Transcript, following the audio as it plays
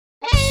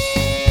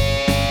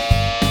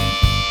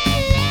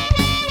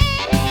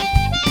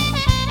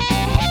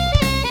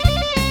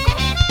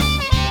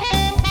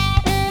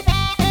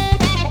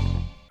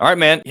All right,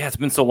 man. Yeah, it's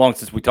been so long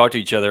since we talked to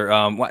each other.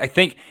 I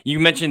think you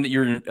mentioned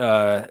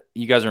that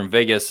you guys are in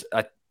Vegas.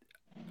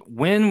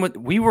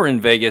 We were in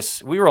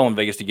Vegas, we were all in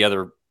Vegas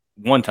together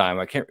one time.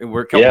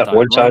 We're a couple Yeah, times,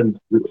 one right? time.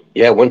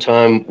 Yeah, one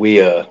time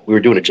we were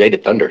doing a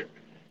Jaded Thunder,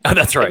 Oh,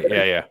 that's and right.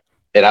 Yeah,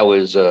 yeah. I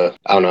was I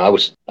don't know,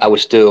 I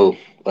was still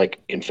like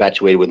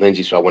infatuated with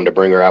Lindsay, so I wanted to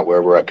bring her out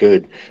wherever I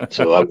could.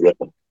 So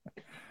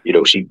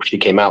she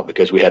came out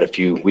because we had a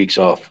few weeks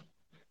off.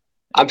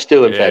 I'm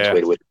still Yeah.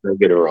 infatuated with her, don't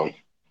get her wrong,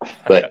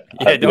 but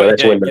Yeah,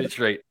 that's when get it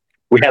straight.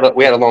 we had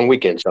a long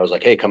weekend, so I was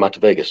like, hey, come out to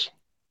Vegas,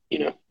 you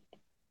know,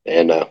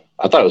 and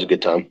I thought it was a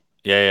good time.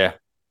 Yeah, yeah.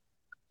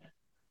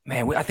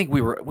 Man, I think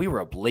we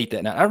were up late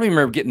that night. I don't even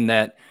remember getting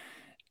that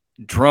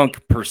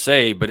drunk per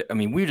se, but I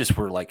mean, we just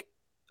were like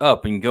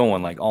up and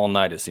going like all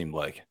night. It seemed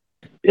like.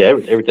 Yeah,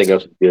 everything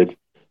else is good.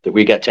 That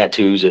we got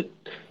tattoos at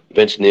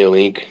Vince Neil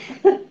Inc.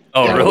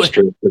 Oh, down on the really?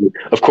 strip.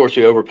 Of course,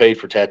 we overpaid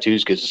for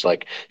tattoos because it's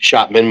like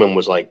shop minimum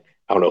was like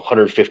I don't know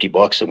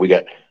 $150, and we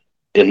got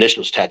the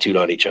initials tattooed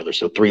on each other,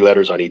 so three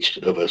letters on each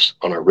of us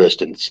on our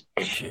wrist, and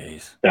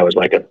Jeez. that was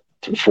like a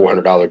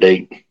 $400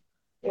 date.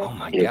 Oh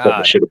my Something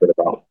God. should have been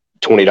about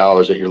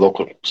 $20 at your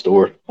local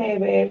store. Hey,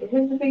 babe, it's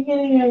the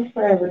beginning of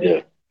forever.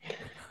 Yeah,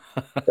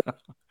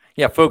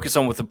 Yeah, focus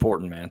on what's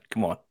important, man.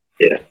 Come on.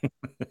 yeah.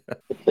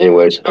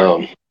 Anyways,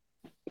 yeah,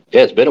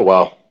 it's been a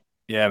while.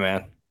 Yeah,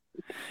 man.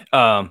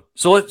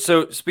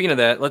 So speaking of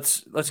that,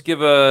 let's give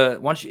why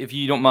don't you, if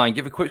you don't mind,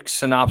 give a quick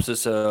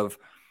synopsis of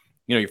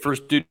your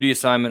first duty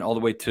assignment all the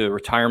way to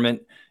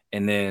retirement,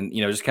 and then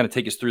just kind of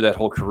take us through that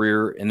whole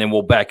career, and then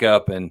we'll back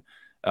up and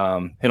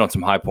hit on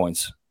some high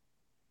points.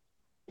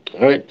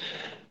 All right.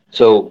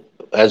 So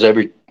as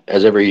every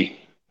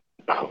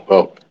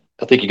well,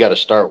 I think you got to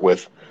start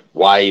with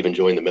why I even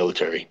join the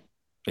military.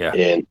 Yeah.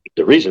 And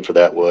the reason for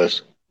that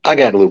was I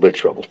got in a little bit of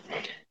trouble.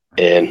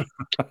 And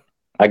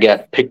I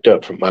got picked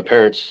up from my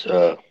parents,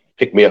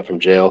 picked me up from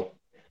jail,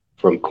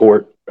 from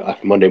court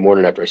Monday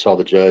morning after I saw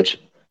the judge,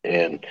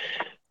 and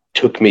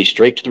took me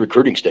straight to the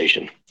recruiting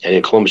station. And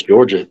in Columbus,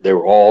 Georgia, they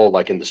were all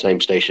like in the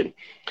same station,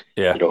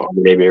 Yeah.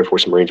 Army, Navy, Air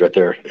Force, and Marines right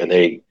there. And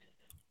they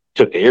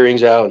took the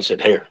earrings out and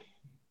said, "Here,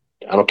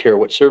 I don't care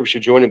what service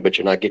you're joining, but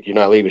you're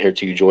not leaving here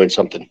till you join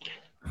something."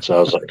 So I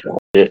was like, oh,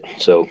 shit.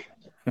 So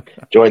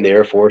joined the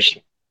Air Force.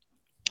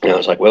 And I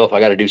was like, well, if I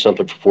got to do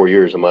something for 4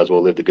 years, I might as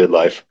well live the good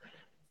life.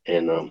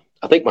 And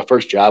I think my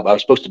first job, I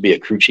was supposed to be a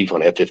crew chief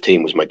on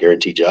F-15 was my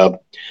guaranteed job.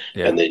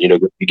 Yeah. And then, you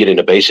get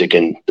into basic,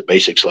 and the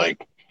basics,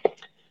 like,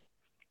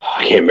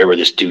 I can't remember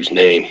this dude's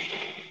name,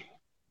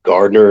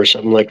 Gardner or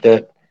something like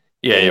that.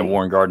 Yeah. Yeah. And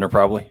Warren Gardner,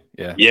 probably.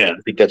 Yeah. yeah,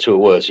 I think that's who it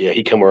was. Yeah,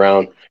 he come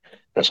around.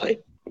 And I was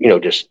like,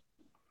 just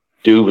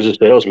dude was a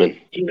salesman.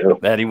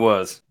 That he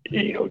was.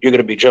 You're going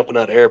to be jumping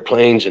out of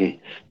airplanes and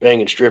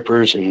banging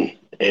strippers and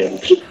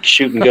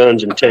shooting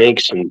guns and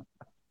tanks. And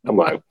I'm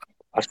like,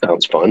 that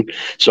sounds fun.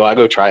 So I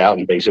go try out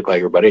in basic like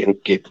everybody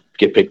and get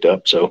picked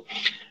up. So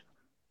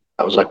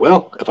I was like,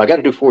 well, if I got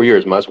to do 4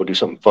 years, might as well do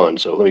something fun.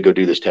 So let me go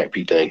do this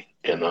TACP thing.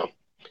 And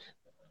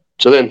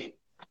so then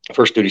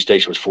first duty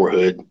station was Fort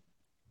Hood,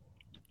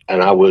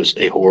 and I was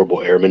a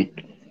horrible airman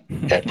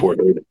at Fort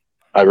Hood.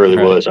 I really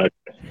Right. was.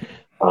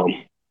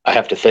 I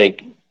have to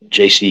thank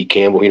J.C.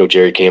 Campbell,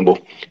 Jerry Campbell.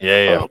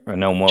 Yeah. Yeah. I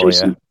know him well.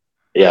 JC, Yeah.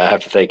 yeah, I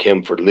have to thank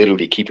him for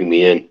literally keeping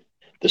me in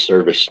the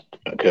service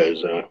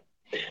because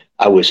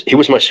he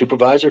was my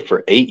supervisor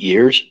for 8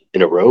 years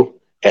in a row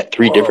at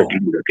three different Whoa.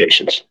 duty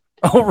locations.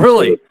 Oh,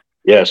 really?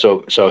 Yeah,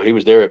 so he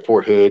was there at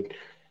Fort Hood.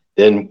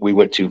 Then we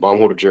went to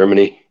Baumholder,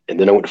 Germany, and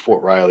then I went to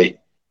Fort Riley,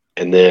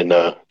 and then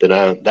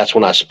that's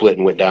when I split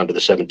and went down to the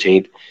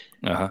 17th.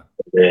 Uh-huh.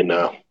 And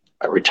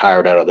I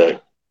retired out of the.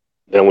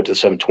 Then I went to the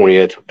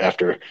 720th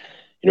after.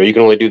 You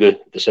can only do the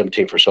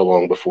 17th for so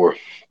long before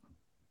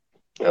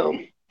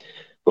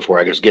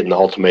I was getting the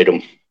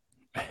ultimatum.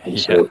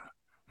 And Yeah.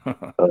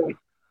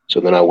 so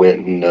then I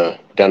went and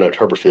down at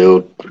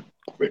Herberfield,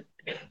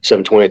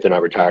 720th, and I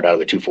retired out of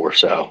the 2-4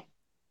 Sal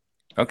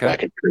Okay.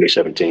 back in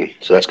 2017.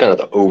 So that's kind of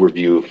the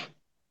overview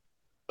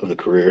of the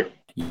career.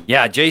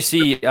 Yeah,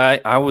 JC,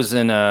 I was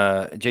in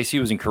JC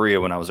was in Korea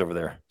when I was over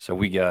there, so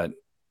we got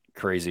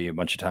crazy a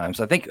bunch of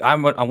times. I think I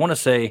want to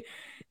say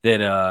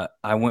that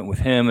I went with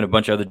him and a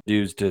bunch of other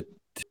dudes to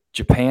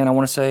Japan. I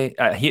want to say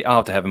I'll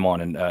have to have him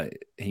on, and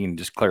he can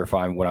just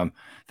clarify what I'm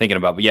thinking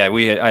about. But yeah,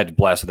 I had a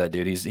blast with that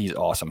dude. He's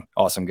awesome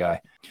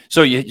guy.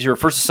 So your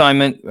first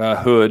assignment,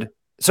 Hood.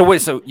 So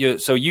wait, so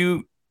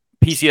you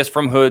PCS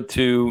from Hood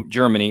to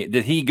Germany.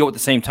 Did he go at the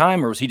same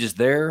time, or was he just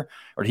there,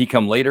 or did he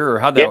come later, or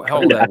how Yeah,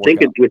 did that I work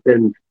think out? it's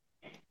within.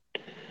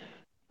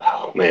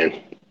 Oh man,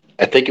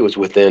 I think it was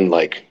within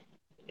like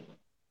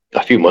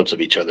a few months of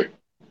each other.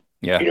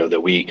 Yeah.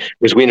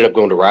 Because we ended up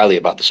going to Riley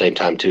about the same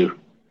time too,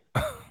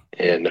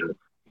 and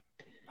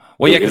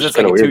Well, yeah, it because was that's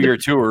like kind a of weird. 2-year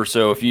tour.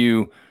 So if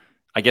you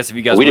guys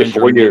We were did in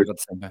 4 Germany years, about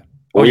the same time.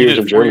 Oh, 4 you years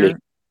did in 4 Germany. years?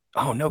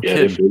 Oh, no Yeah, I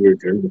did kidding. 4 years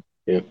in Germany.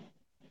 Yeah,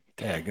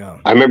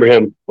 Daggum. I remember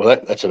him.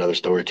 Well, that's another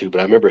story too. But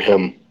I remember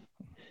him.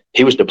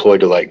 He was deployed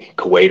to like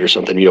Kuwait or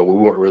something. We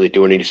weren't really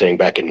doing anything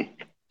back in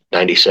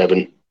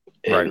 '97,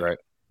 Right, and right.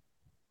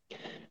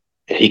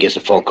 and he gets a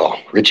phone call.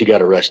 Richie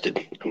got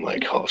arrested. I'm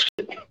like, oh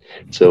shit.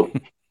 So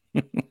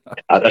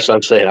that's what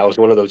I'm saying. I was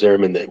one of those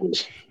airmen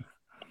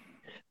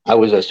I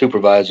was a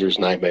supervisor's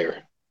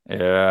nightmare.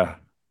 Yeah.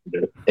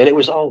 And it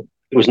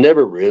was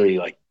never really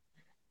like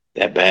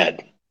that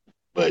bad,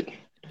 but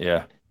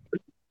Yeah.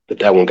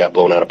 that one got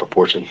blown out of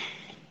proportion.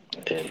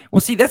 And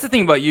Well, see, that's the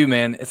thing about you,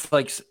 man. It's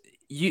like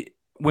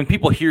when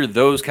people hear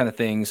those kind of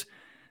things,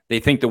 they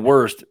think the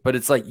worst, but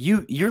it's like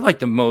you're like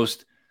the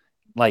most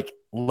like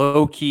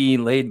low key,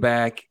 laid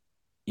back,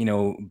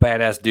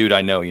 badass dude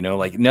I know.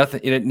 Like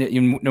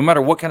nothing. No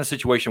matter what kind of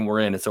situation we're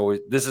in, it's always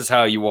this is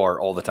how you are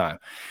all the time.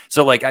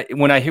 So like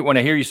when I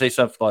hear you say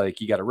stuff like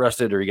you got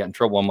arrested or you got in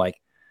trouble, I'm like,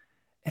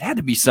 it had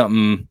to be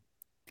something.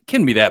 It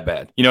couldn't be that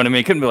bad. You know what I mean?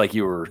 It couldn't be like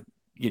you were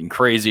getting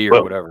crazy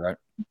or whatever, right?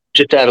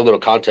 just to add a little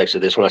context to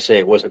this, when I say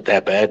it wasn't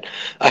that bad,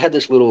 I had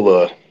this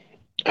little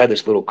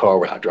car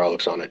with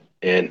hydraulics on it,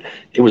 and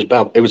it was a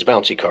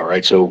bouncy car,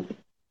 right? So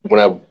when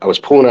I was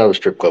pulling out of the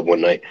strip club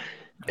one night,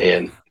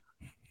 and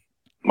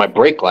my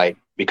brake light,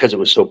 because it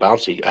was so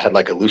bouncy, I had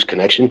like a loose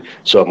connection,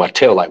 so my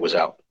tail light was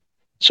out.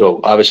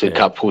 So obviously the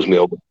cop pulls me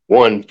over,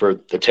 one for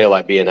the tail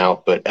light being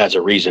out, but as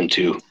a reason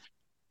to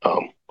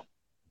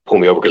pull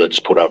me over because I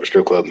just pulled out of a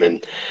strip club,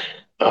 and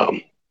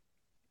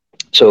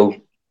so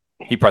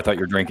he probably thought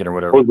you were drinking or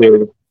whatever.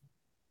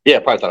 Yeah,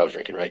 probably thought I was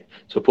drinking, right?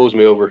 So pulls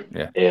me over,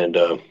 Yeah. and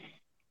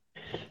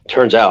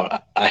turns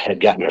out I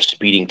had gotten a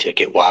speeding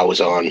ticket while I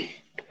was on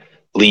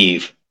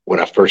leave when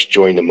I first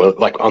joined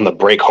like on the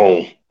break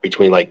home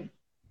between like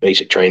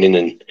basic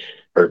training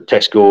or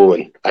tech school,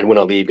 and I went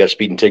on leave, got a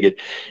speeding ticket,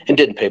 and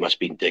didn't pay my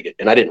speeding ticket.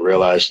 And I didn't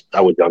realize I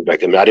was young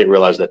back then. I didn't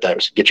realize that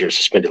was get your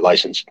suspended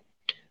license.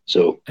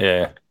 So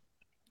yeah,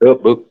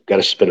 boop, got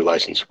a suspended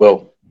license.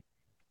 Well,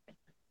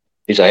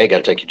 he's like, "Hey, got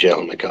to take you to jail."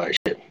 I'm like, "Oh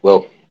shit."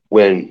 Well,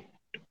 when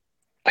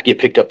I get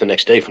picked up the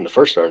next day from the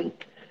first sergeant,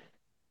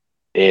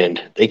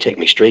 and they take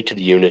me straight to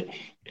the unit,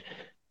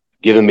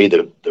 giving me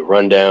the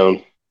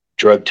rundown,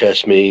 drug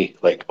test me,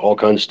 like all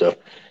kinds of stuff.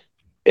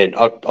 And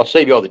I'll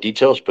save you all the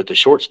details, but the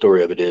short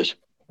story of it is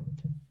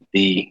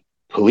the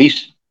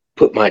police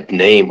put my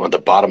name on the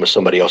bottom of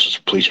somebody else's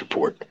police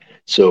report.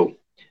 So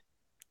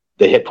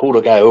they had pulled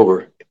a guy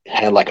over,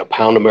 had like a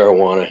pound of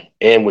marijuana,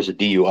 and was a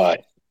DUI,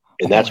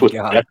 and that's what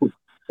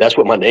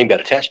my name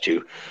got attached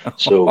to.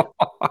 So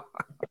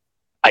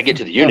I get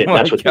to the unit, and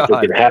that's what was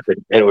going to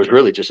happen. And it was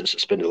really just a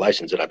suspended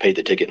license, and I paid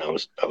the ticket, and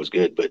I was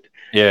good. But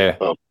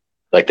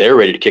like they were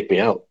ready to kick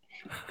me out,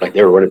 like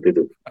they were running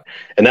through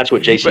and that's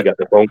what JC got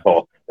the phone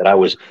call that I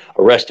was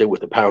arrested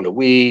with a pound of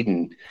weed,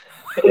 and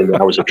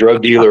I was a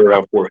drug dealer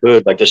around Fort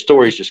Hood. Like the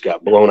stories just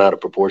got blown out of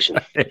proportion,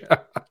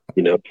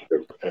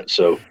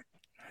 So.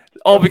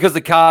 Because the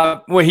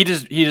cop, he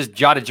just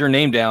jotted your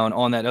name down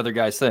on that other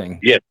guy's thing.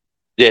 Yeah.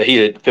 Yeah, he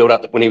had filled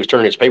out when he was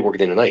turning his paperwork at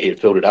the end of the night. He had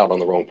filled it out on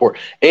the wrong report.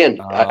 And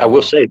I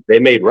will say they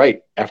made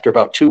right. After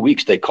about 2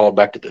 weeks, they called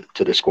back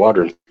to the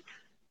squadron,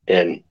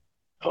 and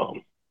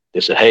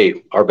they said,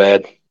 "Hey, our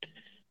bad.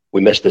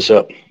 We messed this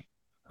up."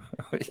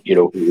 It's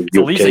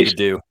the least they could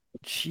do.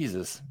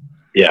 Jesus.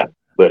 Yeah,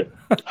 but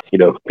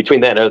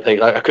between that and other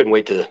things, I couldn't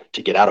wait to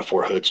get out of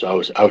Fort Hood. So I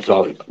was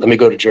let me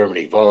go to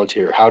Germany,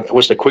 volunteer.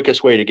 What's the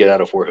quickest way to get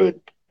out of Fort Hood?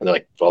 And they're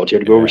like, volunteer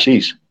to go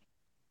overseas.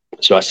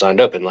 So I signed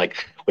up, and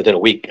like within a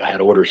week, I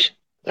had orders.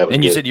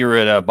 And you said you were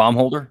at a bomb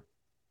holder?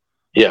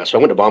 Yeah, so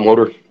I went to bomb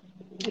holder.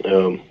 I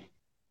don't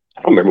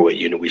remember what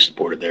unit we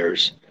supported there.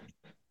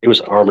 It was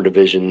Armor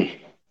Division.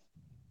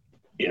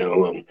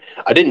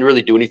 I didn't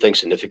really do anything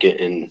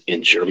significant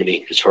in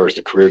Germany as far as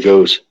the career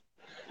goes.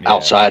 Yeah.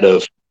 Outside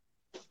of,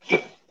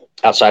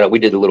 we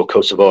did the little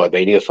Kosovo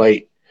Albania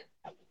fight.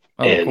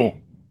 Oh, cool.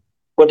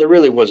 But there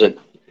really wasn't.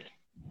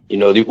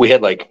 We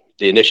had like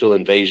the initial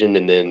invasion,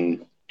 and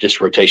then just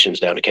rotations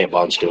down to Camp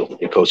Bondsteel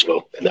in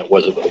Kosovo, and that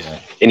wasn't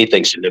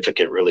anything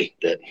significant really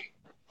that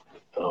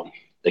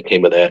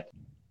came of that.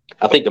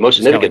 I think the most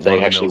significant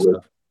thing actually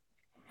was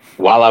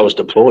while I was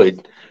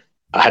deployed,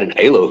 I had an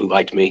ALO who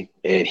liked me,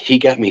 and he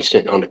got me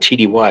sent on a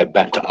TDY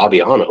back to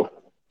Aviano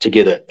to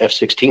get an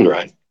F-16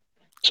 ride.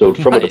 So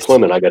from a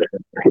deployment, I got an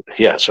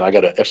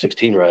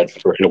F-16 ride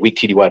in a week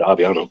TDY to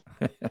Aviano.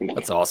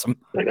 That's awesome.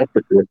 Like, that's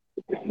pretty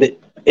good.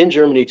 In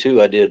Germany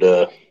too, I did.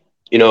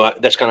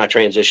 That's kind of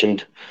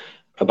transitioned.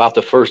 About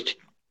the first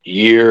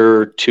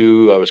year or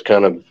two, I was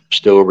kind of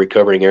still a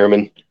recovering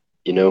airman,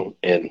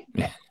 and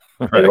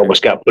I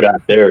almost got put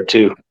out there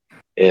too.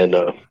 And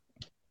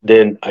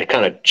then I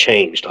kind of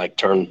changed, I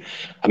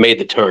made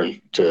the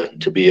turn to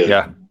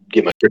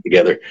get my shit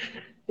together.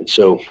 And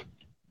so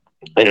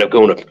I ended up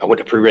I went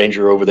to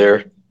pre-ranger over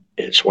there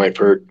in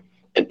Schweinfurt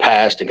and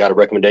passed and got a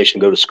recommendation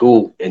to go to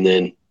school. And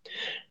then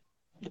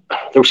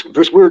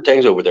there's weird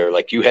things over there.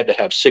 Like you had to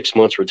have 6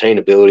 months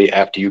retainability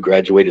after you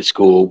graduated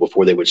school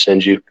before they would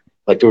send you.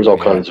 Like there was all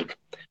kinds of,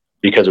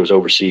 because it was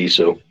overseas.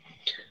 So,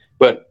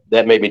 but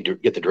that made me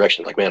get the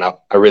direction. Like, man,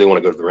 I really want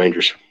to go to the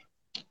Rangers.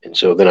 And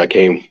so then I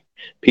came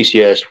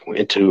PCS,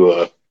 went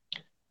to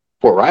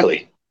Fort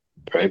Riley,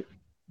 right?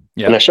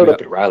 Yeah. And I showed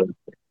up at Riley.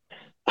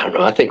 I don't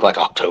know. I think like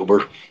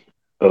October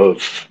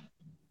of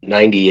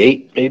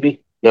 '98,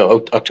 maybe.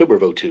 No, October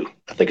of '02,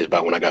 I think is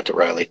about when I got to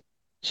Riley,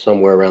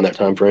 somewhere around that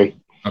time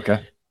frame.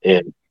 Okay.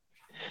 And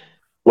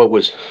what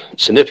was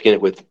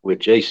significant with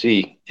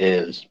JC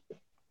is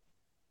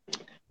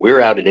we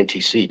were out at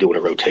NTC doing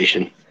a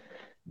rotation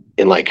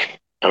in like,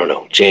 I don't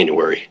know,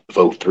 January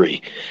of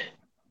 '03.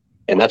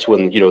 And that's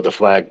when,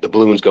 the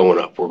balloon's going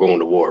up. We're going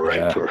to war,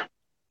 right? Yeah.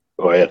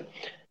 Oh, yeah.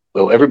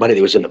 Well, everybody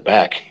that was in the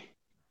back,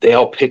 they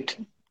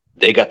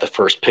got the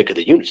first pick of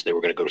the units they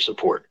were going to go to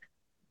support.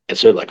 And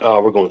so they're like,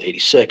 oh, we're going to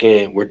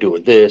 82nd. We're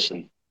doing this.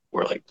 And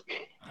we're like,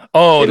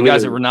 Oh, they the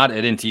guys that literally, were not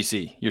at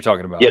NTC you're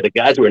talking yeah, about. the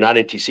guys who were not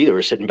in TC, they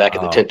were sitting back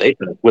at the Oh, 10th A.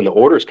 When the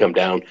orders come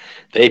down,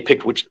 they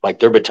picked which, like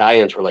their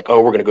battalions were like, oh,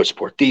 we're going to go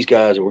support these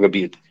guys, and we're going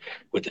to be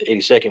with the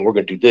 82nd. We're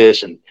going to do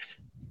this, and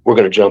we're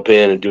going to jump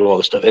in and do all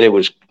this stuff. And it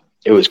was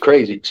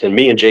crazy. And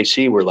me and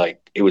JC were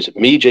like, it was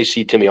me,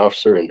 JC, Timmy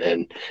Officer,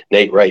 and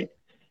Nate Wright,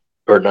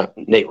 or not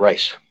Nate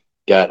Rice.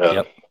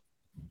 yep.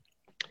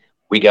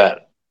 We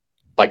got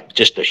like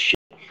just a shit.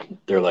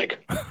 They're like,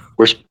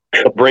 we're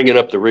bringing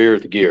up the rear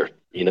of the gear,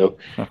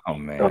 Oh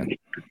man.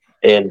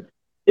 and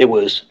it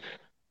was.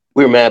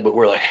 We were mad, but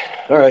we're like,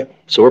 all right.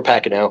 So we're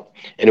packing out.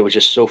 And it was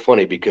just so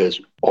funny because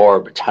our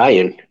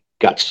battalion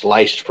got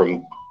sliced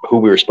from who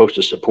we were supposed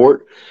to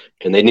support.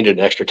 And they needed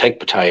an extra tank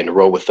battalion to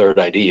roll with 3rd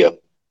ID up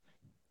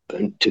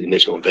to the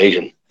initial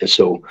invasion. And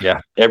so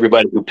Yeah.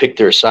 everybody who picked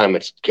their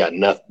assignments got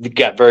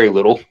very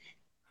little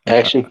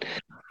action.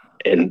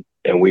 And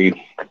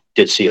we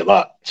did see a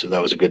lot. So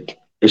that was it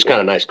was kind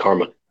of nice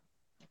karma.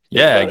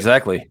 Yeah,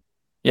 exactly.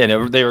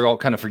 Yeah, they were all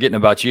kind of forgetting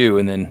about you,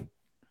 and then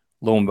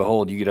lo and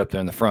behold, you get up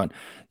there in the front.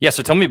 Yeah,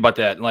 so tell me about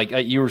that. Like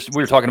we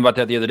were talking about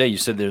that the other day. You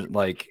said there's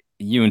like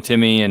you and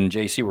Timmy and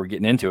JC were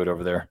getting into it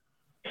over there.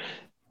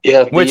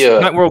 Yeah. Which,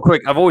 not real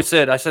quick, I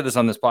said this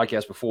on this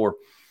podcast before,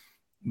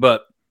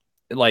 but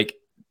like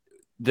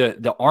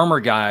the armor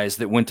guys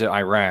that went to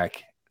Iraq,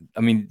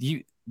 I mean,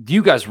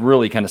 you guys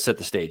really kind of set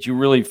the stage. You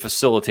really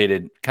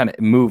facilitated kind of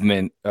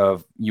movement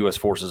of U.S.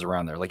 forces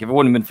around there. Like if it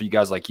wouldn't have been for you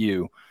guys like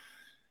you,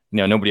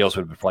 nobody else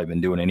would have probably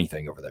been doing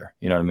anything over there.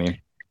 You know what I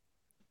mean?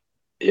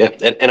 Yeah.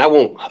 And I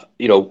won't,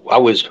 I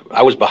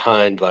was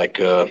behind like,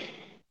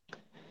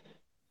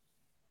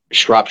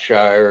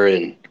 Shropshire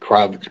and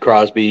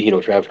Crosby,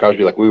 Travis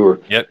Crosby, like we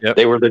were. Yep.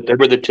 They were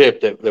the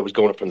tip that was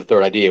going up from the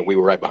 3rd ID, and we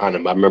were right behind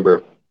them. I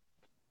remember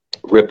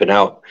ripping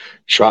out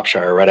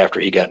Shropshire right after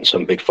he got in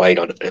some big fight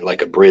on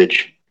like a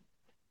bridge.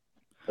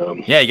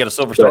 Yeah, you got a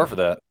silver star for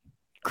that.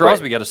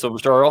 Crosby got a silver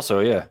star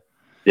also. Yeah.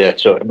 Yeah.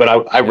 So, but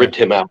I ripped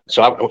him out.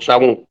 So I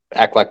won't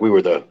act like we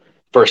were the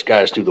first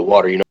guys through the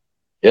water.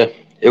 Yeah.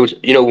 It was.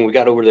 When we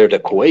got over there to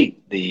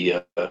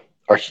Kuwait,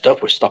 our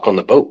stuff was stuck on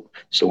the boat,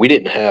 so we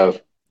didn't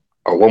have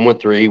our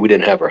 113. We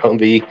didn't have our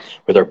Humvee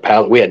with our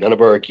pallet. We had none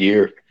of our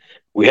gear.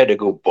 We had to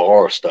go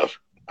borrow stuff.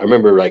 I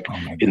remember like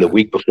in the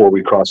week before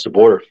we crossed the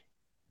border,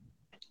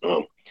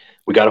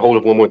 we got a hold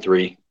of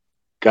 113,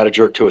 got a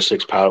jerk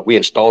 206 pilot. We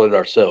installed it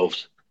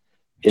ourselves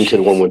into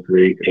the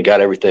 113 and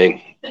got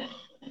everything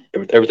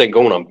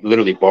going on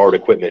literally borrowed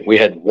equipment. We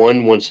had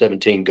one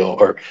 117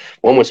 one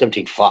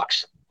 117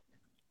 Fox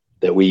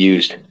that we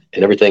used,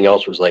 and everything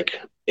else was like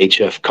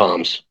HF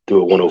comms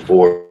through a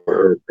 104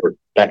 or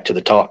back to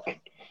the talk.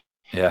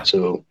 Yeah.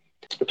 So,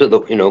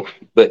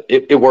 but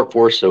it worked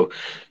for us. So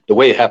the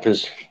way it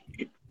happens,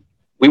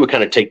 we would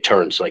kind of take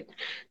turns. Like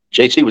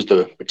JC was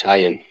the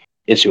battalion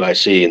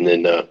NCOIC, and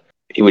then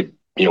he would,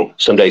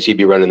 some days he'd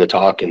be running the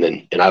talk,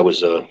 and I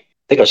was, I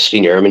think I was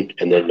senior airman,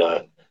 and then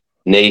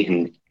Nate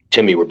and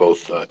Timmy were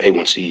both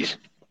A1Cs.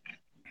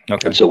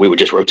 Okay. And so we would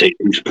just rotate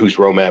whose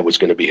ROMAD was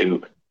going to be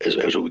who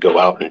as we go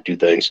out and do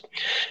things.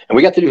 And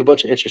we got to do a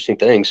bunch of interesting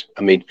things.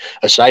 I mean,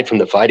 aside from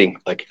the fighting,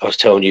 like I was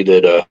telling you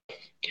that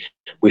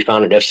we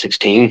found an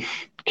F-16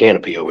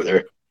 canopy over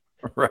there.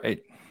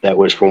 Right. That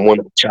was from one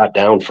shot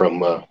down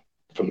from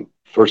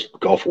first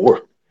Gulf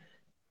War,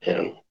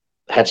 and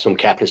had some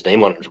captain's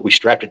name on it. We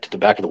strapped it to the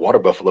back of the water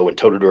buffalo and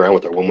towed it around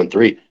with our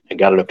 113 and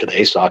got it up to the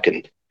ASOC,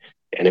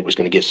 and it was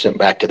going to get sent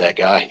back to that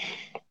guy.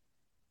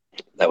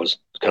 That was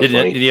kind of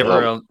funny. Did he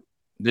ever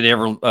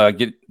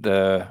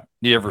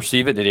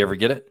receive it? Did he ever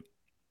get it?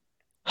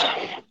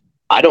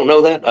 I don't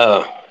know that.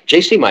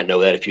 JC might know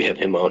that if you have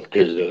him on,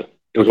 because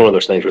it was one of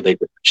those things where they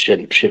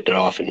shipped it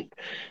off. And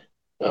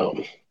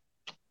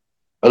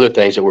other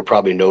things that were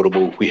probably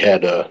notable, we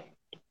had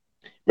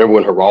remember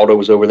when Geraldo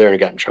was over there and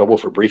got in trouble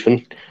for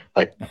briefing?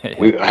 Like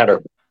we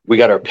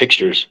got our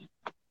pictures.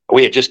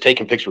 We had just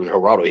taken pictures with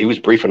Geraldo. He was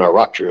briefing our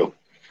rock drill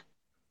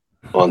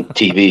on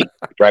TV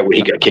right when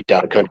he got kicked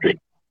out of country.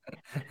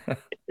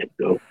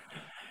 So,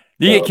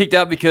 did he get kicked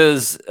out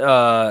because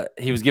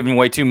he was giving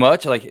away too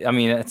much? Like, I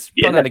mean, it's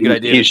not a good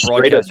idea to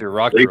broadcast your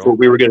rock drill. What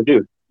we were going to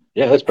do.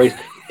 Yeah, that's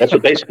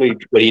basically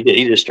what he did.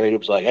 He just straight up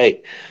was like,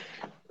 "Hey,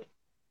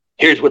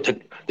 here's what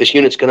this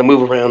unit's going to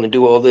move around and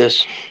do all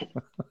this,"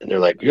 and they're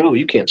like, "Yo,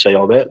 you can't say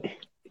all that."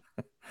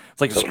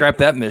 It's like scrap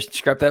that mission,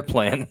 scrap that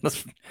plan.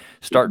 Let's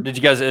start. Did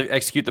you guys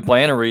execute the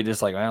plan, or were you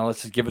just like, "Well,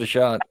 let's just give it a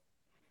shot"?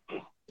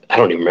 I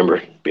don't even remember,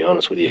 to be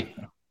honest with you.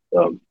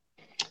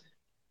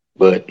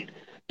 But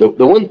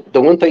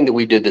The one thing that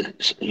we did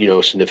that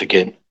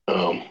significant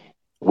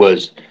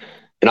was,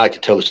 and I like to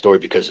tell the story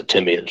because of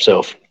Timmy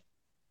himself.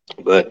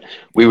 But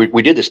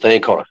we did this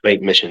thing called a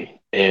fake mission,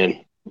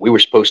 and we were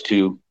supposed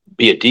to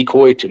be a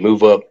decoy to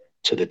move up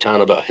to the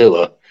town of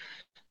Ahila,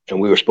 and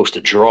we were supposed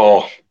to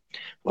draw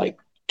like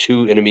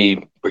two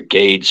enemy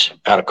brigades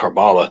out of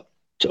Karbala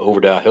to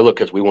over to Ahila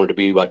because we wanted to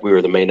be like we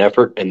were the main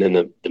effort, and then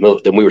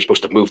then we were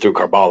supposed to move through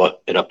Karbala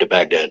and up to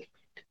Baghdad,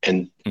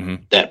 and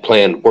that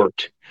plan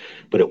worked,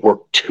 but it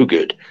worked too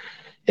good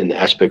in the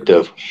aspect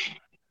of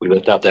we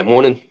left out that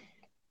morning,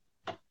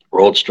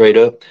 rolled straight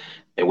up,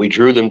 and we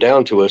drew them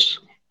down to us,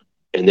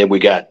 and then we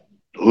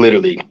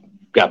literally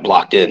got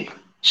blocked in.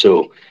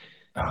 So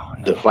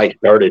the fight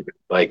started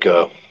like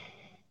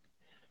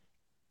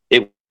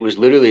it was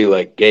literally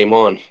like game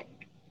on.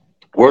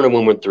 We're in a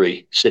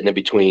 113 sitting in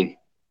between,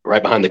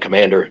 right behind the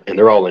commander, and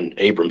they're all in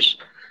Abrams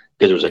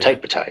because it was a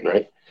tank battalion,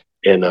 right?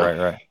 And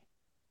right.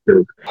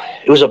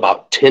 It was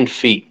about 10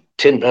 feet,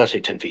 10, I say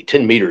 10 feet,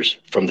 10 meters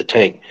from the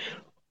tank.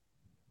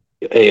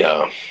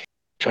 Trying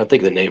to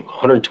think of the name,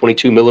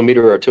 122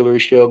 millimeter artillery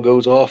shell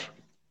goes off.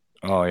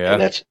 Oh yeah.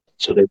 And that's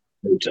so they,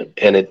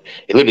 and it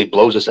literally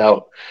blows us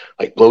out,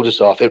 like blows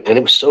us off. And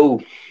it was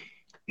so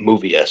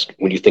movie-esque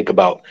when you think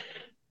about,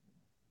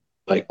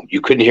 like, you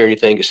couldn't hear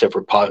anything except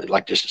for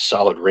like just a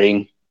solid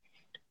ring.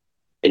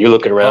 And you're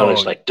looking around, and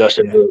it's like dust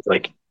and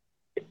like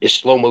it's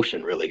slow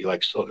motion, really.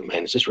 Like, so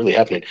man, is this really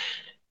happening?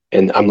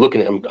 And I'm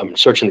looking, I'm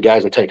searching the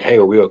guys in the tank. Hey,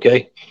 are we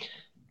okay?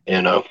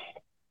 And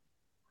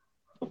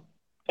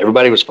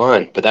everybody was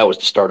fine, but that was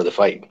the start of the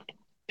fight.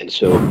 And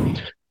so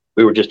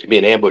we were just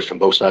being ambushed from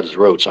both sides of the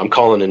road. So I'm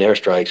calling in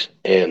airstrikes,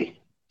 and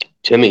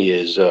Timmy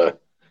is,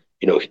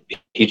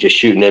 he's just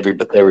shooting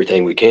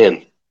everything we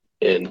can.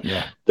 And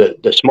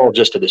the small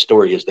gist of the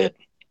story is that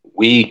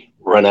we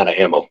run out of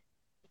ammo,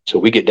 so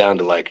we get down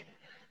to like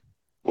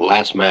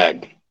last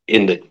mag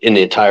in the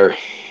entire,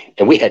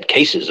 and we had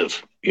cases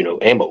of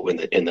ammo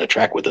in the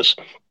track with us.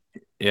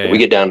 Yeah, we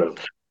get down to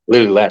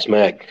literally last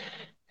mag.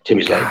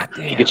 Timmy's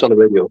he gets on the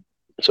radio.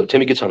 So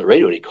Timmy gets on the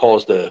radio and he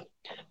calls the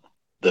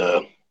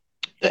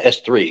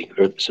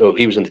S3. So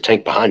he was in the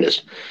tank behind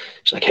us.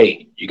 He's like,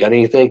 "Hey, you got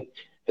anything?"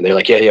 And they're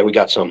like, "Yeah, we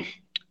got some."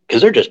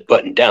 Because they're just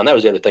buttoned down. That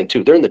was the other thing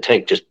too. They're in the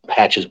tank, just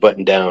hatches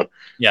buttoned down,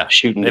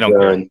 shooting the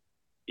gun.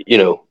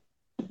 It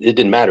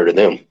didn't matter to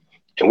them.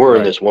 And we're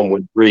in this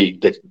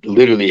 113 that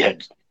literally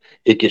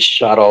it gets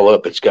shot all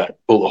up. It's got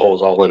bullet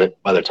holes all in it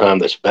by the time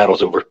this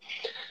battle's over.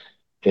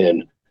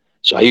 And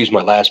so I used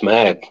my last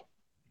mag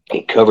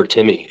and covered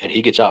Timmy, and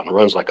he gets out and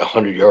runs like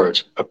 100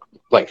 yards,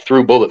 like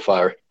through bullet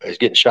fire. He's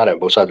getting shot at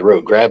both sides of the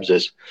road, grabs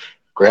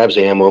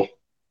the ammo,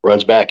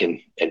 runs back and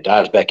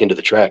dives back into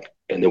the track.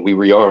 And then we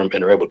rearm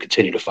and are able to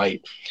continue to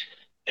fight.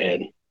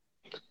 And,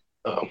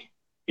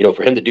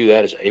 for him to do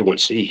that as an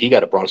A1C, he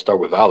got a Bronze Star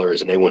with Valor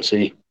as an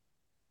A1C.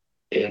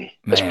 And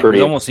that's pretty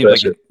it almost seems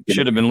like it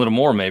should have been a little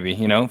more, maybe,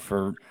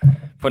 for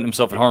putting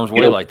himself in harm's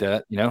way like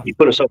that, He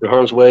put himself in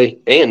harm's way.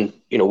 And,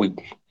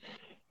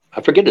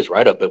 I forget his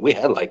write-up, but we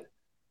had like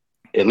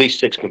at least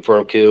 6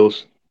 confirmed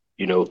kills,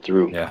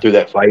 through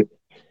that fight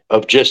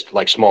of just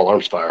like small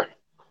arms fire.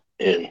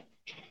 And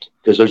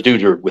because those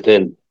dudes are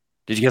within,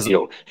 did you guys,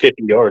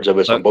 50 yards of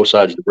us on both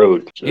sides of the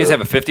road. So, you guys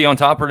have a 50 on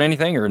top or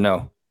anything, or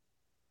no?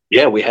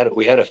 Yeah, we had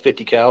a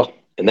 50 cal,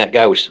 and that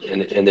guy was,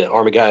 and the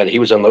Army guy, and he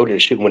was unloading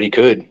and shooting what he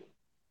could,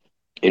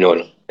 and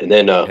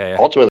then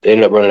ultimately they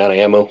ended up running out of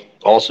ammo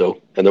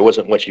also, and there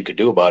wasn't much you could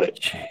do about it.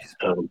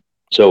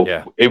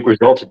 It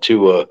resulted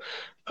to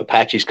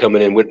Apaches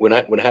coming in. When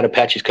I had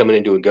Apaches coming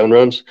in doing gun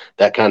runs,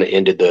 that kind of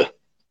ended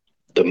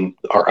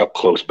our up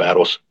close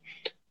battles.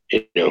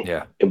 But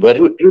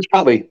it was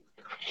probably,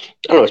 I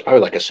don't know, it's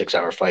probably like a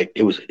 6-hour fight.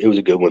 It was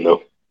a good one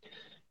though.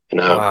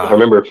 And I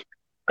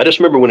just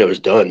remember when it was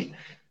done,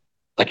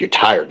 like you're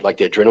tired, like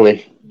the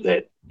adrenaline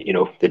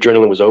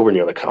was over, and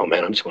you're like, oh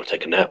man, I'm just going to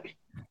take a nap.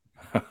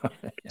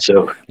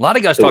 So a lot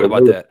of guys talk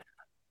about that.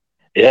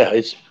 Yeah,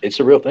 it's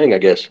a real thing, I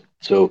guess.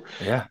 So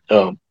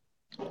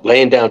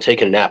laying down,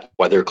 taking a nap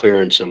while they're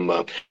clearing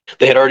some.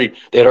 They had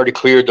already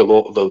cleared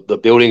the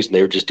buildings, and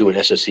they were just doing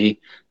SSE.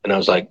 And I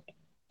was like,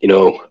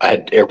 I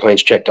had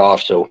airplanes checked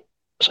off, so I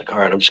was like, all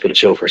right, I'm just going to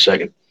chill for a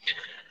second.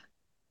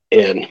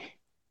 And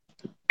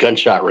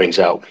gunshot rings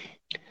out,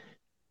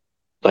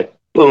 like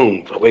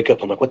boom! I wake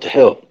up, I'm like, what the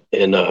hell?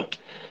 And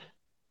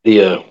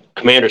the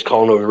commander's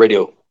calling over the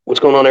radio. What's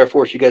going on, Air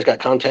Force? You guys got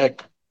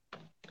contact?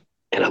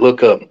 And I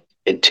look up,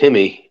 and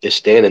Timmy is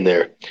standing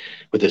there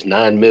with his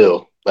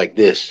 9mm like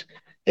this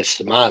and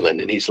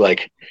smiling. And he's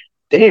like,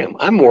 damn,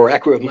 I'm more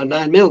accurate with my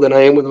 9mm than I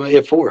am with my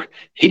F4.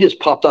 He just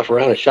popped off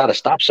around and shot a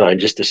stop sign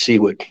just to see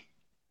what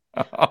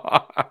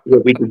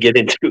we could get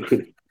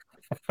into.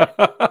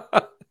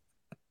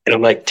 And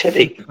I'm like,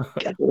 Timmy,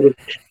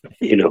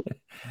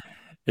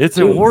 it's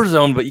a war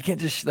zone, but you can't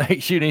just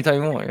shoot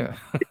anytime you want. Yeah.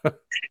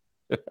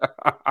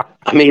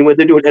 I mean, when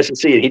they're doing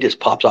SNC and he just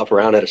pops off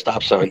around at a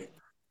stop sign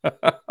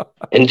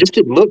and just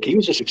didn't look, he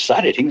was just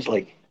excited. He was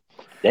like,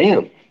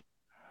 damn.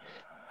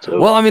 So,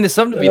 well, I mean, it's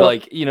something to be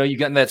like, you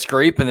got in that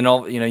scrape and then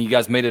you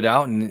guys made it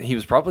out, and he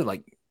was probably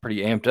like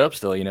pretty amped up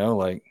still,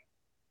 like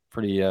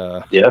pretty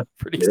Yeah.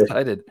 pretty Yeah.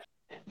 excited.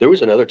 There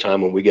was another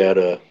time when we got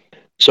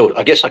so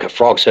I guess like a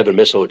Frog 7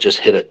 missile just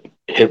hit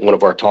one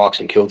of our talks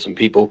and killed some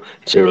people.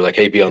 So they were like,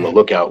 "Hey, be on the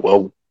lookout."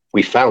 Well,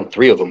 we found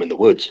 3 of them in the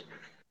woods,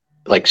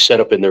 like set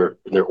up in their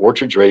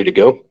orchards, ready to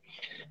go.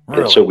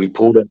 And so Really? we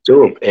pulled up to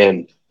them,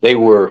 and they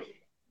were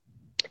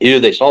either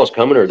they saw us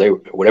coming or they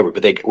were whatever,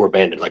 but they were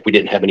abandoned. Like we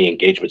didn't have any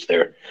engagements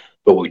there.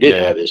 But what we did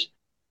Yeah, yeah. have is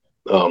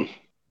um,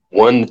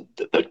 one,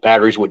 the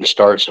batteries wouldn't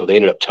start, so they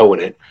ended up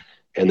towing it,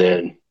 and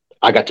then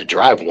I got to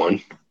drive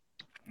one.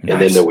 And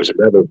then there Nice. was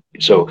another.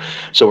 So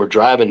we're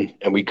driving,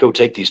 and we go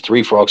take these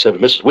 3 Frog 7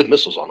 missiles with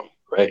missiles on them,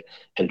 right?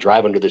 And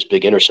drive under this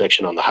big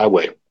intersection on the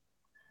highway.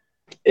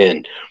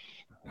 And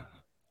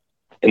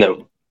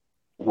then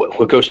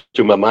what goes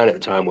through my mind at the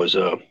time was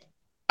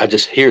I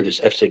just hear this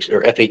F6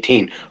 or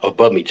F-18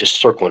 above me, just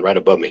circling right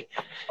above me.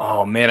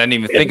 Oh man, I didn't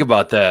even think And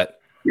about that.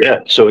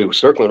 yeah, so he was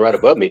circling right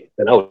above me,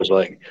 and I was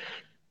like,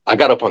 I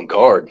got up on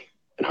guard,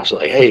 and I was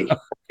like, hey,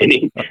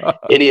 any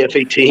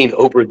F-18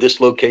 over this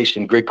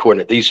location, grid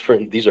coordinate.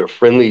 These are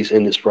friendlies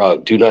in this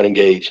frog. Do not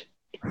engage.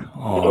 You know,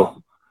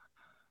 Oh,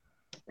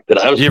 but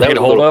did you ever that get was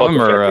a a hold little of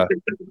puzzle him or?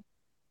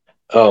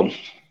 factor. Um,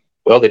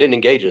 well, they didn't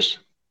engage us,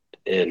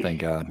 and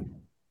Thank God.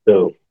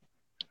 so,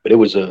 but it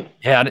was a.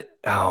 Yeah.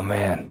 Oh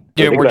man.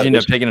 So Yeah. think Where'd you about end up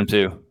this. taking him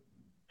to?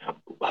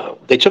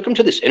 They took him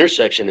to this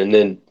intersection, and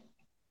then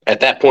at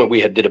that point we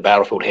had did a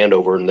battlefield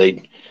handover, and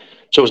they.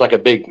 So it was like a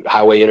big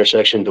highway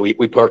intersection. We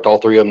parked all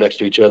 3 of them next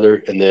to each other,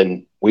 and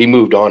then we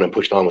moved on and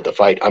pushed on with the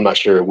fight. I'm not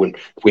sure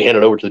if we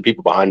handed over to the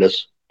people behind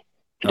us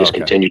and Oh, just okay.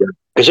 continued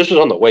because this was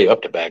on the way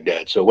up to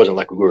Baghdad, so it wasn't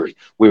like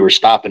we were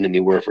stopping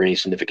anywhere for any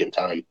significant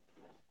time.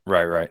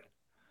 Right. Right.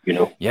 You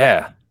know.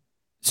 Yeah.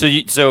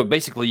 So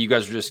basically, you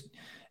guys are just.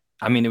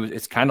 I mean,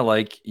 it's kind of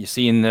like you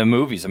see in the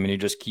movies. I mean, you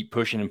just keep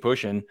pushing and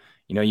pushing.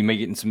 You may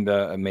get in some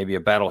maybe a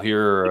battle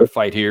here or a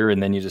fight here,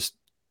 and then you just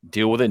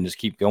deal with it and just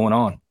keep going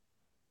on.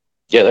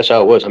 Yeah, that's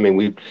how it was. I mean,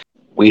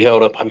 we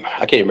held up. I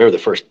can't remember the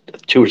first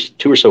two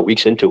or so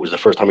weeks into it was the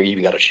first time we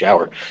even got a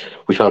shower.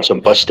 We found some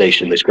bus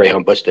station, this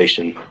Greyhound bus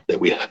station, that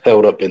we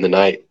held up in the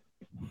night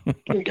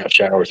and got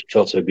showers. It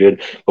felt so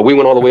good. But we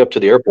went all the way up to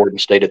the airport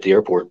and stayed at the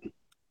airport.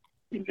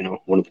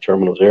 One of the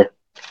terminals there.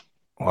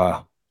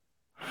 Wow.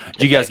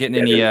 Did you guys get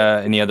in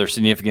any other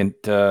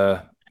significant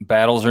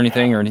battles or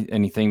anything, or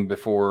anything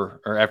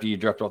before or after you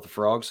dropped off the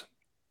frogs?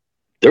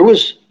 There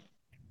was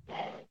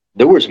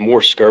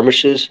more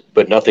skirmishes,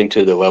 but nothing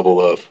to the level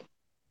of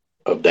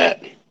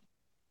that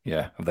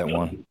Yeah, of that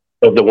one.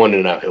 of the one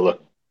in Alhilla.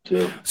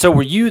 So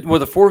were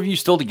the 4 of you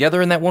still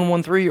together in that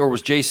 113, or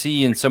was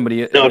JC and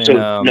somebody No,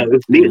 no, it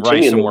was me and Timmy Rice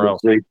in the somewhere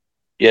else? 113.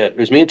 Yeah, it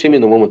was me and Timmy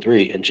in the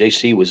 113, and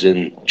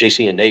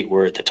JC and Nate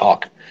were at the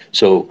talk.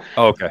 So,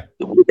 Oh, okay.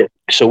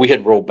 we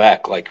had rolled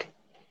back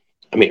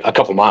a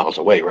couple miles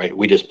away, right?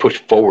 We just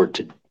pushed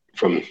forward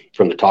from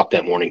the talk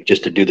that morning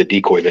just to do the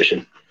decoy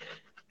mission.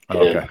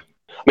 Oh, And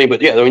okay.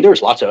 but yeah, there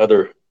was lots of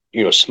other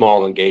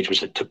small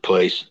engagements that took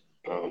place.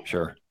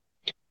 Sure.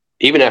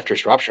 Even after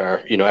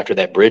Shropshire, after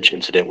that bridge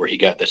incident where he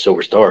got the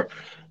Silver Star,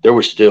 there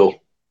was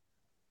still.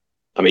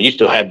 I mean, you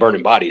still had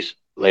burning bodies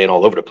laying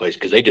all over the place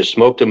because they just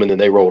smoked them and then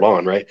they rolled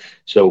on, right?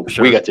 So we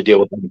Sure. got to deal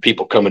with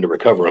people coming to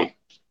recover them,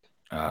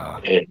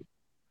 and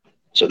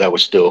so that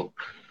was still.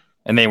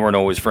 And they weren't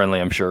always friendly,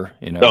 I'm sure.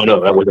 No,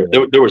 that wasn't.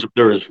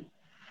 There was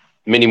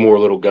many more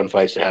little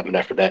gunfights that happened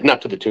after that.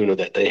 Not to the tune of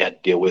that they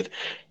had to deal with.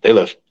 They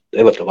left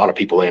a lot of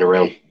people laying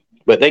around,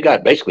 but they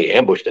got basically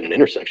ambushed in an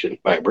intersection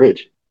by a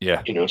bridge.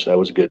 Yeah. So that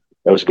was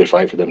a good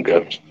fight for them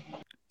guys.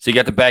 So you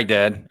got to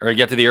Baghdad, or you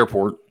got to the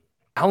airport.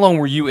 How long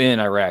were you in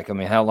Iraq? I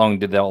mean, how long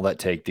did all that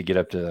take to get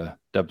up to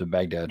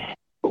Baghdad?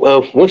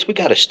 Well, once we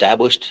got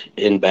established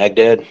in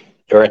Baghdad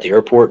or at the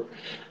airport,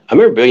 I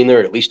remember being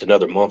there at least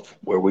another month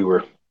where we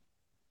were,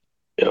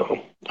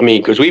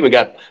 because we even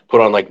got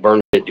put on like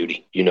burn pit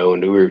duty, and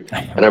and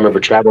I remember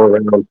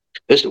traveling around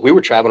we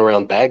were traveling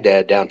around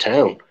Baghdad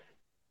downtown,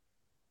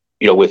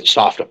 with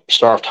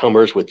soft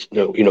Hummers with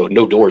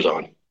no doors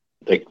on.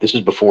 Like this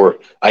is before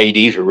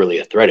IEDs were really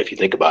a threat if you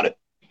think about it.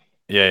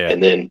 Yeah.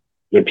 And then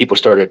when people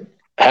started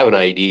having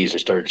IEDs and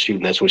started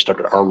shooting, that's when we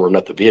started armoring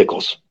up the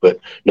vehicles. But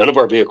none of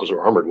our vehicles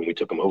were armored when we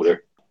took them over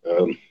there.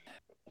 I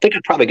think I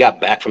probably got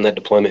back from that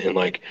deployment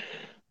in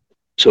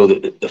so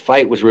the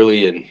fight was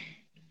really in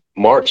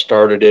March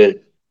started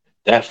it.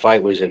 That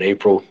fight was in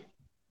April,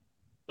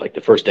 like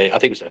the first day. I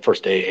think it was that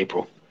first day of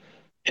April.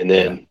 And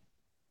then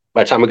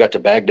by the time we got to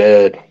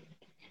Baghdad,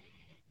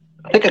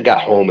 I think I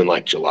got home in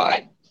like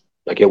July.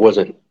 Like it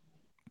wasn't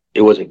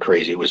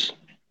crazy. It was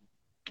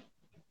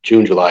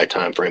June, July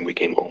time frame we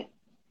came home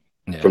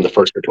from the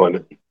first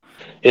deployment.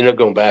 Ended up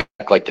going back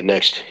like the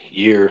next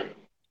year.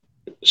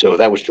 So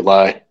that was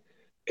July.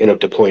 Ended up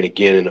deploying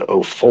again in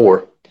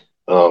 2004.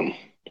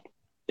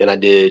 And I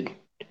did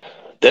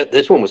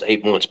this one was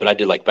 8 months, but I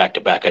did like back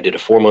to back. I did a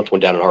 4-month one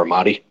down in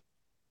Armadi.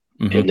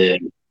 Mm-hmm.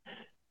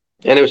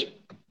 And it was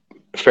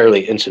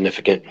fairly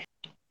insignificant,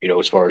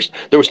 as far as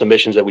there was some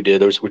missions that we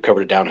did. We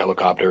covered a down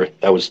helicopter.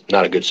 That was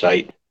not a good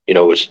sight.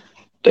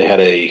 They had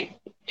a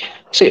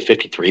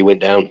 53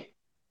 went down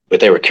but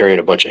they were carrying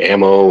a bunch of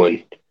ammo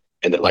and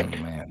that Oh, like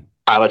man.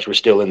 pilots were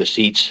still in the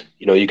seats.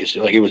 You could see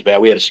like it was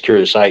bad. We had to secure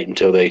the site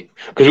because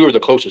we were the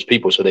closest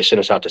people, so they sent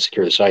us out to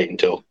secure the site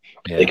until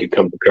they Yeah. could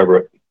come to cover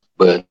it.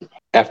 But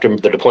after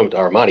the deployment to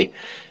Armani,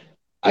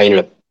 I ended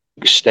up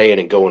staying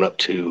and going up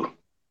to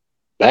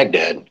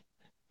Baghdad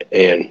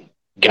and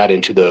got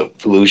into the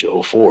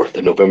Fallujah 04,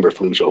 the November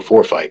Fallujah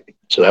 04 fight.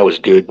 So that was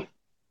good.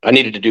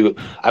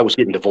 I was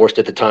getting divorced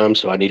at the time,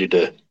 so I needed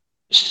to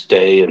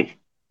stay and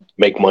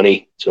make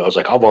money. So I was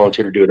like, I'll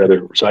volunteer to do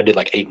another. So I did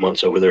like 8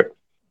 months over there.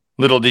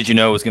 Little did you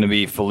know it was going to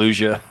be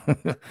Fallujah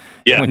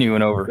Yeah. when you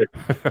went over.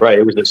 Right.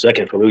 It was the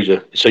second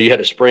Fallujah. So you had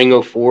a spring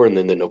 04 and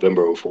then the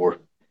November 04.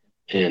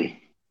 And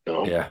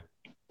Yeah.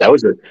 that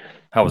was a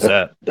How was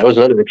that? that was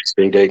another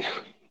interesting day.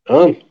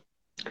 A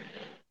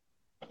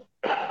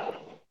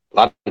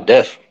lot of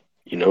death.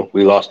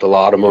 We lost a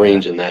lot of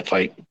Marines in that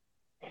fight.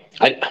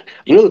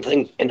 The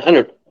thing, and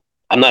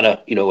I'm not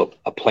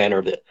a planner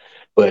of it,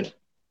 but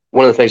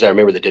one of the things I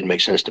remember that didn't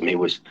make sense to me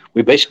was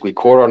we basically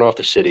cordoned off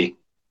the city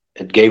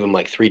and gave them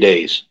like 3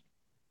 days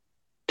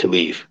to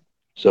leave.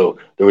 So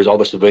there was all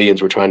the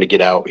civilians were trying to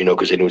get out,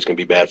 because they knew it was going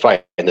to be a bad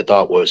fight. And the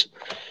thought was,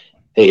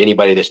 hey,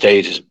 anybody that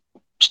stays is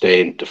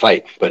staying to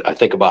fight. But I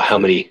think about how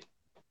many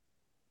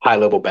high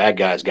level bad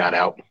guys got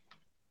out.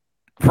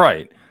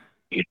 Right.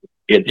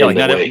 In the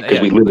way, because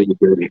we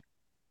literally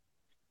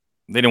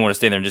they didn't want to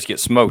stay there and just get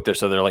smoked there,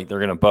 so they're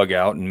going to bug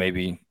out and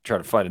maybe try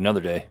to fight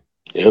another day.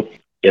 Yep.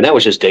 And that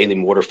was just daily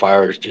mortar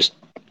fires. Just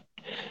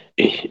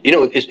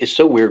it's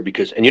so weird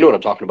because, and you know what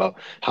I'm talking about,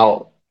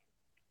 how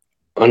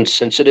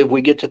unsensitive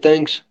we get to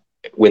things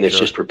when it's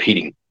just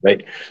repeating,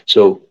 right?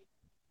 So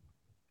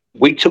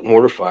we took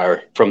mortar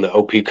fire from the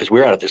OP because we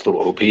were out at this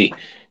little OP,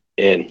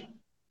 and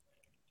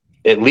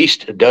at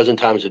least a dozen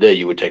times a day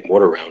you would take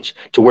mortar rounds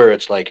to where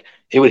it's like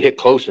it would hit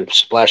close and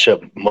splash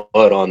up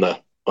mud on the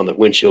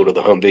windshield of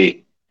the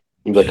Humvee.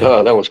 You'd be like,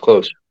 oh, that one's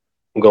close.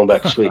 I'm going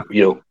back to sleep.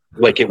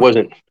 Like it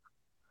wasn't.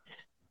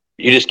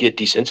 You just get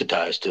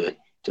desensitized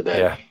to that.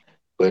 Yeah.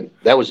 But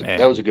that was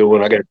a good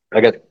one.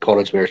 I got called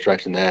in some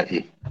airstrikes in that,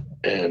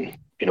 and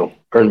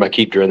earned my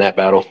keep during that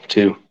battle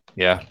too.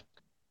 Yeah.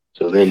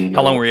 So then,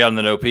 how long were you out in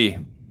the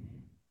OP?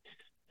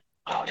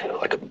 Oh,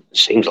 dude, it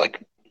seems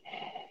like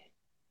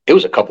it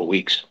was a couple of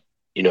weeks.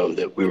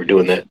 That we were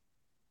doing that.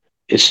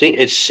 It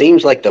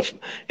seems like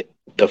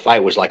the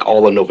fight was like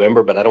all in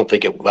November, but I don't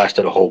think it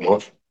lasted a whole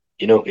month.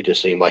 It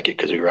just seemed like it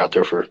because we were out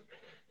there for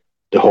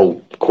the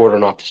whole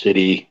cordon off the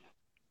city,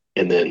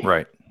 and then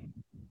right.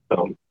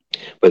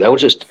 But that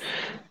was just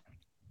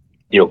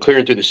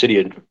clearing through the city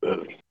of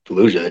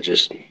Fallujah. That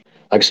just, like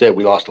I said,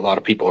 we lost a lot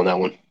of people on that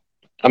one.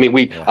 I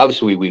mean,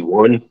 obviously we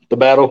won the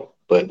battle,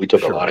 but we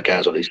took a lot of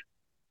casualties.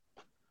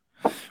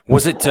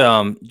 Was it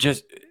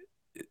just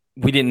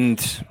we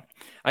didn't?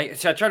 I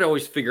try to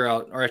always figure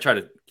out, or I try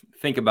to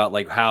think about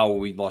like how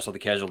we lost all the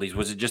casualties.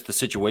 Was it just the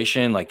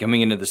situation, like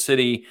coming into the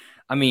city?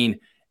 I mean,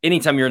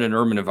 anytime you're in an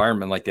urban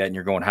environment like that and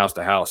you're going house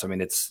to house, I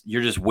mean,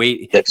 you're just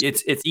waiting.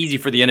 It's easy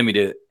for the enemy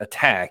to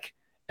attack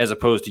as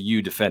opposed to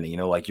you defending.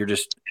 Like you're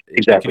just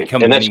exactly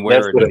coming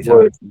anywhere. That's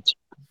what it was.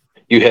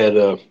 You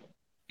had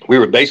we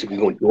were basically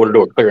going door to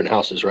door clearing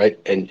houses, right?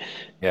 And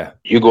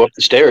you go up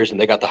the stairs and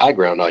they got the high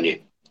ground on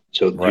you.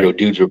 So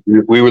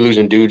we were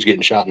losing dudes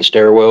getting shot in the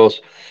stairwells.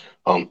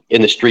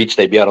 In the streets,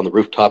 they'd be out on the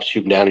rooftops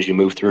shooting down as you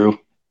move through.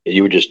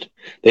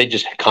 They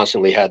just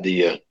constantly had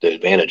the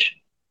advantage.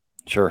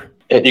 Sure.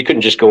 And you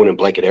couldn't just go in and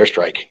blanket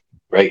airstrike,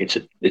 right?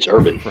 It's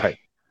urban, right?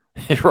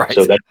 Right.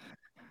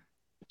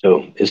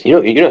 So it's how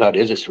it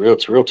is. It's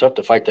real tough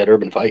to fight that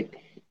urban fight,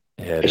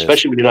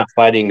 especially when you're not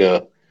fighting.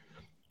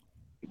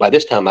 By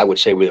this time, I would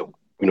say we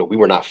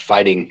were not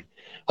fighting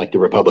like the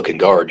Republican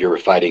Guard. You were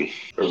fighting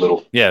a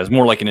little. Yeah, it was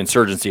more like an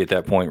insurgency at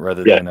that point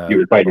rather than you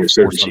were fighting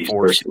insurgencies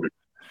personally.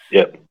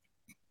 Yep.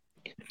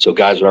 So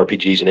guys with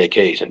RPGs and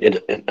AKs,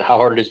 and how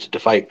hard it is to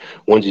fight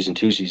onesies and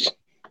twosies.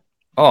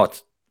 Oh,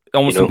 it's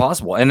almost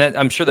impossible. And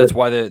I'm sure that's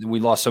why we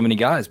lost so many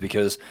guys,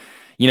 because,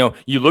 you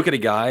look at a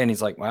guy and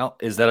he's like, well,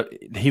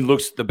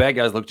 the bad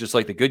guys look just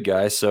like the good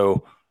guys.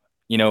 So,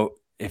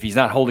 if he's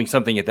not holding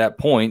something at that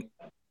point,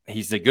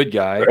 he's the good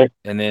guy. Right.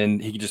 And then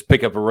he can just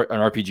pick up an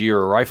RPG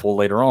or a rifle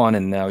later on,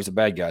 and now he's a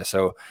bad guy.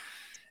 So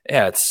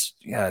it's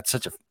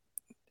such a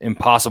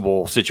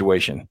impossible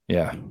situation.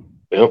 Yeah.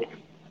 Yep.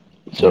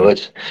 So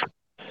it's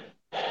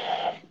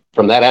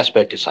from that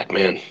aspect, it's like,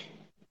 man,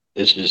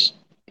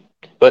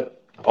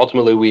 but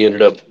ultimately we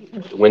ended up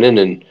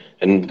winning,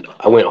 and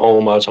I went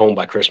home. I was home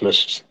by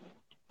Christmas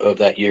of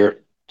that year.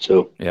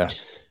 So yeah.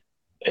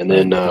 And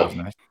then,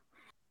 nice.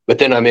 But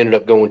then I ended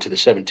up going to the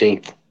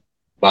 17th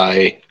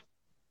by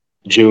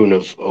June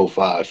of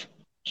 05.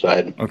 So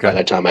by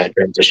that time I had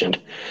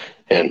transitioned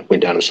and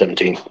went down to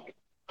 17th.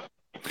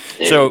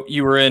 So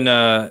you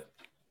were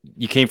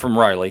you came from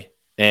Riley.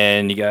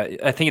 And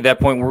I think at that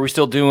point, we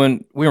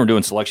weren't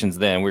doing selections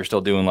then. We were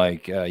still doing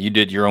you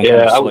did your own kind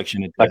of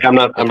selection. I'm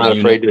not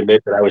afraid to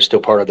admit that I was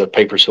still part of the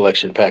paper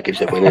selection package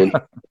that went in,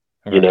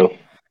 right.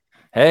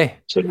 Hey,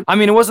 So I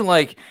mean, it wasn't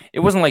like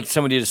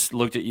somebody just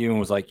looked at you and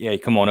was like, "Yeah,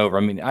 come on over." I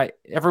mean,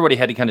 everybody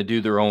had to kind of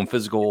do their own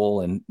physical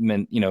and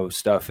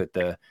stuff at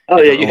oh yeah,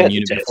 their you own had the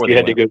unit test. before You they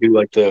had to went. go do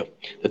like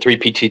the 3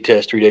 PT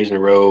test 3 days in a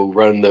row,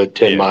 run the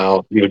 10 Yeah,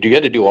 mile. You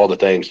had to do all the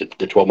things, the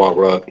 12-mile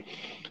run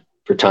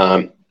for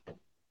time. I had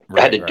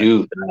right, to right,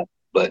 do that,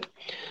 but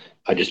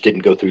I just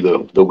didn't go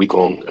through the week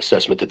long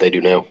assessment that they do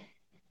now.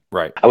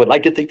 right. I would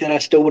like to think that I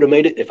still would have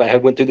made it if I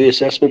had went through the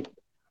assessment,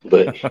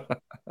 but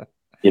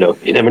you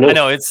never I know.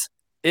 know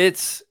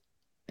it's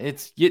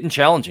getting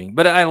challenging,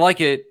 but I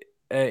like it.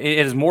 It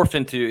has morphed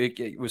into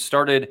it was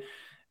started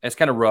as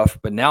kind of rough,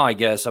 but now I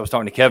guess I was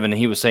talking to Kevin and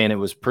he was saying it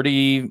was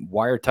pretty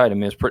wired-tight. I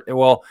mean, it's pretty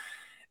well.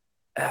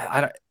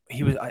 I don't.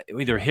 He was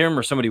either him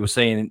or somebody was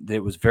saying that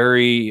it was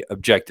very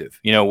objective.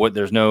 What?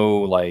 There's no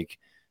like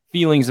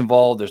feelings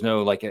involved. There's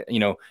no like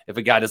if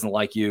a guy doesn't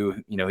like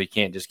you, he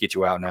can't just get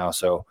you out now.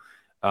 So,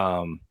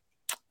 um,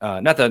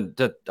 not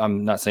that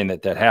I'm not saying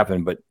that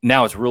happened, but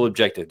now it's real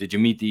objective. Did you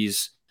meet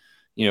these,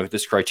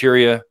 this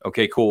criteria?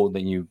 Okay, cool.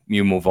 Then you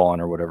move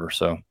on or whatever.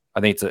 So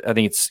I think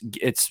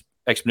it's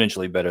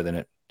exponentially better than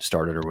it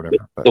started or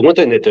whatever. But The one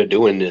thing that they're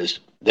doing is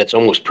that's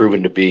almost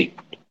proven to be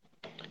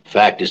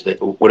fact is that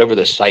whatever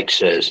the psych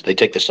says, they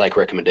take the psych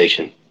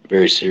recommendation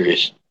very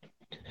serious,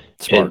 and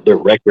smart, their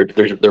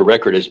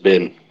record has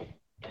been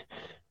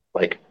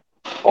like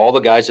all the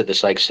guys that the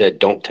psych said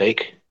don't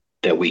take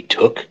that we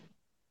took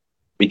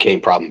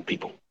became problem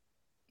people.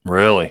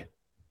 really,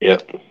 Yeah,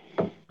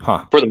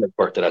 huh? for the most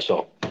part that I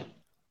saw.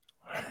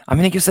 I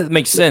mean, I guess that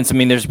makes sense. I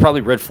mean, there's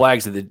probably red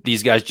flags that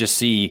these guys just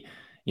see.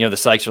 The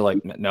psychs are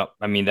like, no.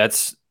 I mean,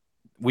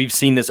 we've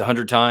seen this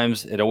 100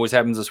 times. It always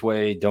happens this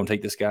way. Don't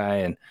take this guy,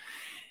 and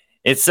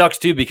it sucks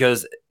too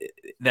because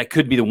that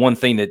could be the one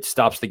thing that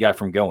stops the guy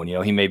from going.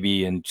 He may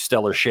be in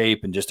stellar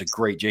shape and just a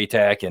great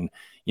JTAC and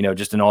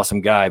just an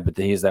awesome guy, but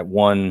he has that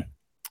one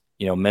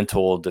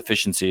mental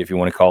deficiency, if you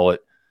want to call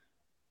it.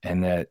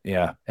 And that,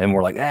 yeah. And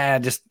we're like,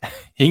 just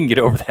he can get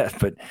over that.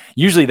 But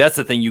usually that's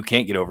the thing you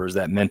can't get over is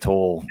that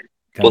mental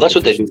kind Well, of that's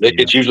what they do.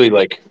 deficiency. It's usually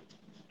like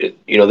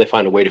they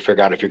find a way to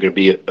figure out if you're going to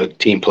be a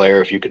team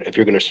player, if you're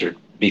going to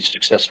be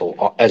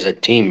successful as a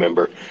team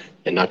member,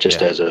 and not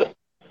just Yeah. as an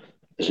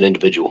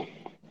individual.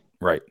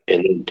 Right.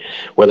 And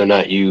whether or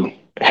not you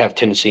have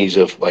tendencies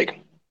of like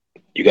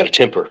you got a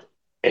temper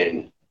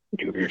and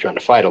you're trying to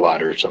fight a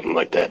lot or something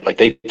like that. Like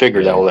they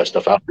figured Yeah. all that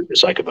stuff out through the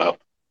psych about.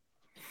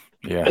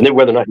 Yeah. And then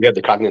whether or not you have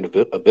the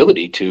cognitive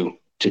ability to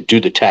do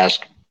the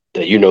task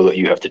that that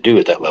you have to do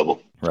at that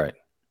level. Right.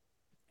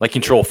 Like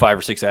control 5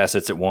 or 6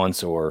 assets at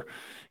once or,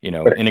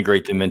 Right.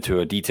 integrate them into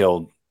a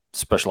detailed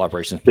special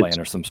operations plan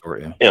or some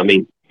sort. Yeah. I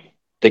mean,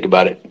 think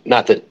about it.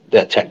 Not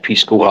that Tech P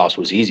schoolhouse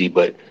was easy,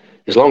 but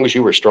as long as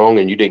you were strong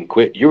and you didn't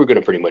quit, you were going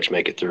to pretty much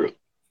make it through.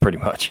 Pretty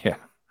much. Yeah.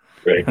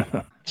 Right.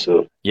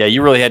 So yeah,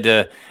 you really had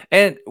to,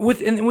 and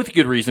with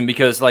good reason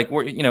because like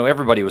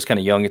everybody was kind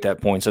of young at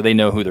that point, so they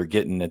know who they're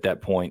getting at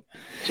that point.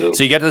 So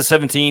you got to the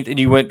 17th, and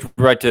you went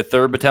right to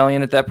 3rd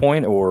Battalion at that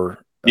point, or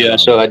yeah.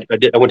 So I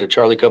did. I went to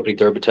Charlie Company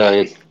 3rd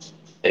Battalion,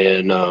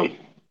 and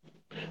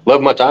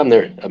loved my time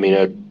there. I mean,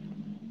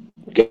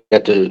 I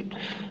got to.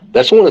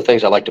 That's one of the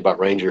things I liked about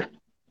Ranger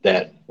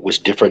that was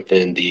different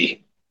than the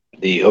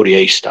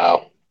ODA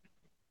style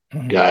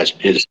guys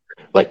is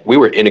like we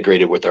were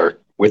integrated with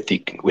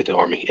the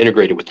Army,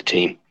 integrated with the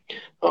team.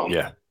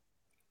 yeah,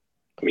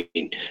 I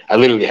mean, I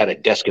literally had a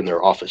desk in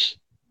their office.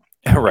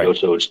 right.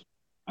 So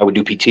I would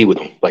do PT with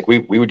them. Like we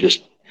were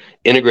just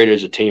integrated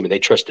as a team, and they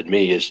trusted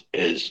me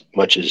as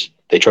much as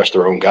they trust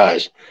their own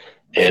guys.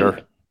 And Sure.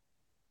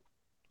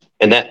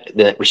 and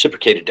that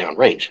reciprocated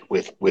downrange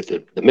with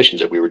the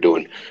missions that we were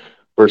doing.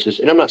 Versus,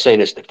 and I'm not saying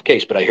it's the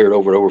case, but I hear it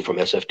over and over from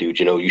SF dudes.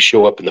 You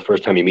show up, and the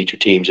first time you meet your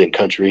teams in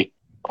country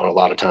on a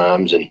lot of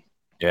times, and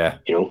Yeah.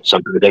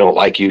 sometimes they don't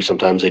like you,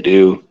 sometimes they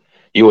do.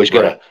 You always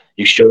gotta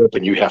you show up,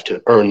 and you have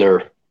to earn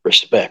their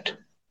respect.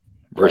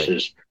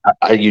 Versus,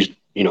 I used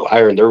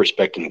I earned their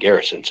respect in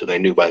garrison, so they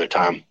knew by the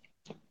time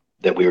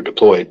that we were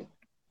deployed,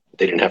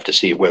 they didn't have to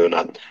see whether or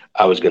not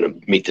I was going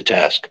to meet the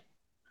task.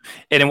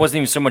 And it wasn't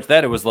even so much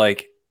that it was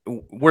like,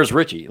 where's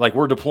Richie? Like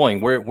we're deploying.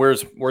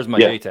 Where's my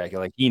JTAC?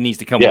 Like he needs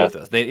to come with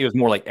us. It was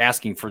more like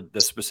asking for the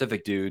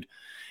specific dude.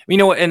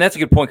 And that's a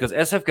good point because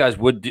SF guys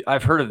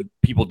I've heard of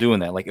people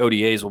doing that. Like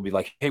ODAs will be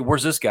like, hey,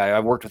 where's this guy?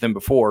 I've worked with him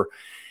before.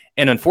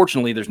 And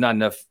unfortunately, there's not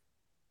enough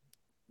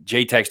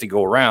JTACs to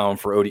go around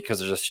for OD because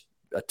there's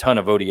a ton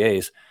of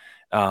ODAs.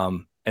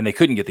 And they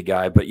couldn't get the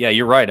guy. But yeah,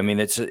 you're right. I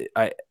mean,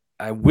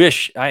 I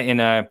wish when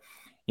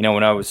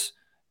I was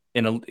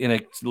in a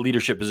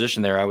leadership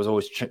position there, I was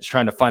always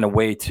trying to find a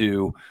way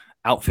to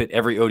outfit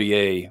every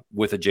ODA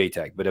with a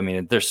JTAC. But I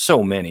mean, there's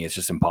so many, it's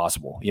just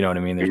impossible. You know what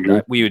I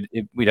mean?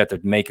 We'd have to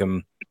make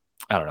them.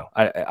 I don't know.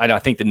 I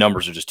think the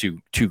numbers are just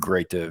too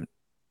great to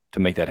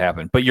make that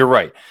happen. But you're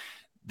right.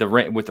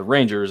 With the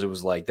Rangers, it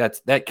was like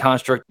that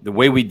construct. The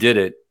way we did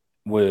it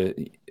was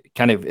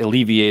kind of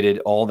alleviated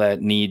all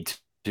that need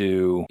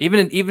to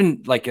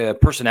even like a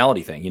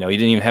personality thing. You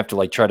didn't even have to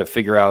like try to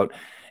figure out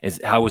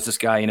How was this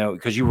guy? You know,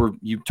 because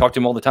you talked to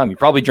him all the time. You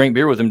probably drank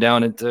beer with him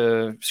down at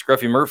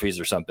Scruffy Murphy's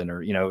or something,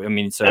 or I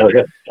mean, so Oh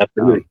yeah,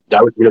 absolutely.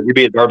 That was, you'd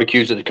be at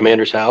barbecues at the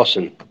commander's house,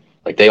 and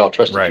like they all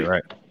trusted you.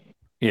 right,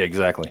 yeah,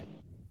 exactly.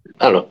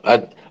 I don't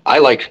know. I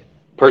like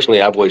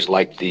personally. I've always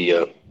liked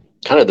the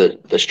kind of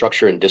the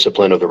structure and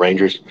discipline of the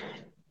Rangers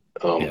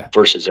Yeah.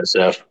 versus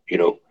SF.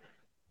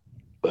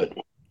 But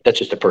that's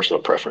just a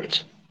personal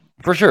preference.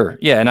 For sure.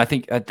 Yeah. And I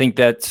think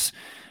that's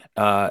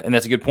a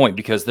good point,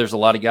 because there's a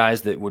lot of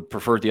guys that would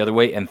prefer it the other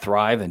way and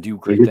thrive and do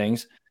great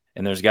things.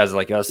 And there's guys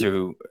like us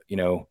who,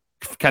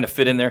 kind of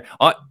fit in there.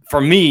 For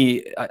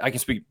me, I can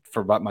speak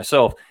for about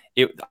myself.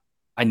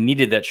 I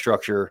needed that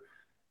structure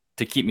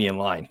to keep me in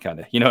line, kind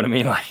of, you know what I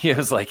mean? Like, it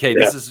was like, hey,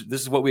 this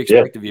is what we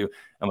expect of you.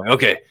 I'm like,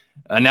 okay,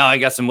 now I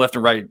got some left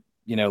and right,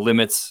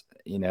 limits,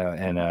 and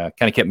kind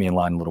of kept me in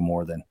line a little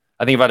more than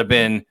I think if I'd have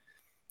been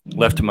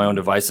left to my own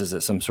devices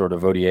at some sort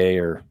of ODA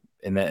or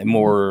in that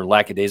more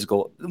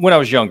lackadaisical when I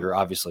was younger,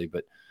 obviously,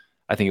 but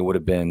I think it would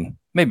have been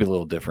maybe a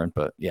little different.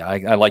 But yeah,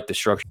 I like the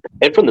structure.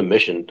 And from the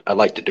mission, I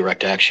like the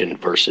direct action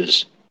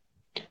versus,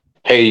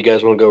 hey, you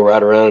guys want to go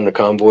ride around in a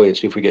convoy and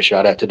see if we get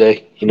shot at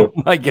today? Oh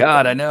my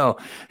God, I know.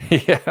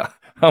 Yeah,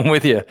 I'm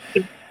with you.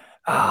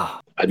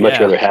 I'd much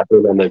rather have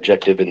them on the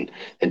objective and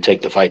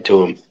take the fight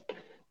to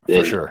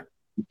them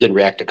than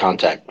react to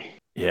contact.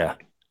 Yeah.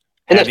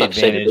 And that's not to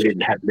say that they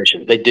didn't have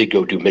missions. They did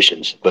go do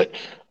missions, but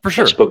for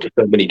sure. I spoke to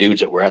so many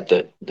dudes that were at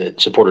that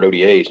supported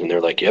ODAs, and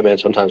they're like, yeah, man,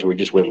 sometimes we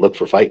just went and looked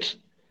for fights.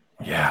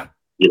 Yeah.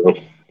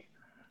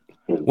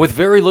 With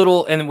very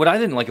little, and what I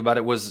didn't like about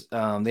it was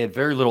they had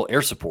very little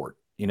air support.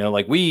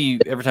 Like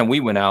every time we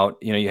went out,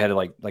 you had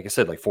like I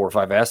said, like 4 or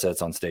 5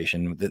 assets on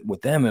station.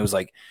 With them, it was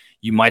like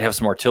you might have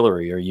some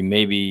artillery, or you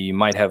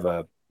might have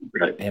an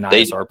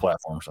ISR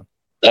platform or something.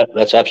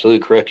 That's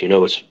absolutely correct.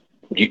 It's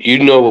you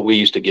know what we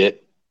used to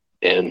get,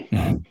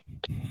 and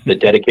the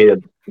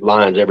dedicated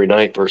lines every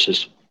night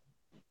versus,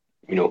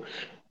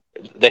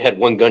 they had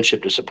one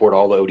gunship to support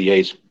all the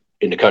ODAs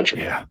in the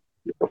country. Yeah.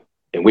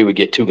 And we would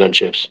get 2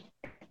 gunships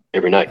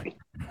every night.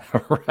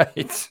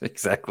 Right.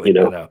 Exactly.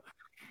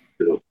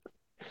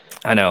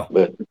 I know.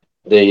 But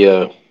they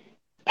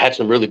had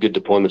some really good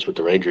deployments with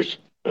the Rangers.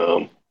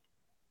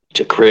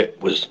 To Crit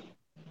was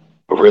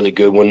a really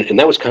good one. And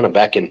that was kind of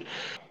back in,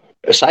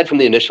 aside from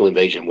the initial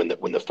invasion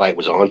when the fight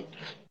was on,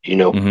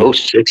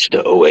 06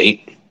 to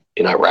 08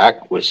 in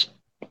Iraq was,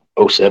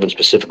 07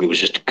 specifically was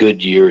just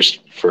good years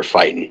for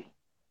fighting.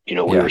 We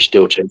were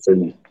still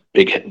chasing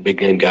big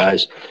game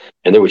guys,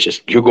 and there was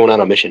just, you're going out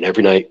on a mission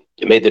every night.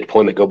 It made the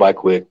deployment go by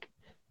quick,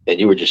 and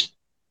you were just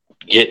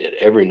getting it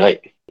every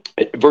night.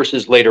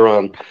 Versus later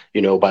on,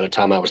 by the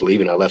time I was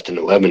leaving, I left in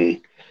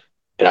 11,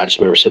 and I just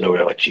remember sitting over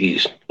there like,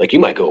 geez, like you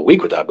might go a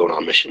week without going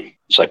on a mission.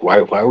 It's like, why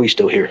are we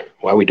still here?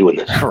 Why are we doing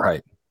this?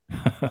 Right.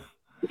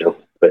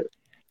 But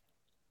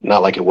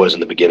not like it was in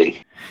the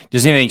beginning.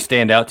 Does anything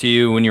stand out to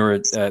you when you were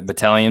at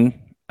battalion?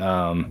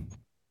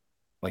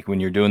 Like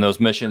when you're doing those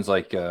missions,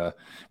 like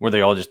where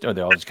they all just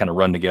kind of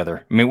run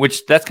together. I mean,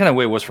 which that's kind of the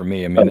way it was for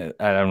me. I mean,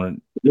 I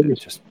don't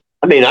just.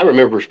 I mean, I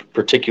remember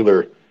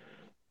particular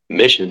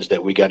missions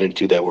that we got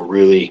into that were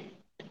really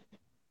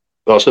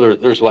well. So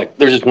there's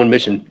this one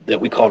mission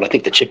that we called, I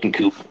think, the chicken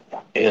coop,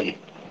 and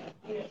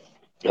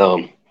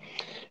that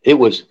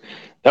was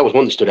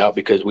one that stood out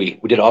because we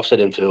did offset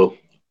infill,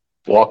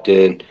 walked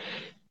in,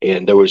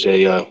 and there was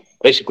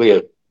basically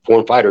a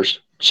foreign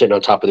fighters sitting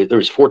on top of it. There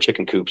was 4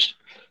 chicken coops,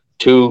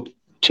 two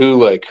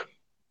like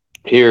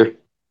here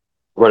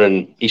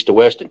running east to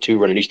west, and 2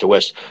 running east to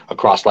west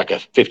across like a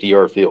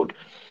 50-yard field.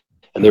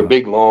 And they're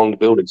big, long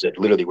buildings that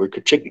literally were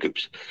chicken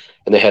coops.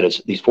 And they had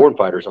these foreign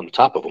fighters on the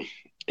top of them.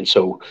 And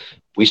so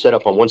we set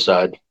up on one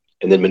side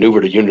and then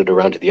maneuvered a unit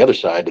around to the other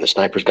side. And the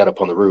snipers got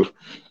up on the roof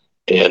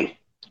and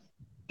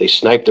they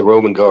sniped the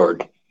Roman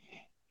guard.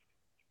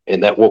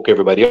 And that woke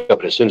everybody up.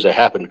 And as soon as that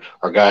happened,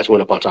 our guys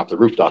went up on top of the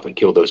rooftop and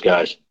killed those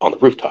guys on the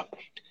rooftop.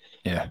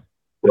 Yeah.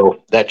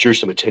 Well, that drew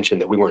some attention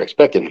that we weren't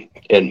expecting.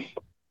 And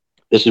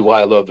this is why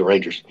I love the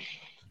Rangers.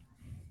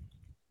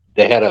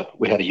 We had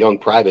a young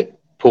private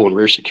pulling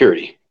rear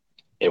security.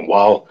 And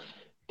while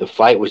the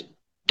fight was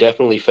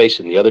definitely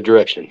facing the other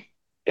direction,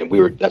 and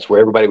that's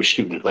where everybody was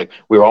shooting. Like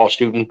we were all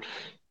shooting,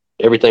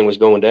 everything was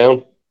going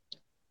down.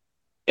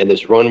 And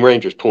this run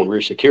Ranger's pulling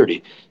rear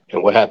security.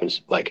 And what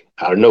happens? Like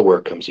out of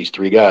nowhere comes these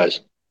 3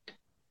 guys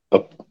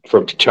up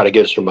to try to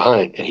get us from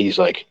behind. And he's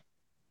like,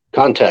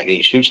 contact. And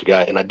he shoots the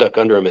guy, and I duck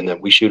under him, and then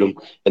we shoot him.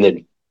 And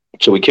then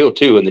so we killed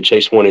 2 and then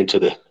chased one into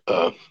the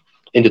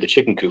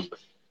chicken coop.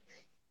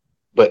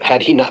 But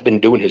had he not been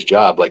doing his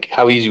job, like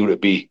how easy would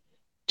it be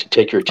to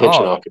take your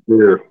attention off the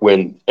rear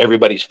when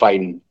everybody's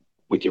fighting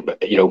with your,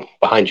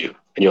 behind you,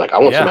 and you're like, I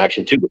want some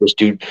action too. But this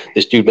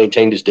dude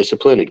maintained his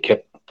discipline and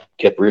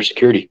kept rear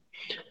security.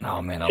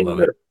 Oh man, I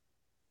love it.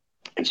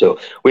 And so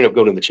we ended up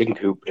going to the chicken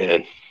coop,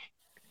 and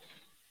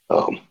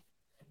I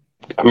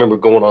remember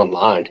going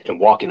online and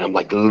walking. I'm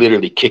like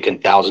literally kicking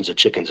thousands of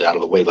chickens out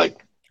of the way,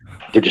 like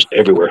they're just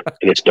everywhere,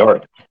 and it's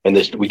dark. And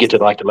we get to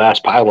like the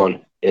last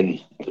pylon,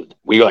 and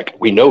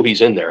we know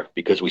he's in there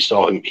because we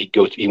saw him.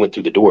 He went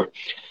through the door,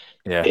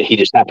 Yeah. and he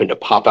just happened to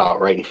pop out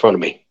right in front of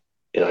me,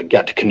 and I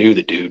got to canoe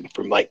the dude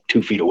from like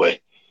 2 feet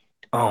away,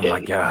 Oh my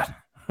and God.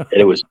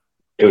 it was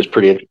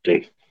pretty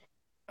interesting,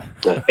 I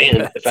and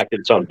the bet. fact that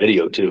it's on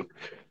video too.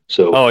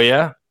 So Oh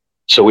yeah.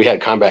 so we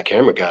had combat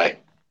camera guy.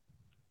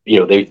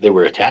 They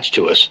were attached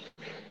to us,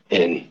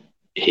 and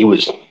he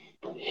was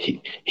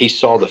he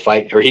saw the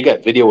fight, or he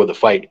got video of the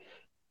fight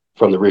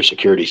from the rear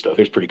security stuff.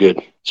 It was pretty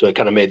good. So it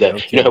kind of made that. No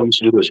You know how kidding. we used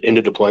to do those end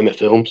of deployment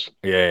films,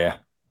 Yeah.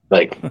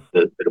 like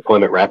the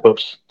deployment wrap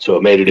ups. So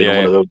it made it into Yeah.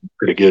 one of Yeah. those.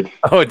 Pretty good.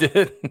 Oh, it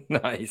did. Yeah.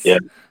 Nice.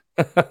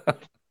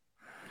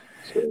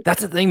 So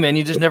That's the thing, man.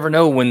 You just never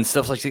know when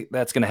stuff like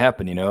that's going to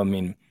happen. I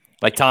mean,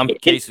 like Tom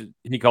Case,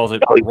 he calls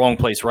it wrong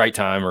place, right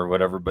time, or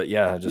whatever. But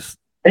yeah, just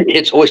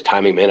it's always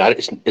timing, man.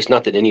 It's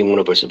not that any one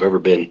of us have ever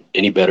been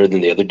any better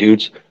than the other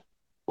dudes.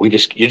 You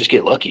just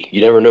get lucky.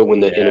 You never know when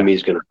the yeah. enemy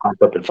is going to pop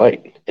up and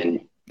fight, and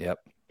Yep.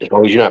 as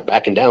long as you're not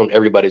backing down,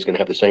 everybody's going to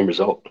have the same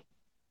result.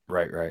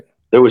 Right.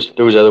 There was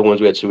other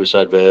ones. We had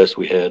suicide vests.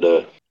 We had.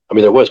 I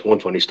mean, there was one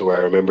funny story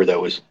I remember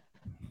that was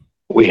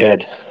we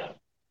had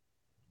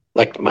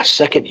like my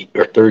second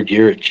or third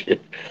year. It's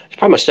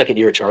probably my second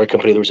year at Charlie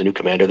Company. There was a new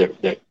commander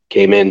that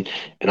came in,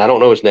 and I don't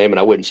know his name, and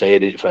I wouldn't say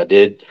it if I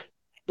did,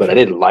 but I Sure.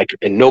 didn't like him,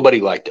 and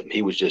nobody liked him.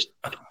 He was just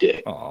a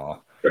dick,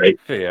 Oh, right?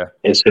 yeah.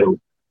 And so,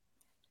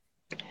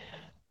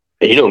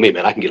 and you know me,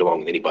 man, I can get along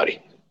with anybody,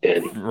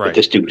 but Right.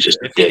 this dude was just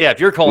a If dick.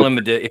 you're calling him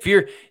a dick, if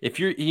you're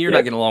not Yeah.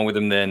 getting along with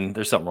him, then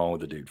there's something wrong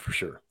with the dude for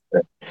sure.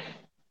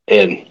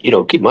 And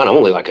keep in mind, I'm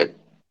only like a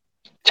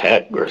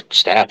tech or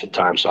staff at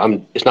times,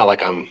 so It's not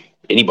like I'm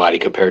anybody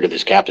compared to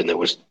this captain that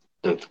was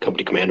the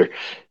company commander.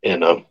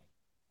 And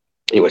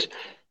anyways,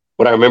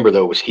 what I remember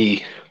though was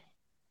he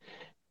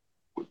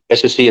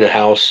SSC in a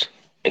house,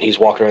 and he's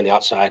walking around the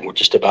outside, and we're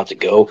just about to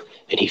go,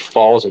 and he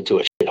falls into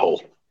a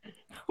shithole,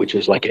 which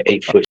was like an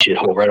 8-foot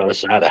shithole right on the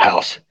side of the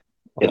house,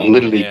 and Oh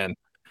literally man.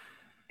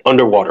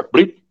 underwater,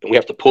 bleep, and we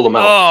have to pull him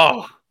out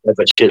Oh. of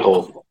a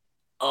shithole.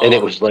 And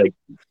Oh.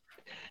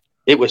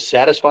 it was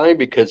satisfying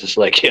because it's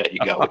like, yeah, you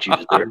got what you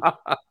deserve.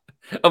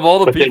 Of all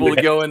the But then people we to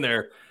had, go in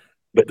there,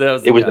 but that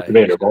was it the was the guy.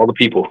 commander of all the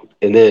people.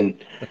 And then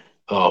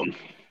oh,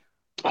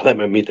 that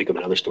made me think of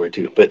another story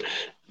too. But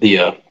the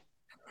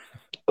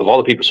of all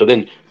the people,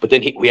 but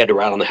then we had to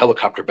ride on the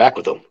helicopter back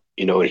with him,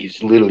 and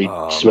he's literally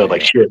Oh smelled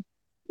like man. shit.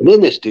 And then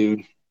this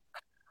dude,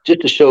 just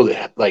to show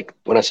that, like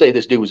when I say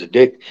this dude was a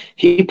dick,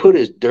 he put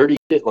his dirty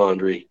shit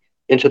laundry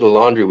into the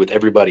laundry with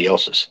everybody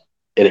else's,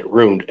 and it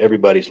ruined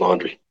everybody's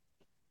laundry.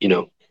 You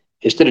know,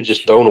 Instead of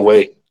just throwing Jeez.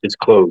 away his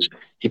clothes,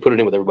 he put it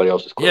in with everybody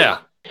else's clothes. Yeah.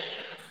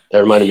 That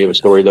reminded me of a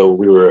story Jesus.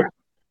 though.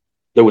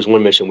 There was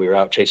one mission we were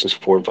out chasing some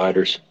foreign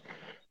fighters,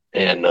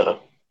 and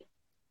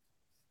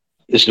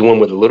this is the one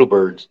where the little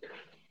birds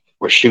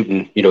were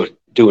shooting,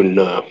 doing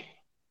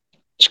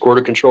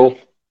squirter control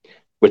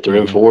with their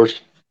Mm-hmm. M4s,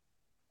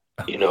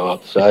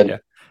 outside. Yeah.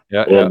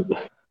 Yeah. And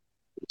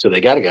so they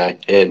got a guy,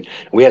 and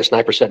we had a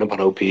sniper setting up on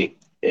OP.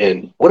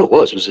 And what it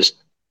was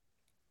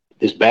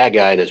this bad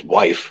guy and his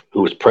wife,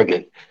 who was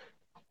pregnant,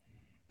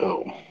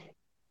 um,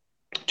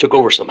 took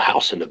over some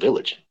house in the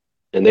village.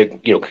 And they,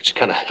 just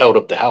kind of held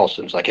up the house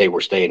and was like, hey, we're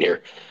staying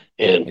here.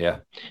 And Yeah.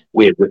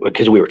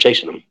 because we were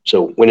chasing him.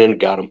 So went in and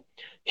got him.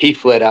 He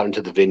fled out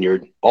into the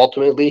vineyard.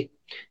 Ultimately,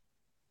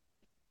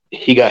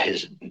 he got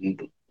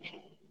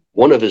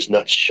one of his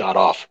nuts shot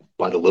off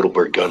by the little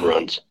bird gun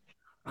runs.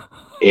 Oh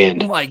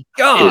And my his,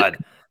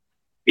 God.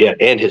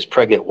 and his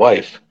pregnant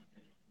wife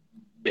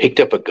picked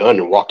up a gun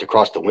and walked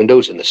across the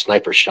windows, and the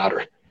sniper shot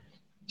her.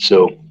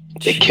 So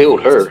they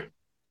killed Jeez. her,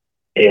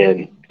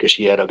 and because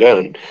she had a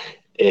gun.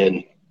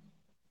 And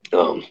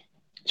so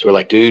we're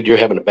like, dude, you're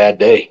having a bad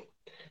day.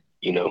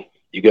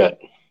 You got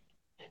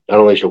not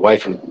only is your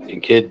wife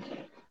and kid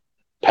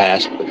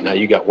passed, but now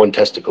you got one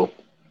testicle.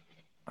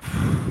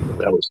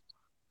 That was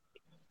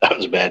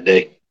a bad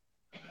day.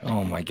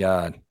 Oh my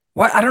God.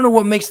 Why? I don't know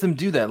what makes them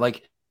do that.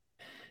 Like,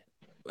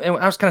 and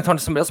I was kind of talking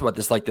to somebody else about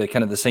this, like the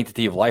kind of the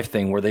sanctity of life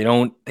thing, where they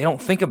don't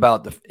think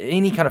about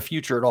any kind of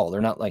future at all.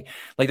 They're not like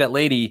that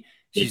lady.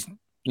 She's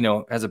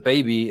has a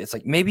baby. It's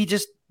like maybe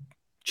just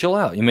chill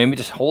out. You maybe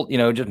just hold.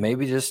 Just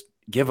maybe just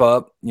give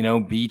up.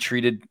 Be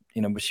treated.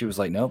 But she was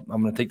like, nope,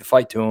 I'm going to take the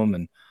fight to him.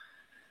 And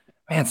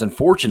man, it's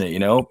unfortunate. They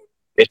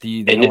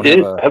And don't have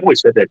a I've always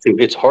said that too.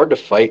 It's hard to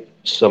fight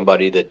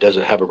somebody that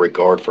doesn't have a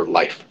regard for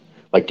life.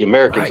 Like the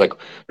Americans, right.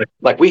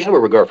 like we have a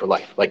regard for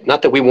life. Like,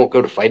 not that we won't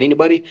go to fight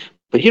anybody,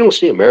 but you don't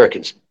see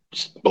Americans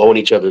blowing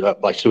each other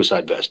up like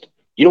suicide vest.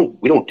 We don't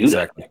do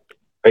that, Exactly.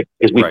 right?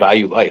 Because we Right.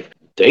 value life.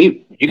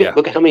 Yeah.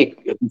 Look at how many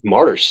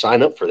martyrs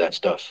sign up for that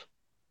stuff.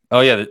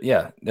 Oh yeah.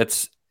 Yeah.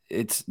 It's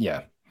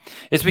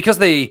because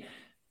they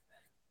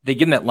give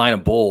them that line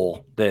of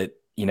bull that,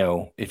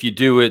 if you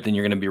do it, then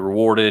you're going to be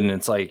rewarded. And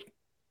it's like,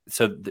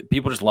 so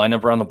people just line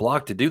up around the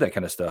block to do that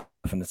kind of stuff.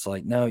 And it's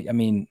like, no, I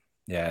mean,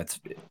 yeah,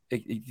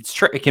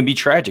 it can be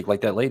tragic,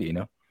 like that lady,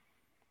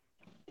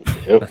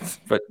 Yep.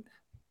 But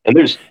And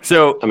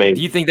do mean,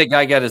 you think that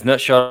guy got his nut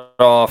shot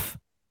off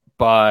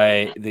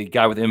by the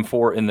guy with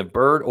M4 in the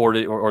bird,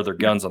 or their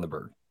guns on the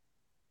bird?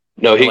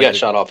 no, he Or like got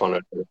shot off on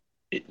it.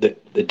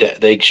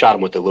 they shot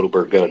him with the little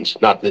bird guns,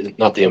 not the Okay.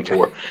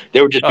 M4.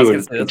 They were just I was gonna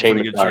doing say that's a pretty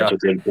containment good fires shot.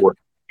 with the M4.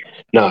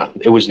 Nah,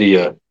 it was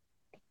the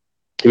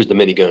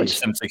mini Like a guns.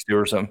 7.62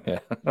 or something.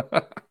 Yeah.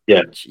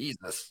 Yeah,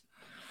 Jesus.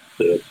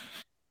 so, yeah,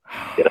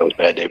 that was a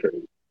bad day for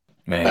him.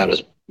 That Man.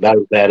 was about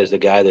as bad as the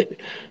guy that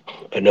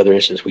another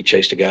instance we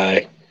chased a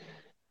guy.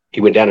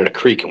 He went down in a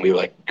creek and we were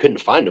like couldn't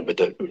find him, but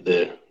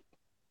the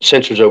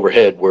sensors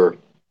overhead were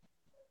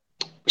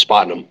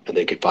spotting him and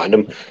they could find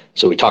him.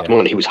 So we talked Yeah. him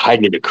on. He was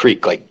hiding in the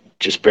creek, like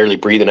just barely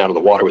breathing out of the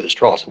water with his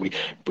straw. So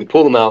we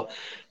pull him out,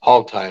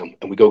 hog tie him,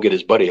 and we go get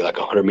his buddy like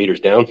 100 meters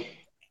down.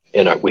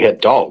 And we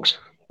had dogs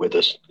with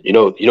us. You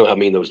know how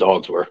mean those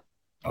dogs were.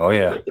 Oh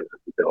yeah. They're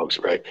dogs,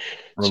 right?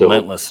 So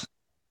Relentless.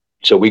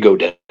 so we go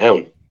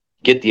down,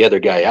 get the other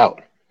guy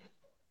out,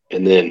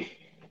 and then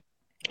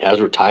as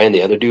we're tying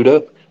the other dude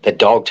up, that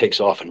dog takes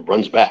off and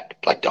runs back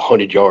like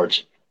 100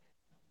 yards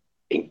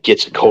and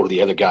gets a hold of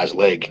the other guy's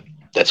leg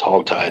that's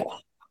hog tied Oh,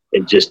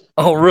 and just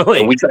oh and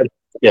really? we try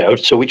to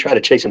so we try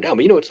to chase him down.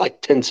 But it's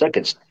like 10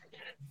 seconds,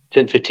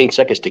 10, 15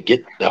 seconds to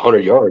get the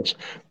 100 yards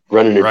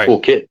running in Right. full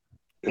kit.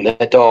 And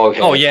that dog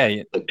Oh had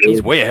yeah. a He's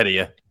good way ahead of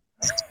you.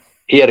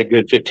 he had a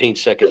good 15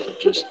 seconds of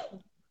just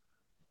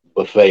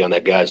buffet on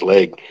that guy's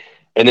leg.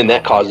 And then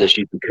that Oh caused man.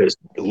 issues because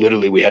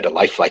literally we had to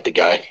life flight the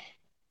guy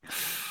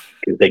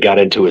because they got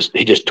into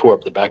he just tore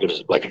up the back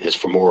of his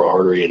femoral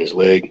artery in his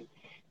leg.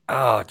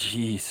 Oh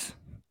jeez.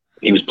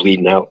 He was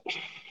bleeding out.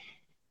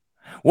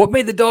 What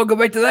made the dog go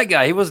back to that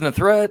guy? He wasn't a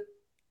threat.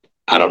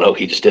 I don't know.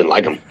 He just didn't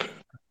like him.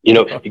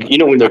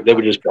 When they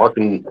were just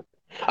barking.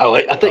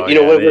 I think Oh yeah.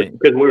 what it was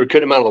because we were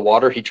cutting him out of the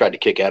water. He tried to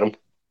kick at him.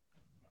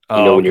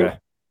 Oh When you're okay.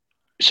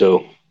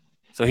 so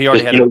So he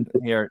already because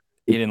had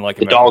he didn't like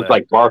the him after dog's that.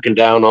 like barking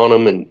down on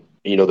him, and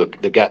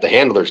the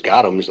handler's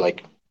got him. He's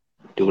like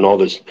doing all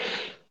this,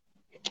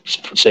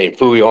 saying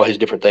 "fooey," all his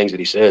different things that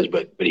he says.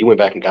 But he went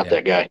back and got Yeah.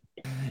 that guy.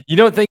 You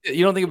don't think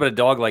about a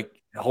dog like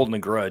holding a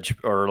grudge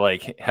or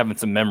like having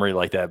some memory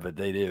like that, but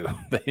they do.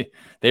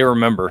 They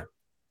remember.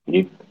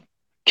 You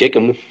kick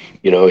him,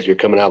 as you're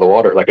coming out of the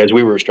water. Like as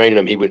we were restraining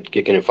him, he went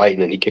kicking and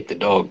fighting, and he kicked the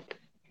dog.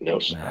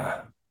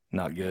 Nah,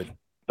 not good.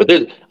 But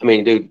dude,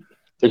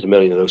 there's a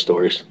million of those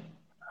stories.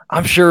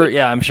 I'm sure.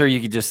 Yeah, I'm sure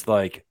you could just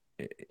like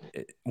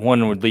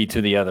one would lead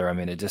to the other. I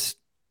mean,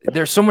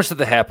 there's so much that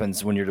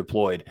happens when you're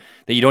deployed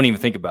that you don't even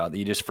think about, that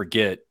you just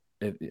forget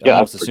Yeah, I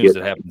almost as soon forget. as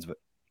it happens. But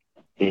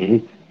hmm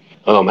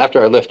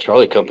After I left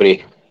Charlie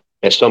Company,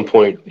 at some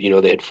point,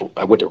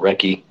 I went to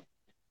Recce,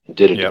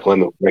 did a yep.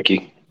 deployment with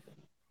Recce,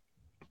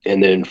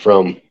 and then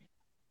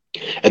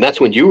and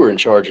that's when you were in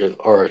charge of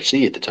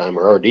RRC at the time,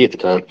 or RD at the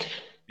time,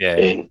 Yeah.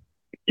 and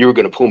you were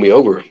going to pull me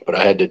over, but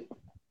I had to.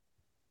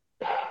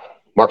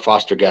 Mark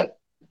Foster got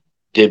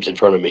dibs in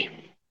front of me.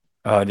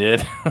 Oh, I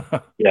did.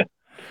 Yeah.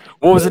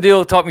 What was the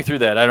deal? Talk me through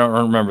that. I don't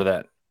remember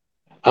that.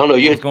 I don't know.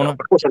 What You was had, going of on?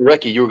 course, on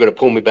Recce, you were going to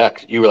pull me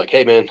back. You were like,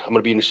 "Hey, man, I'm going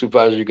to be a new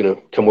supervisor. You're going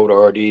to come over to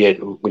RD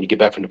when you get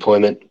back from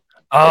deployment." And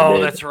Oh,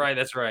 then, that's right.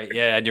 That's right.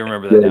 Yeah, I do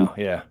remember that now.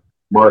 Yeah.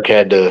 Mark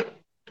had to.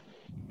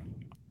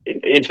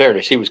 In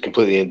fairness, he was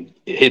completely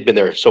he'd been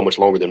there so much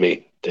longer than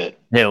me that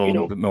Yeah, a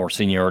little bit more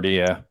seniority.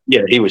 Yeah.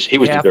 yeah, he was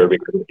Yeah. deserving.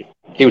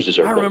 He was I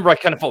deserving. remember I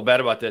kind of felt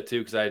bad about that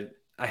too, because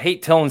I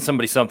hate telling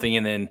somebody something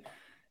and then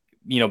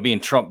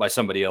being trumped by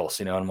somebody else.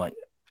 And I'm like,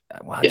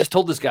 well, I Yeah. just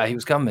told this guy he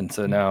was coming,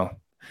 so no.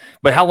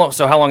 But how long?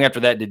 So how long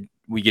after that did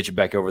we get you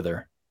back over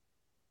there?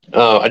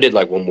 I did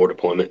like one more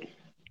deployment,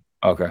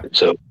 Okay.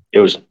 so it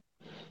was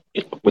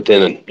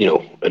within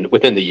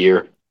the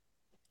year.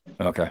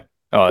 Okay.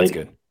 Oh, that's And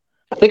good.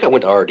 I think I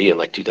went to RD in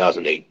like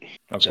 2008,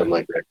 Okay. something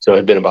like that. So it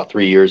had been about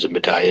 3 years of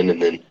battalion,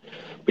 and then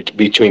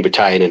between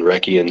battalion and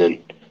Recce,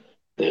 and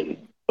then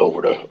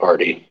over to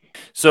RD.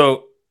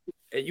 So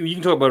you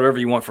can talk about whatever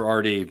you want for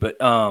RD, but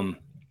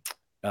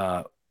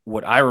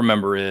what I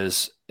remember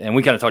is, and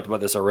we kind of talked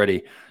about this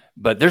already,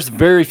 but there's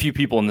very few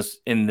people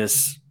in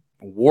this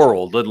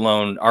world, let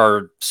alone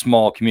our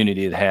small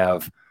community, that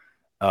have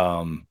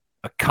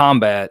a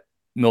combat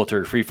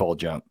military free fall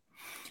jump.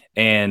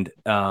 And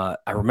I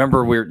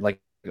remember like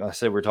I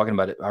said, we were talking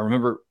about it. I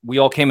remember we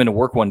all came into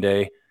work one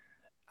day.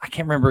 I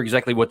can't remember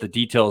exactly what the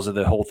details of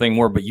the whole thing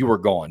were, but you were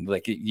gone.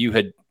 Like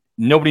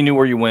nobody knew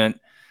where you went,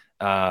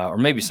 or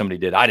maybe somebody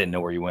did. I didn't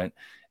know where you went.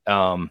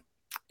 And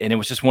it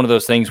was just one of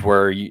those things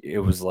where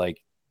it was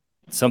like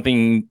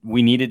something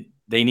we needed.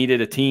 They needed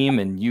a team,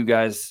 and you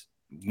guys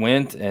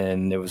went,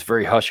 and it was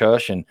very hush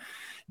hush. And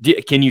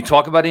can you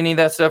talk about any of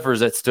that stuff, or is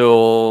that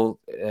still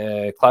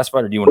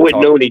classified, or do you want to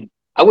talk?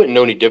 I wouldn't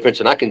know any difference,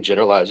 and I can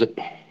generalize it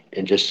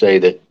and just say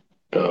that,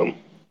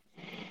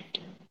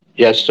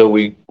 yes. So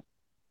we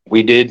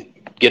did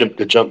get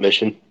a jump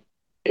mission,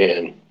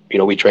 and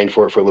we trained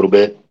for it for a little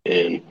bit,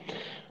 and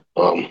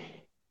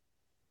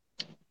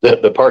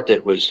the part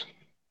that was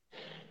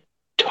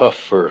tough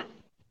for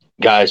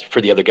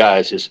the other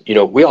guys is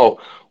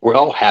we're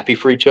all happy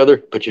for each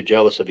other, but you're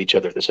jealous of each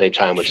other at the same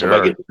time when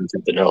somebody Sure, gets to do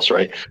something else,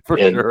 right? for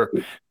And sure.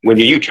 when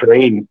you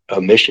train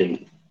a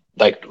mission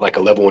like a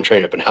level 1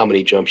 train up, and how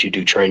many jumps you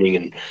do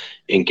training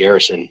in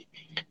garrison,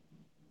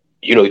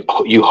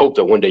 you hope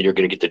that one day you're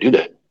going to get to do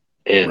that.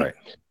 And Right.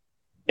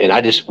 and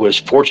I just was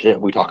fortunate.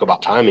 We talk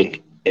about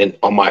timing, and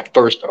on my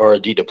first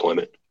R&D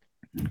deployment,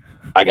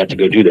 I got to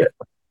go do that.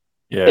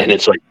 Yeah. And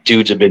it's like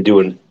dudes have been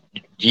doing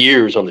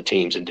years on the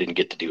teams and didn't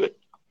get to do it.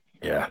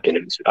 Yeah.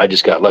 And I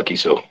just got lucky.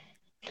 So,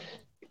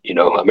 I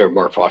remember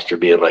Mark Foster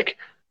being like,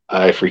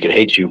 I freaking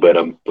hate you, but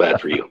I'm glad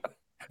for you.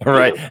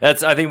 Right.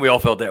 I think we all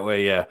felt that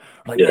way. Yeah.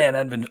 Like, Yeah. man,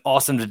 that'd been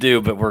awesome to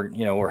do, but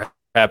we're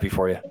happy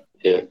for you.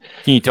 Yeah.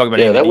 Can you talk about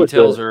any Yeah. of the That was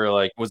details, or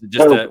like, was it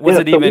just was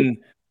yeah. it even,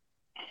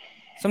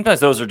 sometimes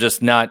those are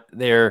just not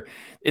there.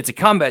 It's a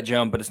combat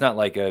jump, but it's not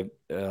like a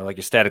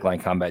static line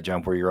combat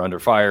jump where you're under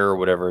fire or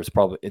whatever.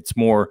 It's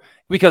more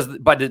because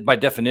by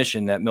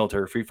definition, that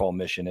military freefall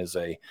mission is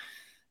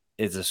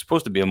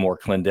supposed to be a more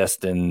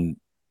clandestine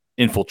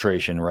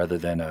infiltration rather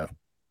than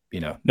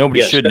nobody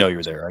Yes. should know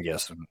you're there, I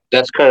guess.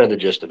 That's kind of the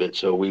gist of it.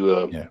 So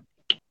Yeah.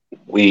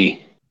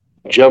 we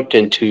jumped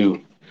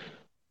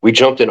we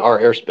jumped in our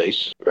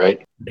airspace,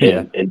 right?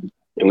 Yeah. And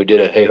we did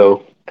a hey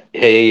ho.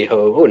 It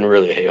wasn't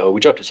really a hey ho. We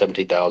jumped to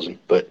 17,000,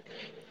 but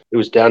it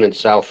was down in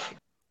south.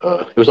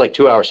 It was like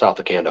 2 hours south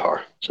of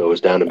Kandahar, so it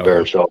was down in Okay.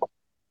 Barenshal,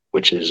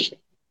 which is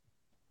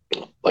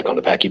like on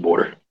the Paki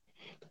border.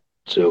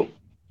 So,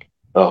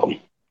 and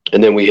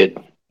then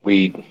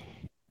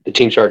the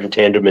team sergeant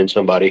tandem in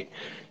somebody,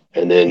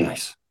 and then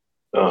Nice.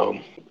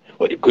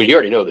 because you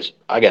already know this,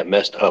 I got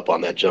messed up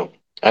on that jump,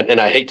 and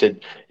I hate to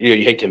you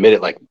hate to admit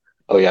it, like,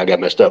 oh yeah, I got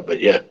messed up, but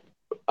yeah,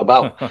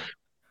 about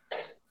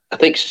I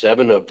think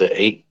 7 of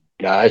the 8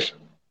 guys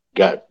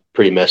got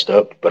pretty messed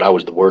up, but I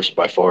was the worst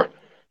by far.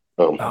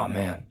 Oh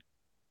man.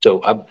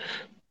 So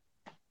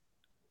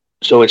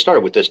so it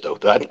started with this though.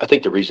 I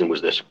think the reason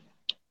was this: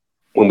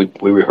 when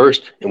we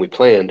rehearsed and we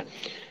planned,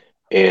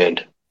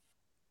 and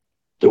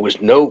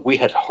we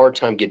had a hard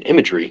time getting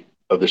imagery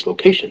of this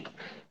location.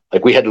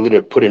 Like we had to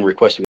literally put in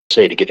requests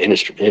to get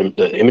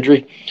the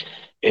imagery,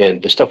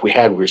 and the stuff we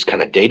had was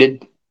kind of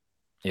dated.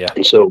 Yeah.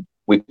 And so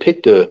we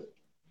picked a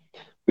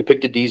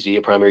DZ,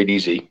 a primary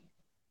DZ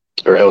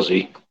or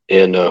LZ,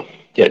 and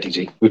yeah,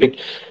 DZ. We picked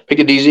a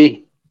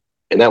DZ,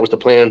 and that was the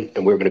plan,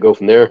 and we were going to go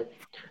from there.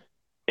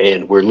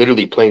 And we're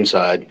literally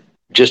plainside,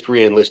 just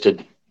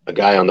re-enlisted a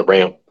guy on the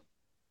ramp,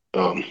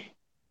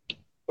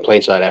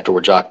 plainside after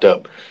we're jocked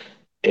up,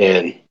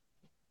 and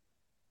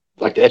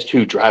like the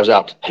S2 drives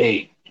out.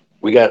 Hey,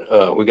 we got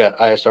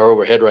ISR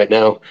overhead right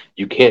now.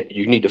 You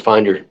need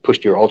to push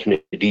to your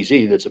alternate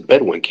DZ. That's a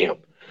Bedouin camp.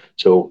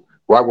 So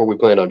right where we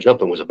planned on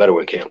jumping was a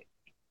Bedouin camp.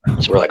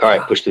 So we're like, all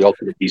right, push the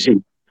alternate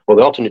DZ. Well,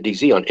 the alternate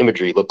DZ on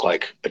imagery looked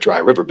like a dry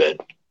riverbed,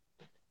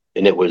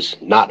 and it was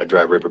not a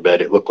dry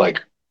riverbed. It looked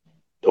like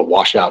a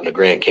washout in the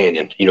Grand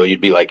Canyon. You'd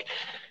be like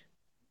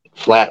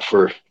flat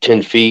for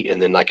 10 feet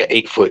and then like an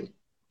 8-foot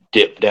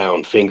dip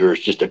down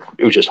fingers. It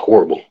was just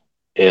horrible.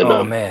 And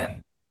Oh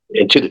man.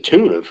 and to the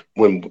tune of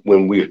when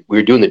we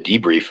were doing the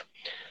debrief,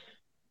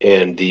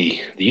 and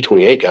the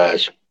U-28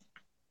 guys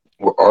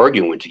were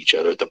arguing with each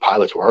other. The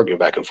pilots were arguing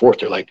back and forth.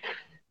 They're like,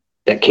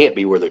 that can't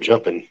be where they're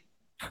jumping.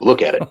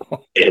 Look at it.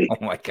 And Oh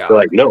my they're God.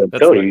 like, no, I'm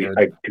That's telling not you, good.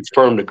 I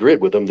confirmed the grid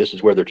with them. This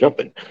is where they're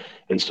jumping.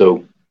 And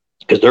so,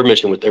 because their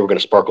mission was they were going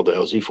to sparkle the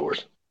LZ for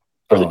us,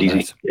 or the Oh, DZ.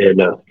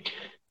 nice.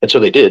 And so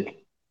they did.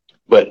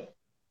 But,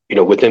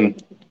 with them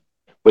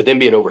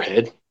being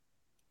overhead,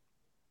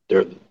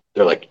 they're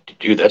like,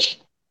 dude, that's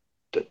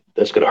going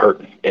to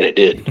hurt. And it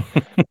did.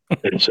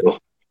 And so,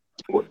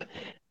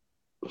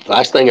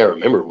 last thing I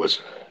remember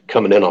was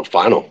coming in on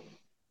final,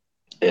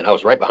 and I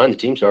was right behind the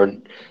team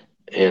sergeant,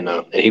 and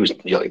he was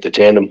like the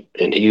tandem,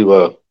 and he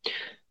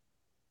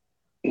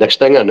next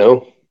thing I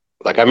know,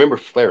 like I remember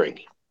flaring,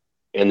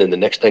 and then the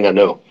next thing I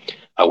know,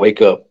 I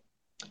wake up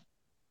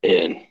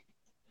and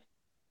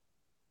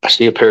I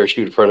see a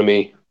parachute in front of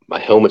me. My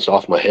helmet's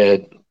off my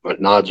head. My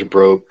nods are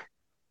broke,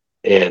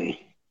 and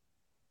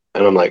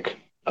I'm like,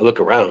 I look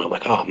around. And I'm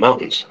like, oh,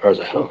 mountains. I was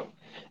like, oh,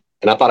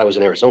 and I thought I was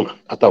in Arizona.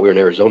 I thought we were in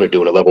Arizona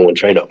doing a level 1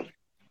 train up.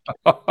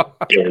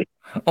 And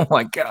Oh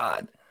my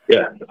God.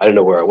 yeah, I didn't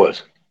know where I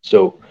was.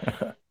 So,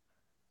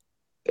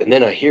 and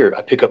then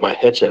I pick up my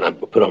headset and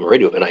I put on my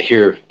radio and I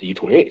hear the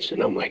U-28s,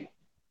 and I'm like,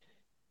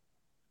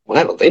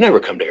 wow, they never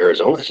come to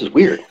Arizona. This is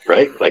weird,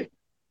 right? Like,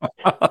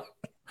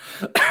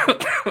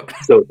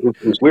 so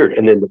it was weird.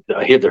 And then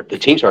I hear the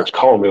team starts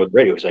calling me on the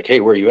radio. He's like, hey,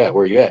 where are you at?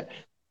 Where are you at?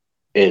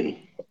 And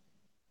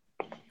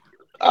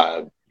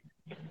I'm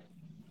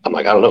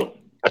like, I don't know.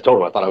 I told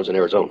him I thought I was in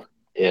Arizona.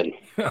 And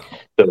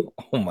so,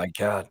 Oh my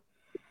God.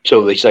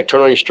 so he's like,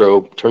 turn on your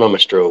strobe, turn on my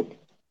strobe.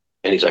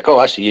 And he's like, oh,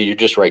 I see you. You're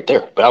just right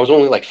there. But I was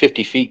only like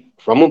 50 feet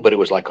from him, but it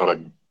was like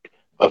on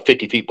a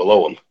 50 feet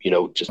below him,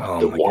 just Oh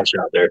the my God. wash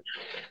out there.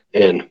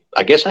 And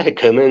I guess I had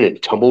come in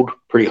and tumbled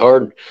pretty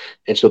hard.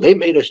 And so they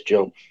made us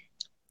jump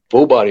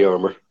full body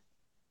armor,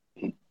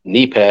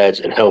 knee pads,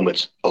 and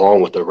helmets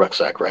along with the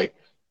rucksack, right?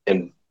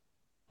 And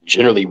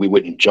generally we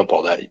wouldn't jump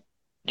all that.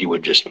 You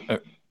would just,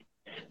 what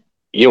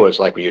it's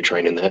like when you're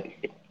training that.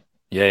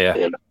 Yeah. Yeah.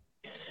 And,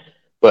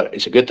 but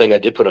it's a good thing I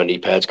did put on knee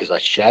pads because I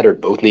shattered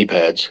both knee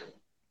pads.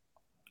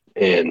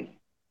 And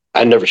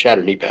I never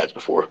shattered knee pads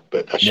before,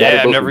 but I shattered Yeah.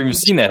 I've both never knee even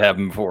pads. seen that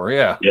happen before.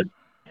 Yeah. Yeah.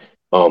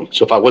 So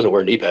if I wasn't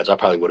wearing knee pads, I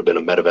probably would have been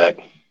a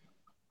medevac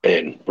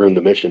and ruined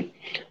the mission.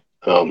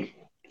 Um,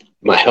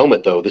 my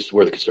helmet, though, this is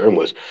where the concern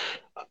was.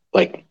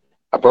 Like,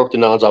 I broke the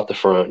nods off the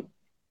front.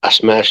 I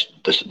smashed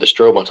the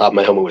strobe on top of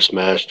my helmet was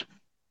smashed.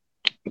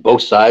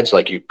 Both sides,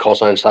 like your call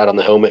sign side on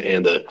the helmet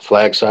and the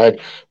flag side,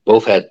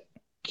 both had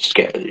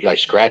like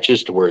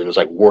scratches to where it was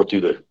like wore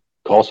through the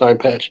call sign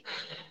patch.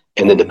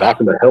 And then Oh the back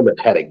no! of my helmet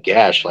had a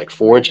gash like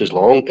 4 inches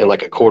long and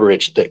like a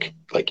quarter-inch thick,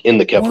 like in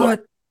the Kevlar.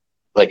 What?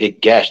 Like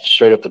it gashed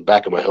straight up the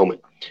back of my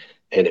helmet,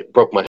 and it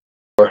broke my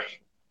car.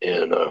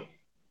 And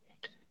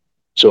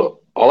so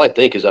all I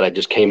think is that I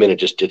just came in and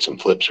just did some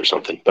flips or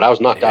something. But Yeah.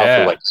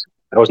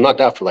 I was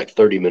knocked out for like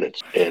 30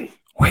 minutes. And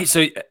Wait. So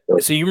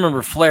you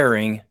remember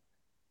flaring?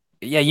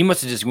 Yeah. You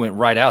must have just went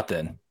right out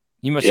then.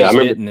 You must yeah, have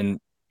just hit and then.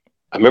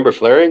 I remember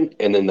flaring,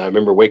 and then I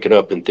remember waking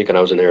up and thinking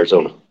I was in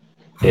Arizona.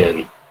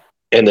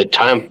 And the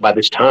time by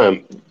this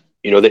time,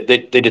 they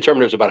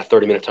determined it was about a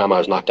 30-minute time I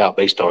was knocked out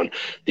based on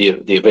the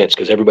events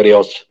because everybody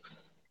else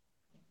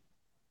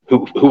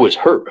who was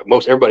hurt,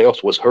 most everybody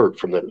else was hurt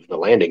from the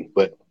landing,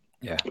 but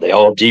Yeah. they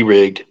all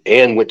de-rigged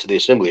and went to the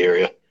assembly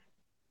area,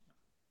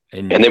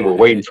 and And then were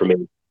waiting for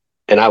me,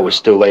 and I was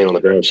still laying on the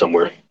ground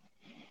somewhere.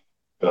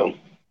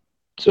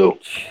 So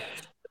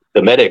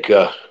the medic,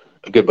 a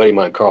good buddy of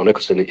mine, Carl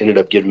Nicholson, ended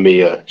up giving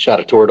me a shot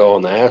of Toradol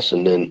in the ass,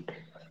 and then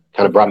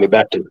kind of brought me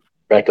back to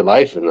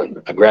life. And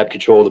then I grabbed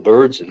control of the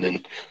birds, and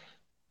then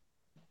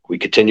we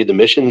continued the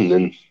mission, and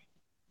then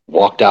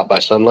walked out by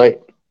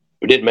sunlight.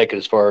 We didn't make it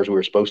as far as we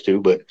were supposed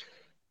to, but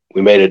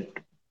we made it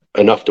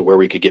enough to where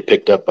we could get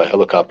picked up by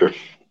helicopter,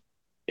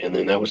 and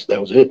then that was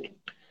it.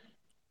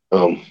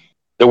 Um,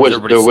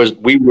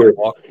 we were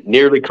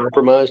nearly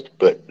compromised,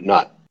 but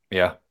not.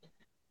 Yeah.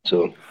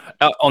 So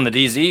On the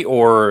DZ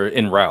or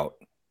en route?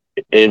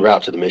 en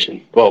route to the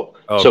mission. Well,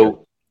 Oh, okay.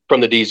 so from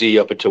the DZ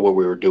up until what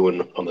we were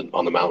doing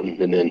on the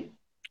mountain, and then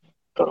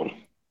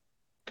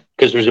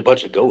because there's a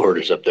bunch of goat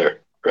herders up there,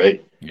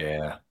 right?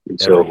 Yeah. And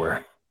so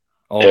Everywhere.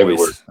 Always.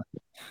 everywhere.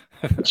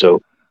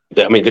 So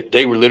I mean,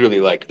 they were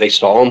literally like, they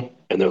saw him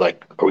and they're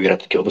like, "Are we gonna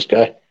have to kill this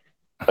guy?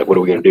 Like, what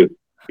are we gonna do?"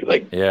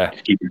 Like, Yeah.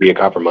 keep being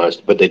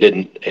compromised, but they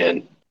didn't,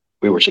 and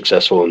we were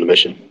successful in the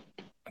mission.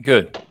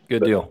 Good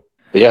deal.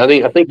 But yeah,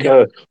 I think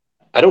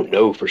I don't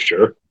know for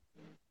sure,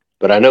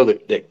 but I know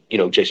that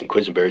Jason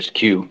Quisenberry's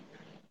Q.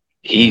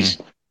 He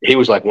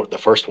was like the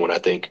first one, I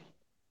think,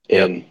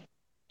 and Yep.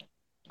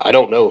 I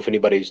don't know if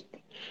anybody's.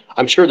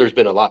 I'm sure there's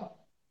been a lot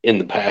in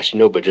the past,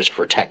 but just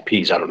for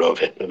TACPs, I don't know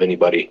of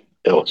anybody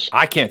else.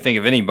 I can't think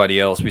of anybody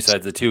else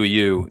besides the two of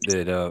you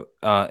that,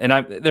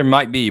 and there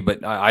might be,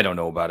 but I don't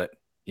know about it.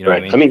 You know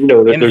Right. what I mean?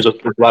 There's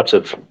lots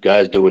of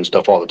guys doing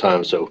stuff all the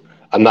time, so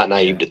I'm not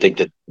naive to think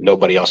that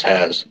nobody else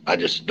has. I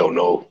just don't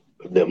know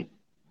of them.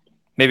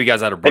 Maybe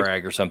guys out of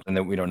brag or something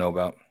that we don't know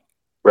about.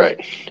 Right.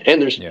 And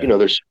there's,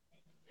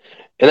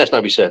 and that's not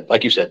to be said.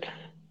 Like you said,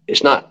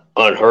 it's not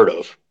unheard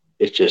of.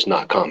 It's just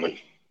not common.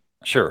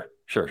 Sure.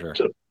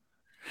 So,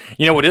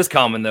 You know what is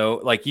common though?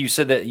 Like you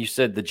said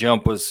the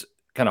jump was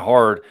kind of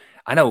hard.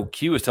 I know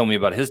Q was telling me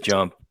about his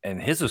jump, and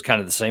his was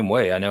kind of the same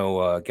way. I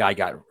know a guy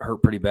got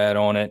hurt pretty bad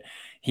on it.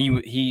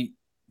 He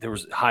there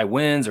was high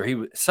winds,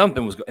 or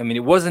something was. I mean,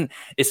 it wasn't.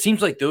 It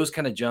seems like those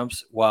kind of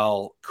jumps,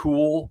 while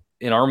cool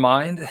in our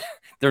mind,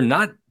 they're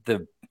not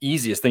the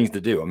easiest things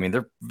to do. I mean,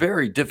 they're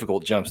very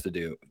difficult jumps to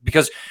do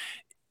because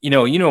you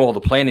know all the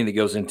planning that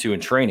goes into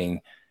and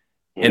training.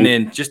 And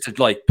then just to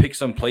like pick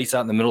some place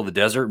out in the middle of the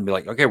desert and be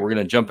like, okay, we're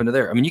going to jump into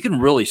there. I mean, you can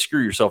really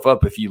screw yourself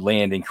up if you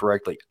land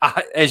incorrectly,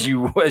 as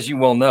you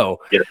well know.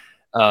 Yeah.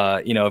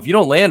 If you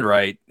don't land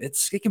right, it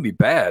can be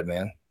bad,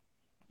 man.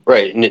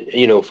 Right.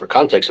 And, for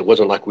context, it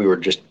wasn't like we were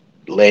just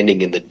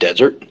landing in the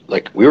desert.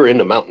 Like we were in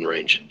the mountain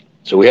range.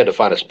 So we had to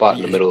find a spot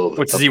in the middle of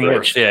Which is even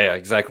worse. Yeah,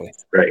 exactly.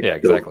 Right. Yeah,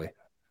 exactly.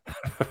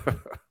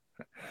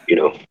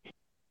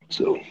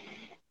 So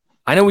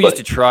I know we used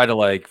to try to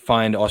like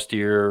find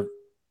austere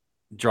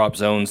drop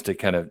zones to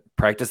kind of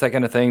practice that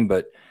kind of thing,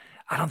 but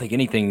I don't think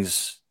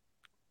anything's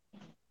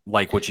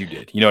like what you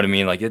did. You know what I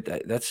mean? Like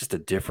that's just a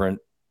different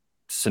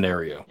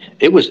scenario.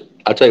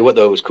 I'll tell you what,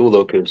 though, it was cool,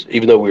 though, because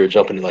even though we were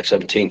jumping to like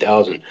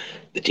 17,000,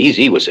 the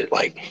DZ was at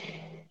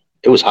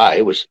it was high.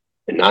 It was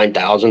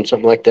 9,000,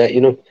 something like that,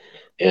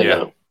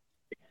 And,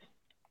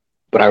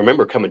 but I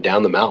remember coming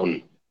down the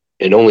mountain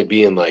and only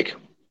being like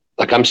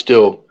I'm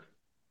still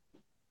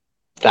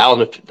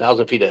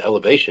 1,000 feet of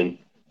elevation,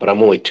 but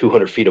I'm only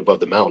 200 feet above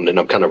the mountain, and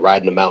I'm kind of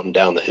riding the mountain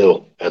down the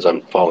hill as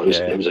I'm falling.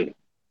 It was a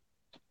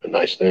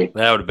nice thing.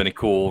 That would have been a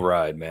cool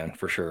ride, man,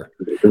 for sure.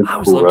 I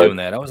always Cool love ride. doing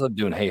that. I always love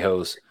doing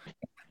hey-hos.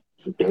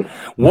 Yeah.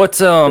 What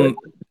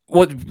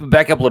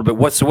back up a little bit.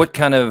 What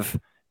kind of,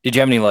 did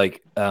you have any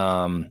like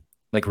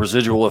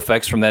residual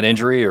effects from that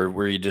injury, or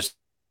were you just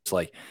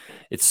like,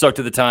 it sucked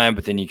at the time,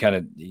 but then you got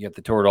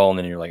the Toradol and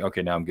then you're like,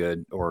 okay, now I'm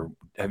good? Or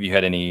have you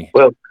had any?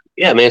 Well,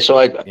 yeah, man. So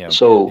I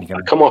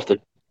come off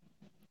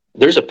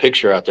there's a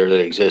picture out there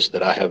that exists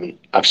that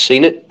I've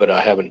seen it, but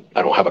I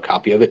don't have a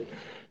copy of it.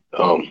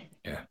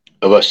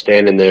 Of us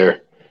standing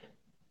there.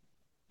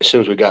 As soon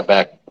as we got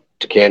back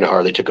to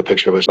Kandahar, they took a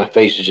picture of us. My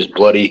face is just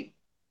bloody,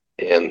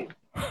 and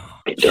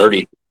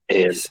dirty.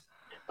 And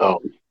um,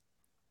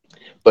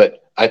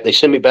 but they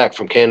sent me back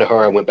from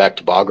Kandahar. I went back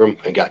to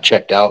Bagram and got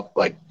checked out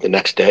like the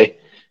next day.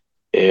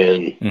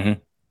 And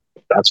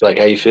that's like,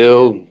 how you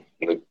feel?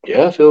 I'm like,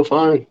 yeah, I feel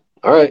fine.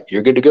 All right,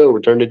 you're good to go.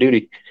 Return to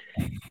duty.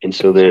 And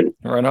so then,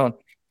 Right on.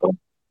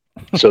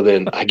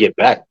 I get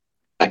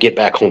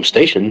back home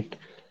station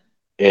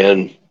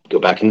and go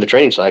back into the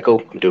training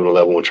cycle. I'm doing a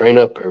level 1 train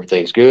up.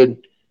 Everything's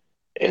good.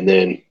 And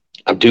then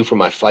I'm due for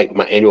my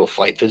annual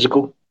flight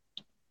physical.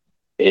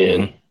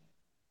 And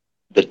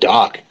the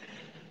doc,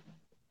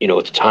 at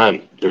the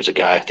time, there's a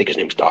guy, I think his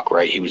name's Doc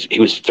Wright. He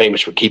was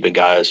famous for keeping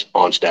guys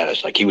on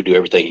status. Like, he would do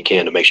everything he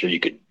can to make sure you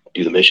could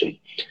do the mission.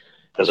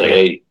 I was like,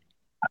 hey,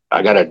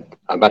 I'm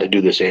about to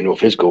do this annual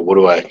physical. What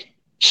do I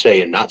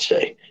say and not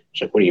say?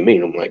 He's like, what do you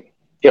mean? I'm like,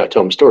 yeah, I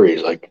tell him a story.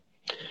 He's like,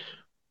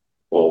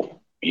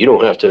 well, you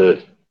don't have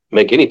to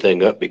make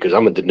anything up because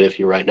I'm at the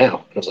NIF right now.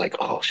 And I was like,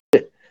 oh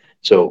shit.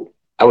 So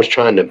I was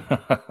trying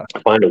to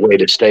find a way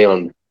to stay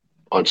on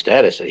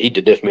status, and he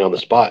DNIF'd me on the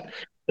spot.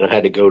 And I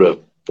had to go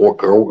to Fort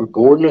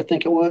Gordon, I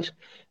think it was,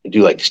 and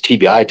do like this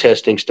TBI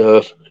testing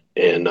stuff.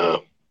 And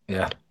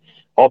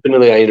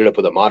ultimately I ended up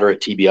with a moderate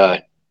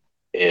TBI,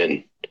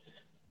 and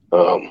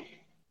I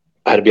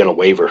had to be on a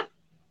waiver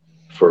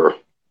for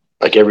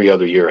like every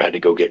other year. I had to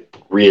go get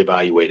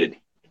reevaluated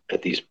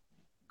at these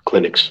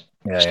clinics,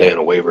 stay on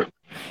a waiver.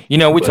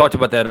 We talked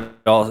about that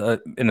all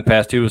in the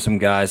past too with some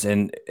guys,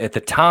 and at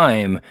the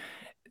time,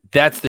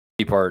 that's the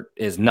shitty part,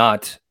 is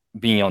not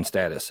being on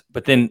status.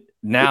 But then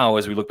now,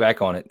 as we look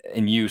back on it,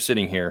 and you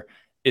sitting here,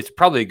 it's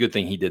probably a good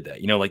thing he did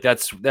that. Like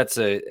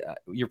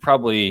you're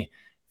probably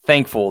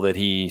thankful that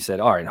he said,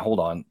 all right, hold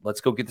on,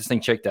 let's go get this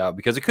thing checked out,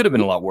 because it could have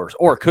been a lot worse,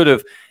 or it could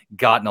have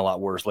gotten a lot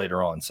worse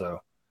later on. So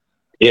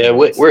yeah,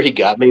 where he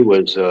got me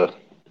was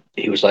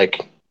he was like,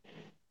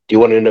 do you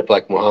want to end up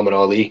like Muhammad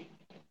Ali?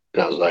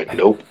 And I was like,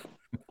 nope.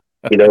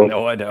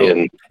 No, I know.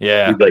 And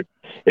he's like,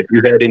 if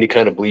you had any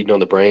kind of bleeding on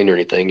the brain or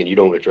anything and you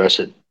don't address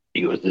it,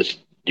 he goes,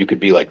 you could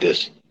be like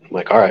this. I'm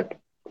like, all right,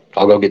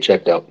 I'll go get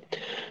checked out.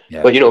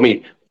 Yeah. But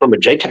from a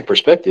JTAC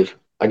perspective,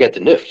 I got the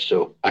NIF,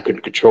 so I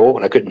couldn't control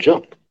and I couldn't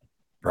jump.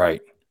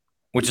 Right.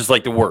 Which is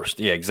like the worst.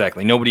 Yeah,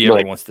 exactly. Nobody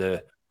ever wants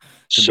to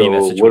be in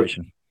that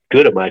situation. What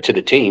good am I to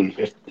the team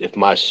if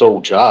my sole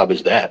job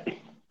is that,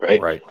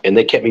 right? Right. And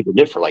they kept me the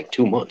NIF for like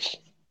 2 months,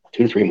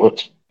 2 to 3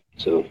 months.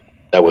 So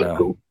that wasn't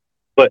cool.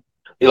 But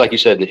like you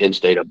said, in the end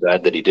state, I'm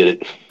glad that he did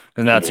it.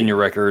 And that's in your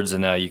records,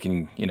 and now you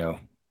can,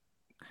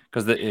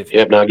 because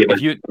now I get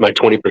my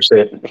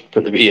 20%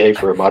 from the VA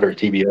for a moderate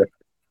TBI.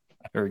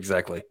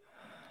 Exactly.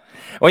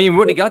 Well, you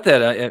wouldn't have got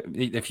that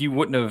if you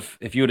would have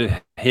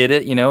hit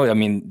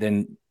it.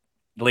 Then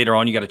later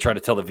on you got to try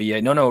to tell the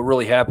VA, no, it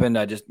really happened.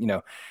 I just,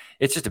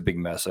 it's just a big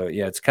mess. So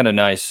yeah, it's kind of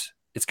nice.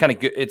 It's kind of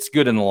good. It's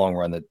good in the long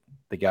run that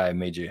the guy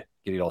made you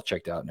get it all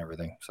checked out and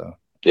everything. So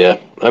yeah,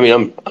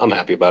 I'm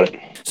happy about it.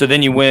 So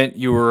then you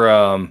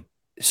were.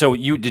 So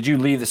did you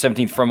leave the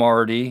 17th from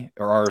RD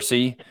or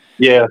RRC?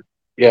 Yeah,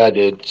 I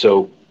did.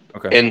 So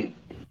okay, and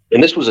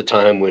this was a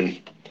time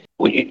when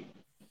I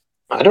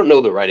don't know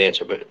the right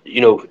answer, but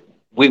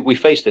we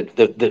faced it.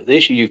 The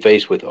issue you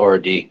face with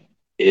RD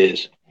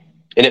is,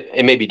 and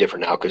it may be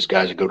different now because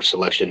guys go to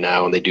selection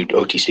now and they do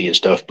OTC and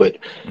stuff. But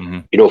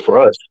for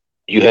us,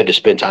 you had to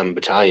spend time in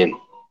battalion,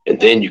 and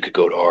then you could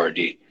go to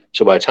RD.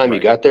 So by the time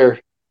you got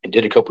there and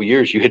did a couple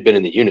years, you had been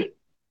in the unit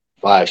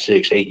 5,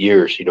 6, 8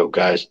 years.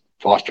 Guys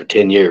foster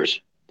 10 years,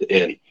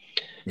 and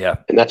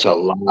that's a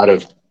lot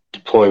of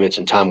deployments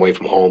and time away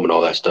from home and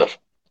all that stuff.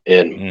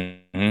 And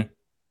and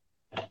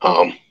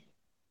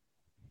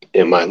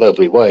my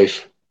lovely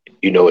wife,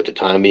 at the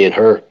time, me and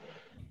her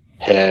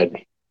had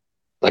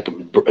like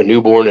a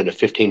newborn and a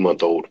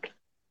 15-month-old.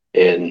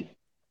 And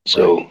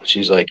so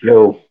she's like,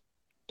 all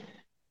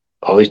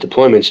these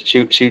deployments,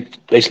 she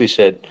basically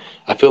said,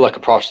 I feel like a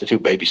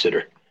prostitute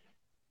babysitter.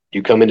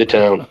 You come into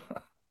town,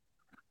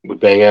 we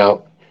bang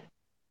out,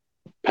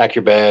 pack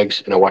your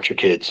bags, and I watch your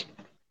kids.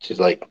 She's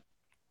like,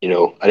 I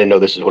didn't know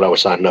this is what I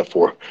was signing up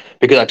for.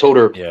 Because I told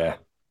her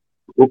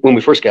when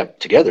we first got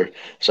together,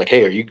 it's like,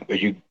 hey, are you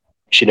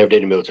she never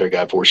dated a military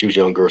guy before. She was a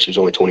young girl. She was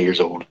only 20 years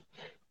old.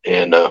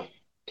 And I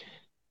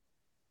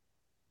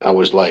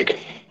was like,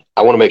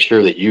 I want to make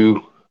sure that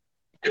you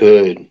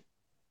know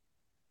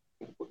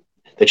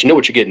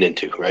what you're getting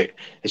into, right?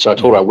 And so I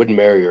told her I wouldn't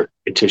marry her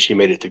until she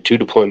made it through 2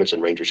 deployments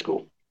in Ranger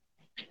School.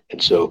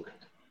 And so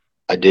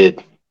I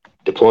did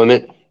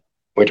deployment,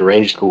 went to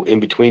Ranger School in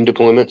between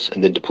deployments,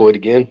 and then deployed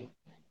again.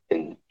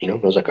 And, I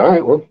was like, all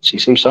right, well, she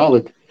seems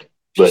solid.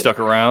 But stuck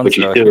around. But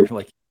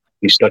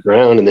you stuck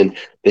around, and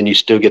then you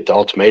still get the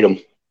ultimatum.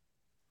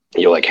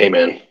 And you're like, hey,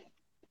 man,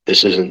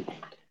 this isn't,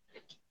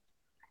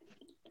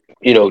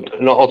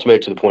 an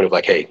ultimatum to the point of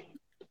like, hey,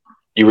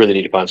 you really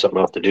need to find something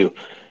else to do.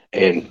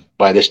 And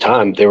by this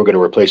time, they were going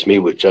to replace me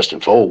with Justin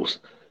Foles,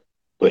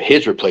 but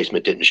his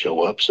replacement didn't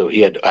show up. So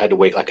I had to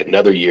wait like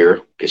another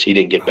year because he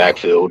didn't get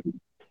backfilled,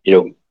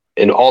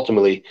 and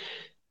ultimately,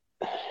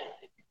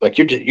 like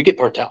you get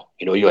burnt out.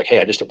 You're like,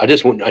 hey, I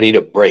need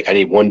a break. I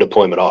need one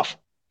deployment off.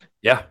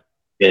 Yeah.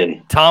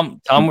 And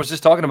Tom was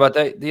just talking about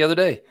that the other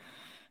day.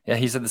 Yeah,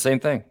 he said the same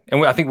thing,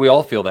 and I think we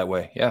all feel that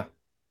way. Yeah,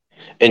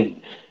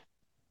 And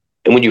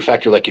when you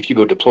factor, like, if you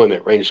go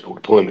deployment, Ranger School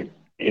deployment,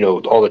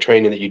 all the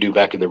training that you do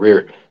back in the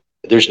rear,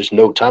 there's just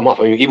no time off.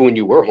 I mean, even when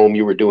you were home,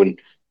 you were doing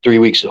 3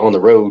 weeks on the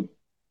road, right.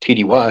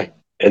 TDY,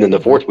 and then the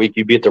Hmm. fourth week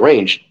you'd be at the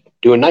range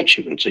doing night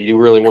shooting. So you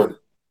really weren't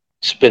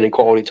spending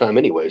quality time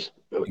anyways,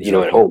 at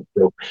Exactly. home.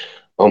 So,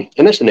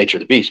 and that's the nature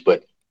of the beast.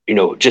 But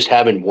just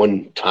having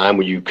one time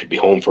where you could be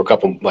home for a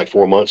couple, like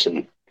 4 months,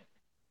 and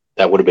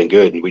that would have been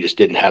good. And we just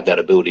didn't have that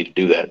ability to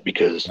do that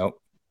because Nope.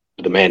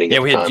 of the manning Yeah,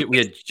 at the time. we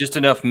had just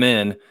enough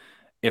men,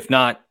 if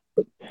not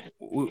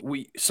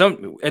we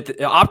some at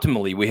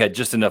optimally we had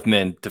just enough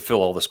men to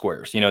fill all the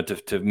squares,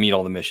 to meet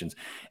all the missions.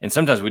 And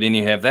sometimes we didn't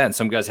even have that. And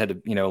some guys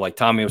had to, like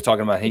Tommy was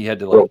talking about, he had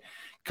to like Well,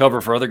 cover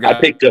for other I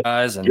picked up,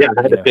 guys, and yeah,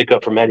 I had to pick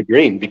up from Matty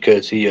Green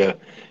because he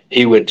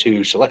went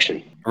to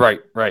selection. right.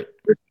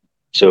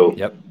 So,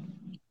 Yep.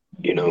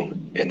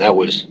 and that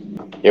was,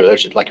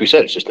 that's just, like we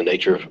said, it's just the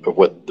nature of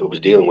what I was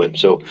dealing with.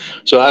 So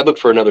I looked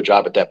for another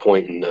job at that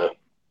point, and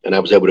I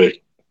was able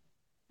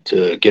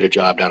to get a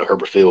job down at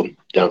Herbert Field,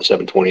 down at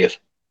 720th.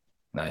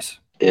 Nice.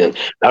 And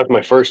that was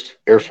my first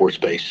Air Force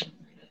base.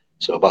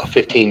 So about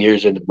 15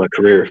 years into my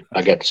career,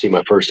 I got to see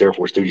my first Air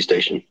Force duty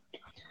station.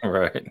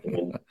 Right.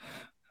 And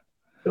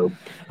so,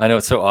 I know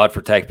it's so odd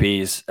for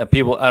TACPs.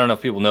 People, I don't know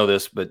if people know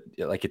this, but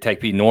like a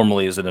TACP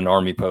normally is at an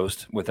Army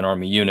post with an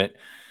Army unit.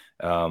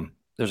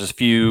 There's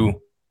a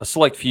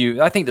select few.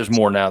 I think there's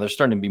more now. There's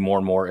starting to be more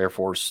and more Air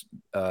Force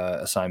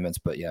assignments.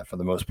 But yeah, for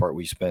the most part,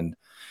 we spend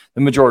the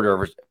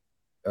majority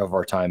of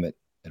our time at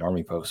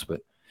Army posts.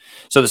 But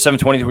so the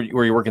 720,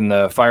 were you working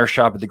the fire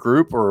shop at the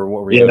group, or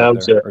what were you yeah, doing I up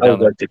was, there or I was down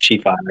there? like the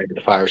chief eye at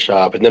the fire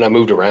shop. And then I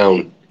moved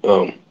around,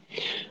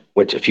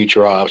 went to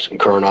future ops and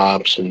current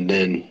ops, and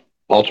then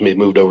ultimately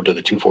moved over to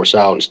the 2-4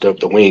 South and stood up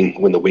the wing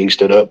when the wing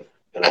stood up.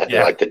 And I had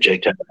Yeah. like the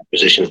JTAC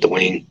position at the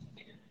wing.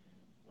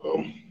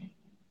 Um,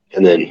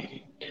 and then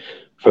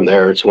from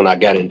there, it's when I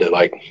got into,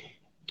 like,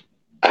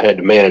 I had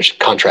to manage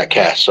contract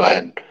cast. So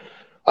I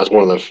was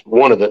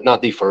one of the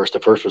not the first. The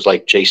first was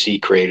like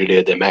JC created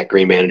it, then Matt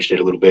Green managed it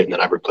a little bit, and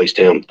then I replaced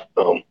him.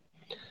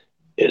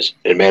 Is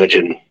in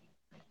managing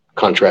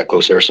contract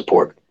close air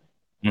support.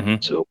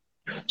 Mm-hmm. So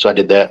I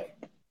did that.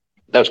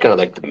 That was kind of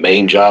like the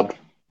main job,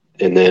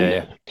 and then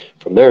Yeah.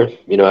 from there,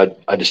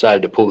 I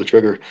decided to pull the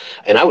trigger,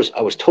 and I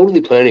was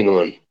totally planning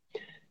on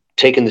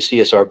taking the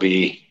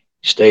CSRB,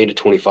 staying to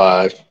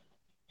 25,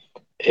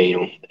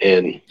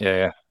 and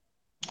Yeah.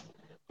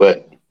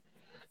 but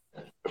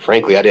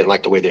frankly, I didn't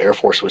like the way the Air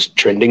Force was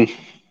trending.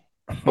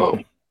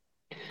 Um,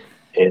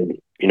 and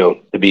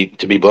to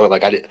be blunt,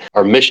 like,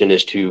 our mission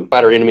is to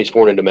fight our enemies,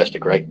 foreign and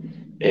domestic, right?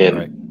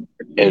 Right.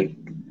 And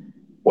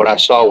what I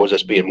saw was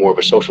us being more of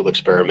a social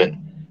experiment.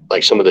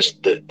 Like, some of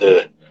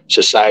the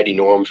society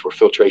norms were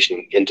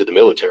filtration into the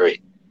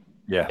military,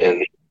 Yeah.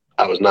 and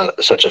I was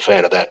not such a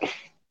fan of that.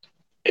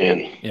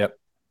 And Yep.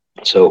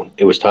 so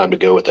it was time to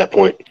go at that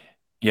point.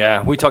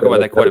 Yeah. We talk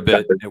about that quite a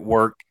bit at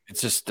work.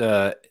 It's just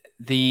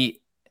the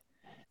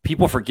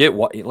people forget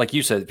why, like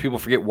you said, people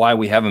forget why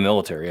we have a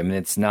military. I mean,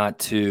 it's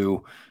not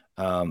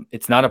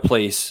a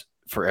place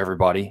for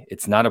everybody.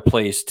 It's not a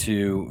place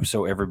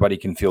so everybody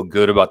can feel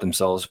good about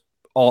themselves.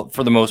 All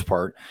for the most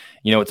part,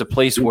 it's a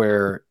place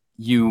where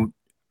you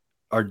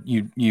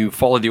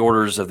follow the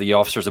orders of the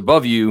officers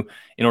above you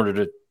in order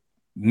to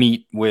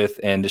meet with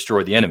and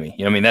destroy the enemy.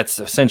 I mean, that's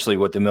essentially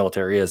what the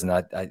military is. And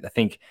I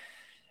think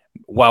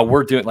while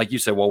we're doing, like you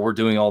said, while we're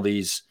doing all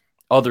these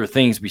other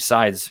things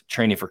besides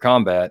training for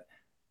combat,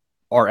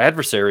 our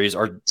adversaries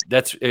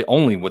that's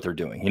only what they're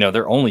doing.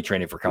 They're only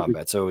training for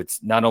combat. So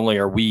it's not only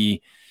are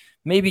we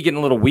maybe getting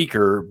a little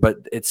weaker, but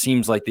it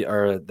seems like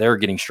they're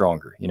getting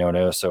stronger,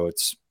 so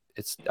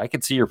I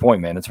can see your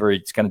point, man.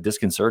 It's kind of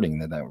disconcerting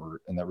that we're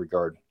in that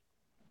regard.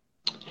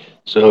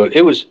 So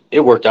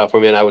it worked out for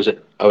me, and I was at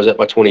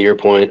my 20-year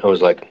point.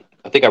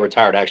 I think I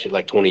retired actually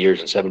like 20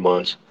 years and 7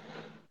 months.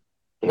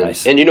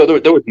 Nice. And there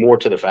was more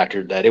to the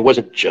factor that it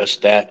wasn't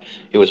just that.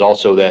 It was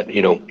also that,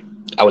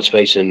 I was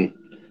facing,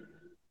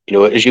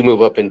 as you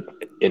move up in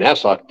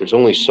ASOC, there's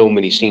only so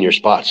many senior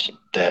spots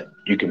that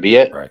you can be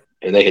at. Right.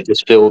 And they had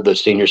just filled the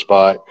senior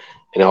spot,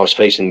 and I was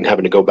facing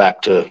having to go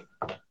back to,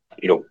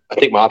 I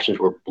think my options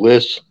were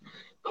Bliss,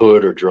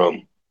 Hood, or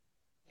Drum.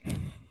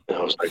 And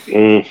I was like,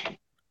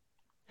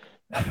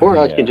 or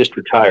I can Yeah. just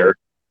retire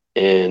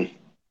and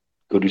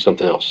go do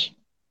something else.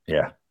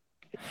 Yeah.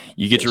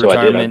 You get And your so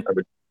I did. retirement,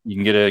 you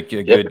can get a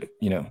Yep, good,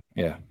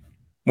 yeah.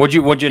 What'd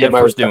you end hit up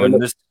my first doing?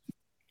 retirement.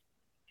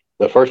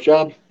 The first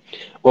job,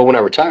 well, when I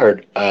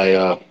retired,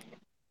 I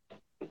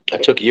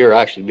took a year.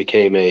 I actually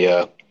became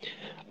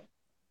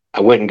I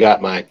went and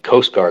got my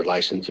Coast Guard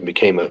license and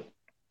became a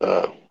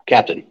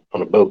captain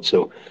on a boat.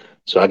 So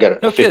I got a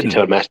No 50 kidding.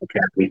 ton master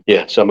captain.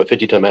 Yeah, so I'm a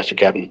 50-ton master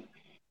captain,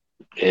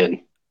 and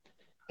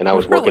I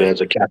was working Really?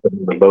 as a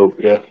captain on a boat.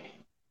 Yeah,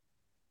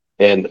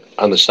 and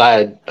on the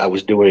side I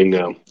was doing.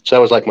 So that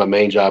was like my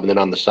main job, and then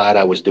on the side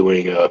I was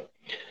doing.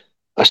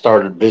 I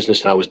started a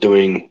business and I was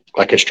doing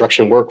like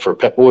construction work for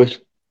Pep Boys.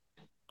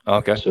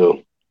 Okay.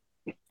 So,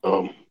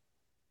 um,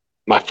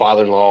 my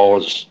father-in-law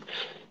was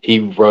he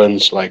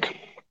runs like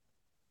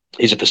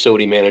he's a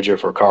facility manager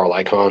for Carl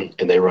Icahn,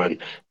 and they run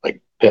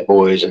like Pet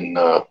Boys and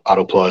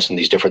Auto Plus and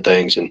these different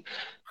things. And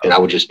I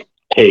would Okay. just,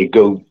 hey,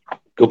 go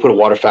put a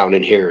water fountain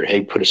in here.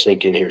 Hey, put a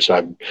sink in here. So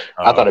I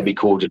thought it'd Okay. be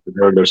cool just to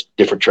learn those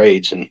different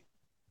trades, and it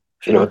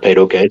Sure. paid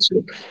okay.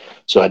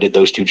 So I did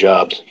those 2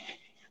 jobs.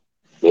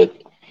 But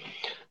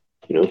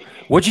you know,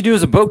 What'd you do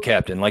as a boat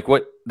captain? Like,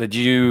 what did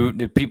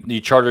people, do you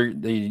charter,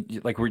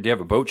 like, do you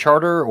have a boat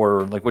charter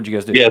or like, what'd you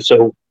guys do? yeah.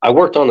 So I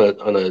worked on a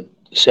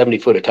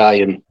 70-foot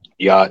Italian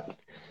yacht,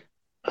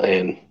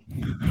 and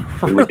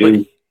we would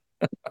Really?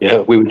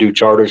 do we would do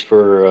charters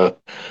for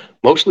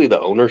mostly the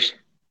owners.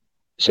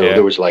 So Yeah.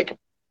 there was like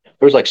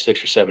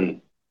 6 or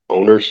 7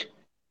 owners,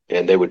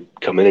 and they would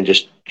come in and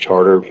just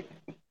charter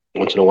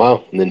once in a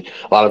while, and then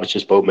a lot of it's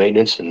just boat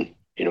maintenance and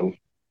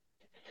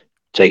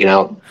taking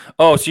out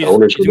Oh, so the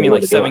owners who you don't mean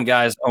want like to do 7 it.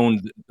 guys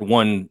owned the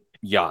one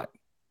yacht?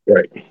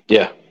 Right?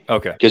 Yeah,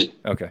 Okay. because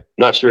Okay.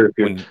 not sure if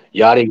you're When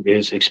yachting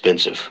is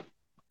expensive.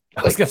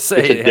 I was Like gonna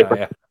say, yeah,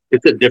 yeah,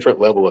 it's a different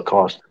level of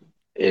cost,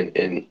 and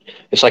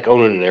it's like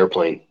owning an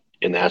airplane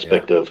in the yeah.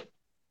 aspect of.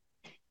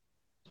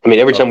 I mean,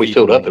 every time we Upkeep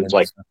filled and up,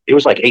 maintenance. it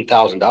was like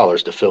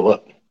 $8,000 to fill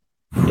up,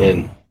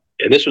 and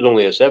this was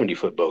only a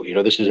 70-foot boat.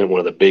 This isn't one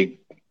of the big,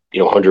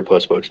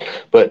 100+ boats.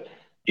 But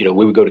we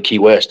would go to Key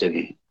West,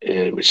 and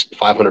it was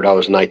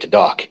 $500 a night to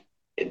dock,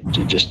 and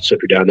to just sit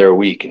down there a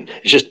week. And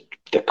it's just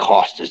the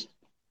cost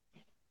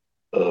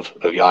of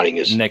yachting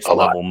is Next a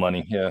lot. level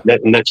money. Yeah.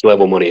 Next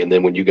level money. And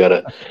then when you got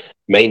a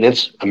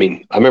maintenance, I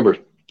mean, I remember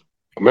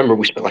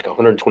we spent like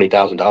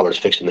 $120,000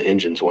 fixing the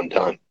engines one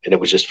time, and it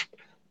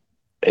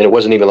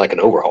wasn't even like an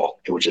overhaul.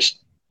 It was just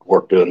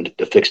work done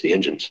to fix the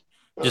engines.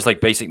 Just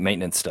like basic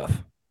maintenance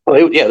stuff.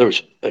 Yeah, there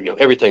was,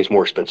 everything's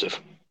more expensive,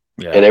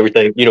 and Yeah.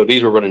 everything,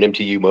 these were running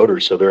MTU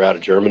motors, so they're out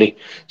of Germany.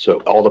 So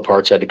all the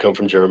parts had to come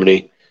from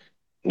Germany.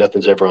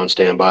 Nothing's ever on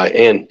standby.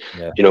 And,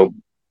 Yeah. you know,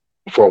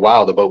 for a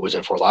while, the boat was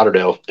in Fort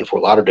Lauderdale, and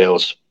Fort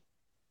Lauderdale's,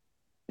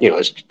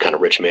 it's kind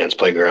of rich man's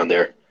playground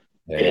there.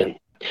 Yeah. Yeah. And,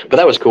 but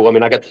that was cool. I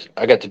mean, I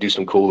got to do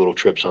some cool little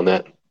trips on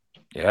that.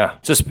 Yeah.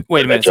 Just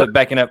wait a minute. So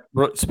backing up,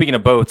 speaking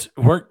of boats,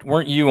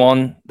 weren't you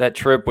on that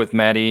trip with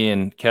Maddie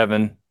and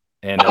Kevin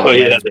and Oh,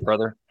 yeah. Maddie's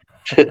brother?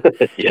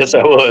 Yes,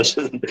 I was.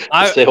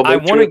 I Sailboat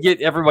want to trip.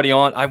 get everybody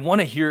on. I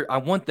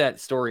want that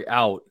story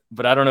out,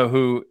 but I don't know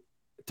who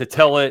to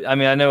tell it. I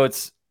mean, I know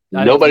it's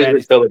Nobody's going to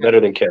Maddie's. tell it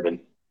better than Kevin,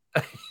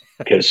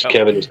 because No.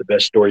 Kevin is the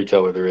best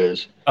storyteller there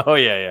is. Oh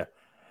yeah, yeah.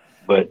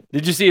 But,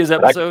 Did you see his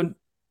but I, episode?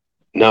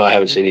 no, I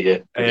haven't seen it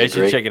yet. Yeah, Is you it should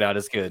great? check it out.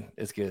 It's good.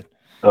 It's good.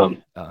 Yeah.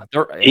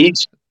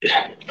 He's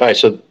all right.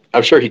 So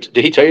I'm sure did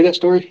he tell you that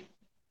story?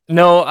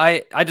 No,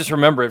 I just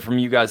remember it from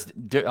you guys.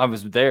 I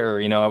was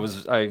there.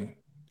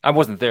 I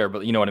wasn't there,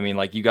 but you know what I mean.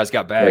 Like you guys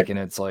got Right. back, and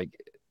it's like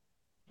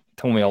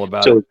told me all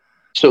about it.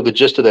 So the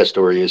gist of that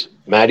story is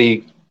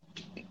Maddie,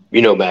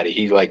 Maddie,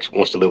 he like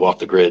wants to live off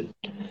the grid,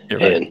 Yeah,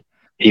 right. and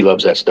he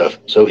loves that stuff.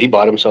 So he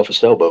bought himself a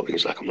sailboat.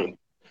 He's like,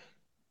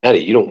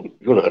 Maddie, you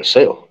don't know how to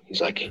sail. He's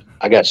like,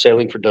 I got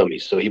Sailing for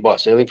Dummies. So he bought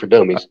Sailing for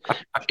Dummies,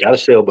 got a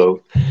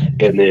sailboat,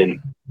 and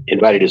then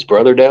invited his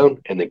brother down,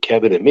 and then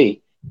Kevin and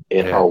me,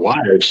 and Yeah. our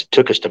wives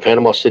took us to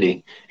Panama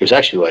City. It was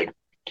actually like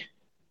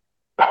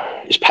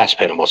it's past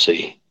Panama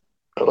City,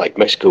 like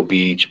Mexico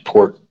Beach,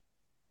 Port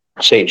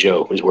St.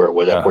 Joe is where it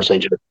was at, Port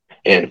St. Joe,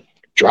 and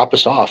drop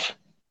us off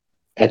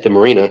at the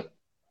marina.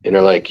 And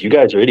they're like, you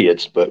guys are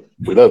idiots, but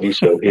we love you,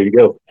 so here you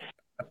go.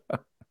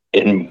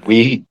 And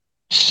we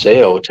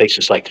sail. It takes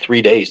us like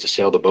 3 days to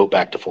sail the boat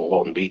back to Fort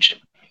Walton Beach.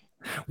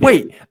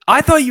 Wait,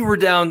 I thought you were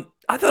down.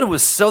 I thought it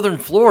was Southern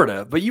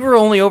Florida, but you were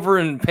only over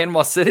in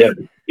Panama City.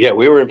 Yeah,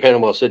 we were in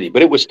Panama City,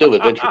 but it was still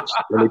adventurous.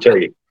 Let me tell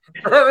you.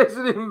 That makes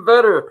it even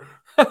better.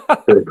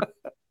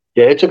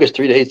 Yeah, it took us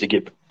 3 days to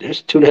get.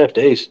 There's 2.5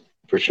 days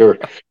for sure.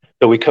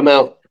 So we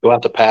go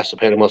out to pass the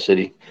Panama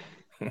City,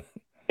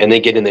 and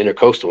then get in the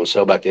intercoastal and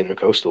sail back to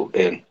intercoastal.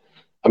 And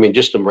I mean,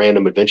 just some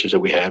random adventures that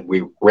we had.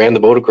 We ran the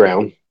boat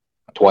aground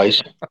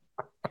twice.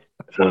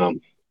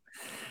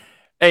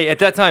 Hey, at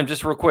that time,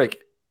 just real quick,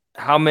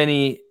 how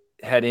many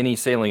had any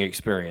sailing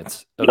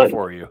experience of the None.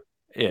 4 of you?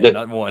 Yeah, None.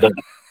 not one.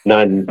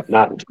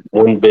 Not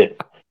one bit.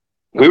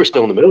 We were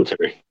still in the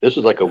military. This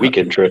was like a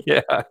weekend trip.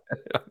 Yeah.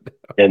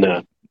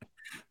 And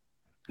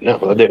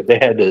no, they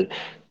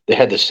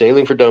had the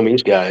Sailing for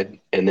Dummies guide,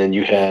 and then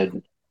you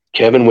had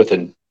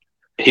Kevin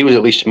he was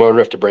at least smart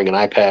enough to bring an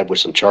iPad with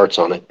some charts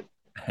on it.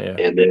 Yeah.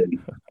 And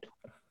then,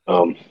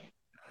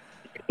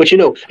 but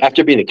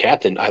after being a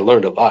captain, I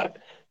learned a lot.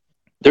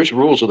 There's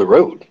rules of the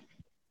road.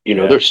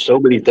 Yeah. There's so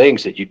many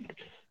things that you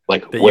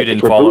like. That what you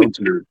didn't different follow? buoys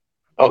are.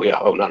 Oh yeah.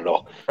 Oh, not at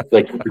all.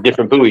 Like the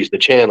different buoys, the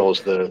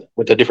channels,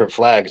 what the different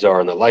flags are,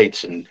 and the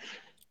lights, and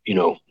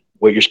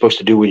what you're supposed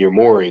to do when you're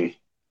mooring.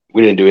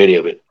 We didn't do any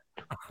of it.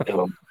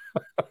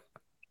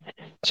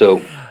 So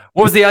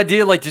what was the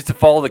idea? Like just to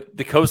follow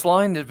the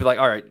coastline? To be like,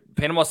 all right,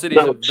 Panama City's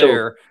No, up so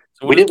there,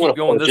 so we we'll just didn't keep want to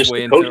going follow this just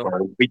way the until.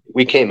 coastline.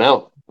 We came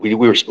out. We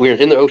were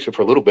in the ocean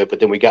for a little bit, but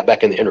then we got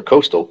back in the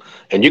intercoastal,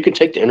 and you can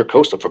take the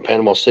intercoastal from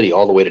Panama City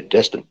all the way to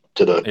Destin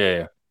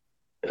Yeah.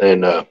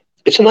 and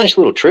it's a nice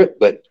little trip,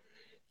 but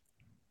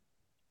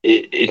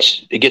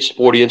it gets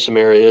sporty in some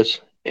areas,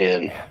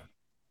 and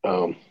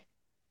Yeah.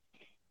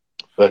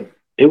 but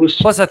it was.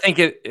 Plus, I think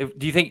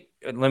do you think?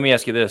 Let me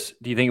ask you this: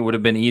 do you think it would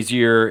have been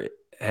easier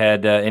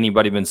had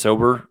anybody been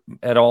sober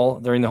at all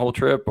during the whole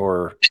trip,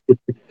 or?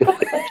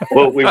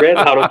 Well, we ran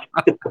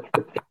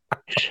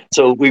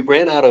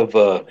out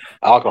of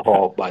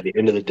alcohol by the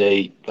end of the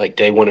day, like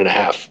day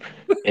 1.5,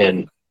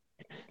 and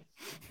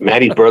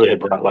Maddie's brother had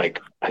brought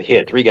he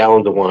had 3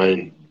 gallons of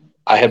wine.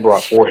 I had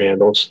brought 4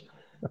 handles.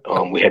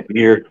 We had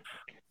beer,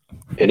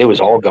 and it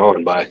was all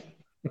gone by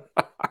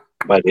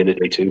the end of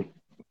day 2.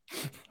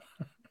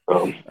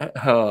 Um,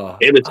 Oh,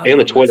 and I the love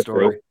that toilet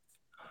broke. story.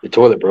 The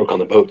toilet broke on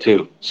the boat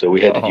too, so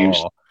we had to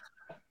use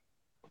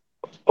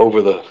Oh,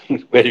 we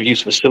had to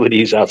use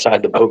facilities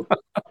outside the boat.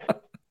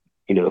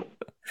 You know,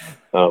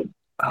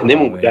 and then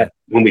oh man,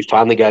 when we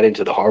finally got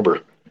into the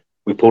harbor,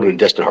 we pulled in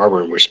Destin Harbor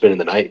and we were spending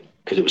the night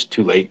because it was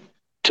too late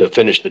to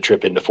finish the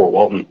trip into Fort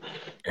Walton,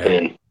 yeah,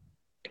 and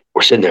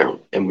we're sitting there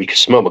and we could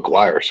smell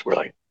McGuire's. We're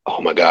like,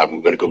 oh my God,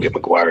 we're going to go get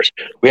McGuire's.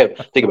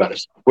 Think about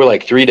this. We're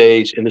like 3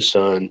 days in the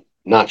sun,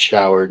 not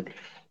showered,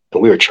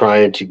 and we were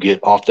trying to get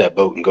off that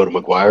boat and go to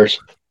McGuire's.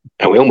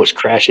 And we almost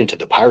crashed into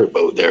the pirate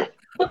boat there.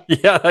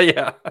 yeah,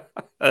 yeah.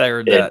 I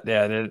heard And that.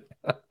 Yeah, I did.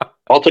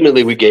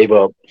 ultimately we gave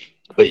up,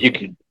 but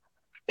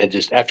and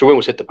just after we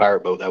almost hit the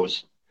pirate boat,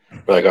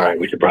 we're like, all right,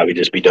 we should probably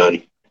just be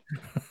done.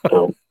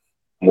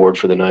 Moored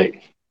for the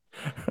night.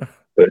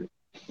 But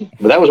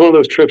that was one of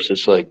those trips.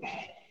 It's like,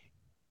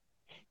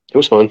 it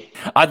was fun.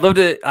 I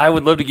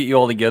would love to get you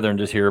all together and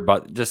just hear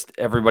about just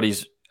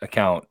everybody's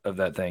account of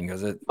that thing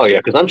because Oh yeah,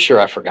 because I'm sure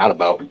I forgot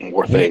about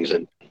more things.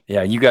 And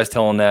yeah, you guys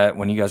telling that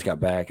when you guys got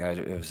back,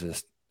 it was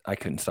just I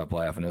couldn't stop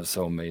laughing. It was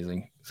so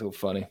amazing, so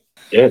funny.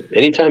 yeah,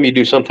 anytime you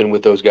do something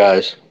with those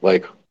guys,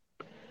 like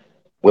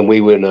when we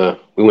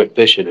went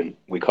fishing and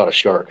we caught a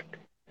shark.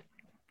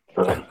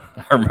 I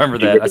remember You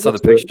that. I remember saw that the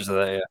story? pictures of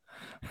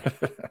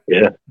that.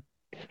 Yeah.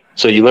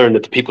 So you learn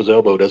that the people's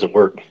elbow doesn't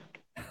work.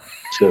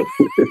 So,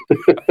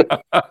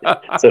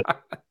 Yeah. so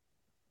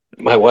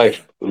my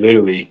wife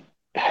literally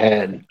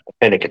had a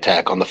panic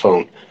attack on the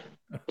phone.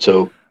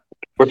 So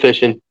we're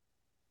fishing.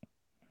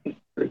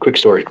 Quick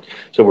story.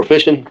 So we're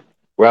fishing.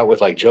 We're out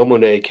with like Joe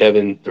Monet,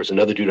 Kevin. There's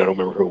another dude I don't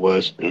remember who it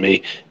was, and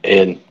me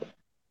and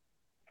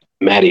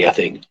Maddie, I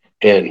think.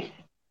 And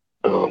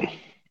um,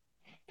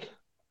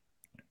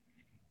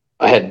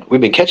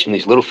 we've been catching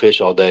these little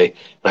fish all day, and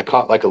I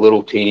caught like a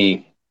little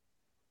teeny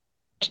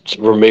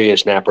Vermilion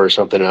snapper or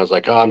something. And I was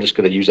like, oh, I'm just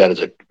going to use that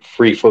as a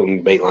free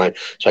floating bait line.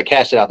 So I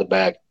cast it out the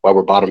back while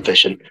we're bottom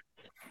fishing.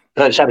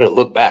 And I just happened to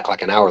look back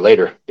like an hour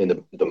later,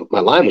 and my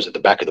line was at the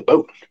back of the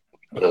boat.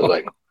 And I was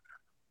like,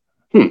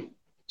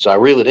 So I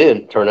reel it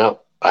in. Turn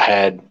out I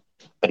had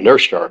a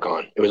nurse shark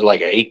on. It was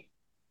like an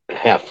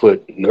 8.5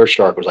 foot nurse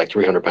shark. It was like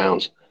 300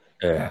 pounds.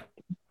 Yeah.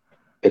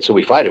 And so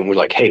we fight it, and we're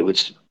like, hey,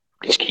 let's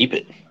keep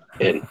it.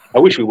 And I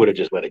wish we would have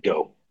just let it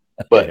go.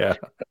 But Yeah.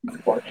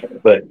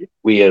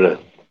 we had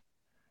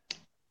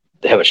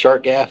they have a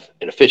shark gaff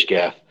and a fish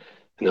gaff,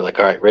 and they're like,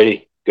 all right,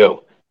 ready,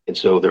 go. And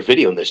so they're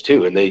videoing this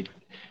too, and they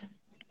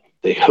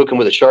hook them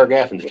with a shark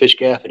gaff and the fish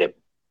gaff, and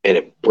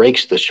it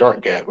breaks the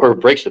shark gaff or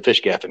breaks the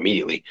fish gaff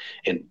immediately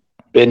and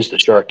bends the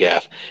shark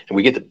gaff. And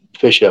we get the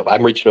fish up.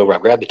 I'm reaching over, I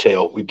grab the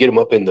tail, we get him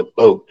up in the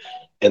boat,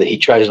 and then the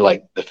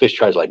fish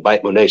tries to like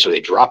bite Monet, so they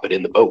drop it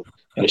in the boat,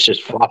 and it's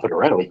just flopping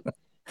around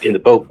in the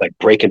boat, like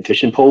breaking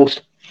fishing poles.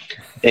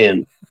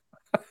 And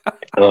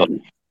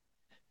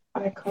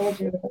I called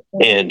you.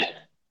 and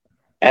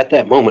at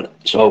that moment,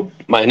 so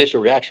my initial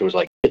reaction was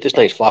like, this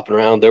thing's flopping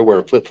around. They're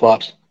wearing flip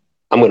flops.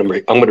 I'm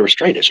gonna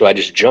restrain it. So I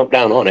just jump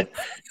down on it,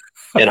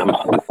 and I'm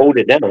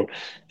holding it down,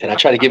 and I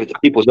try to give it the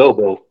people's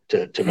elbow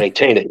to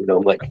maintain it.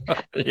 I'm like,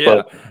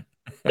 Yeah. but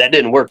that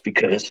didn't work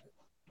because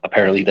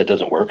apparently that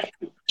doesn't work.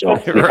 So we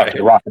talked to the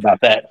Right. Rock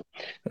about that,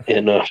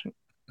 and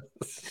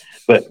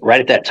but right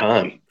at that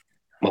time,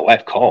 my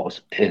wife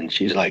calls, and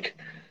she's like,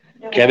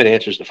 Kevin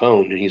answers the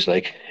phone, and he's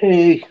like,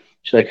 hey.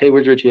 She's like, hey,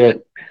 where's Richie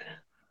at?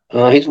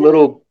 He's a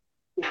little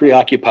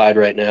preoccupied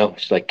right now.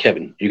 She's like,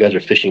 Kevin, you guys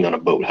are fishing on a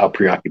boat. How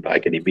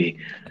preoccupied can he be?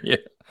 Yeah.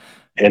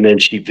 And then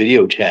she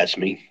video chats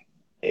me,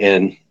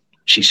 and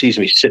she sees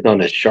me sitting on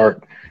this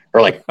shark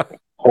or like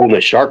holding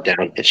a shark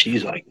down, and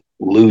she's like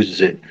loses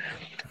it,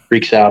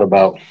 freaks out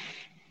about,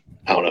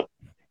 I don't know.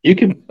 You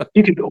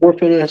could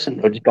orphan us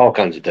and just all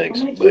kinds of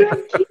things.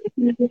 But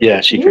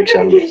yeah, she freaks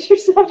out. Get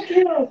yourself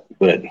killed.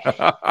 But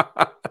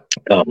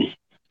um,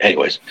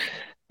 anyways,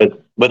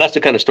 but that's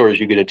the kind of stories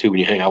you get into when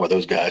you hang out with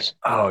those guys.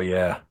 Oh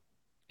yeah.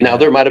 Now Yeah.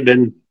 there might have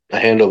been a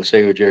handle of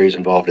Sailor Jerry's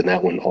involved in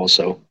that one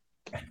also,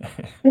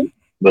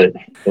 but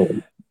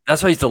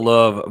That's what I used to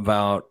love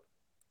about,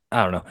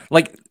 I don't know,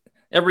 like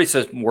everybody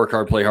says work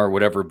hard, play hard,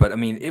 whatever. But I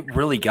mean, it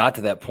really got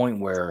to that point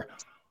where,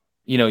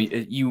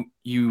 you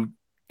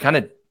kind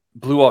of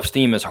blew off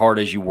steam as hard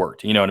as you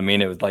worked. You know what I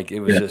mean? It was like, it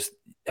was yeah, just,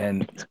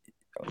 and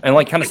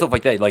like kind of stuff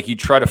like that. Like you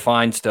try to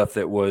find stuff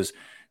that was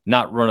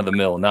not run of the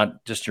mill,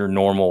 not just your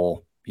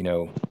normal,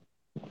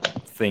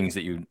 things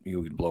that you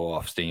would blow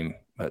off steam.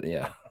 But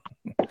yeah.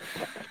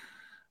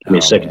 I mean, Oh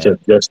second man.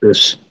 to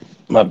justice,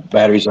 my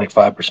battery's like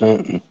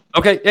 5%.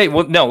 Okay. Hey,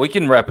 well, no, we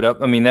can wrap it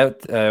up. I mean,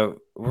 that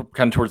we're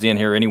kind of towards the end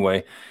here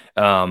anyway.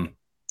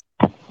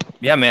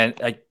 Yeah, man.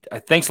 I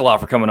thanks a lot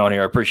for coming on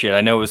here. I appreciate it.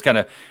 I know it was kind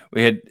of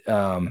we had.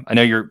 I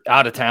know you're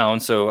out of town,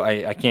 so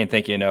I can't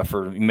thank you enough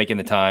for making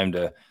the time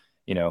to,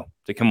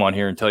 to come on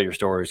here and tell your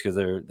stories because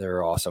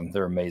they're awesome.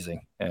 They're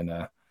amazing,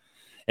 and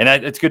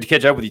it's good to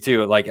catch up with you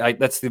too. Like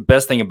that's the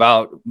best thing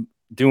about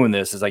doing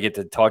this is I get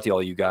to talk to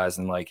all you guys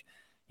and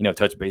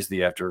touch base with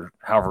you after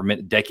however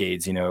many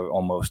decades,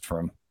 almost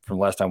from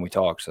last time we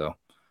talked. So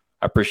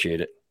I appreciate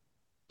it.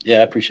 Yeah,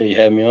 I appreciate you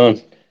having me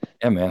on.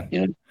 Yeah, man.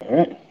 Yeah.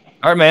 All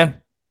right,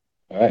 man.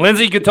 All right.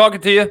 Lindsay, good talking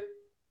to you.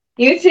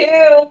 You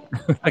too.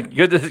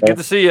 Good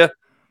to see you.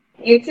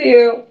 You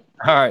too.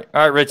 All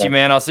right, Richie,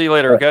 man. I'll see you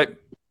later. Okay.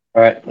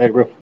 All right, later,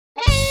 bro.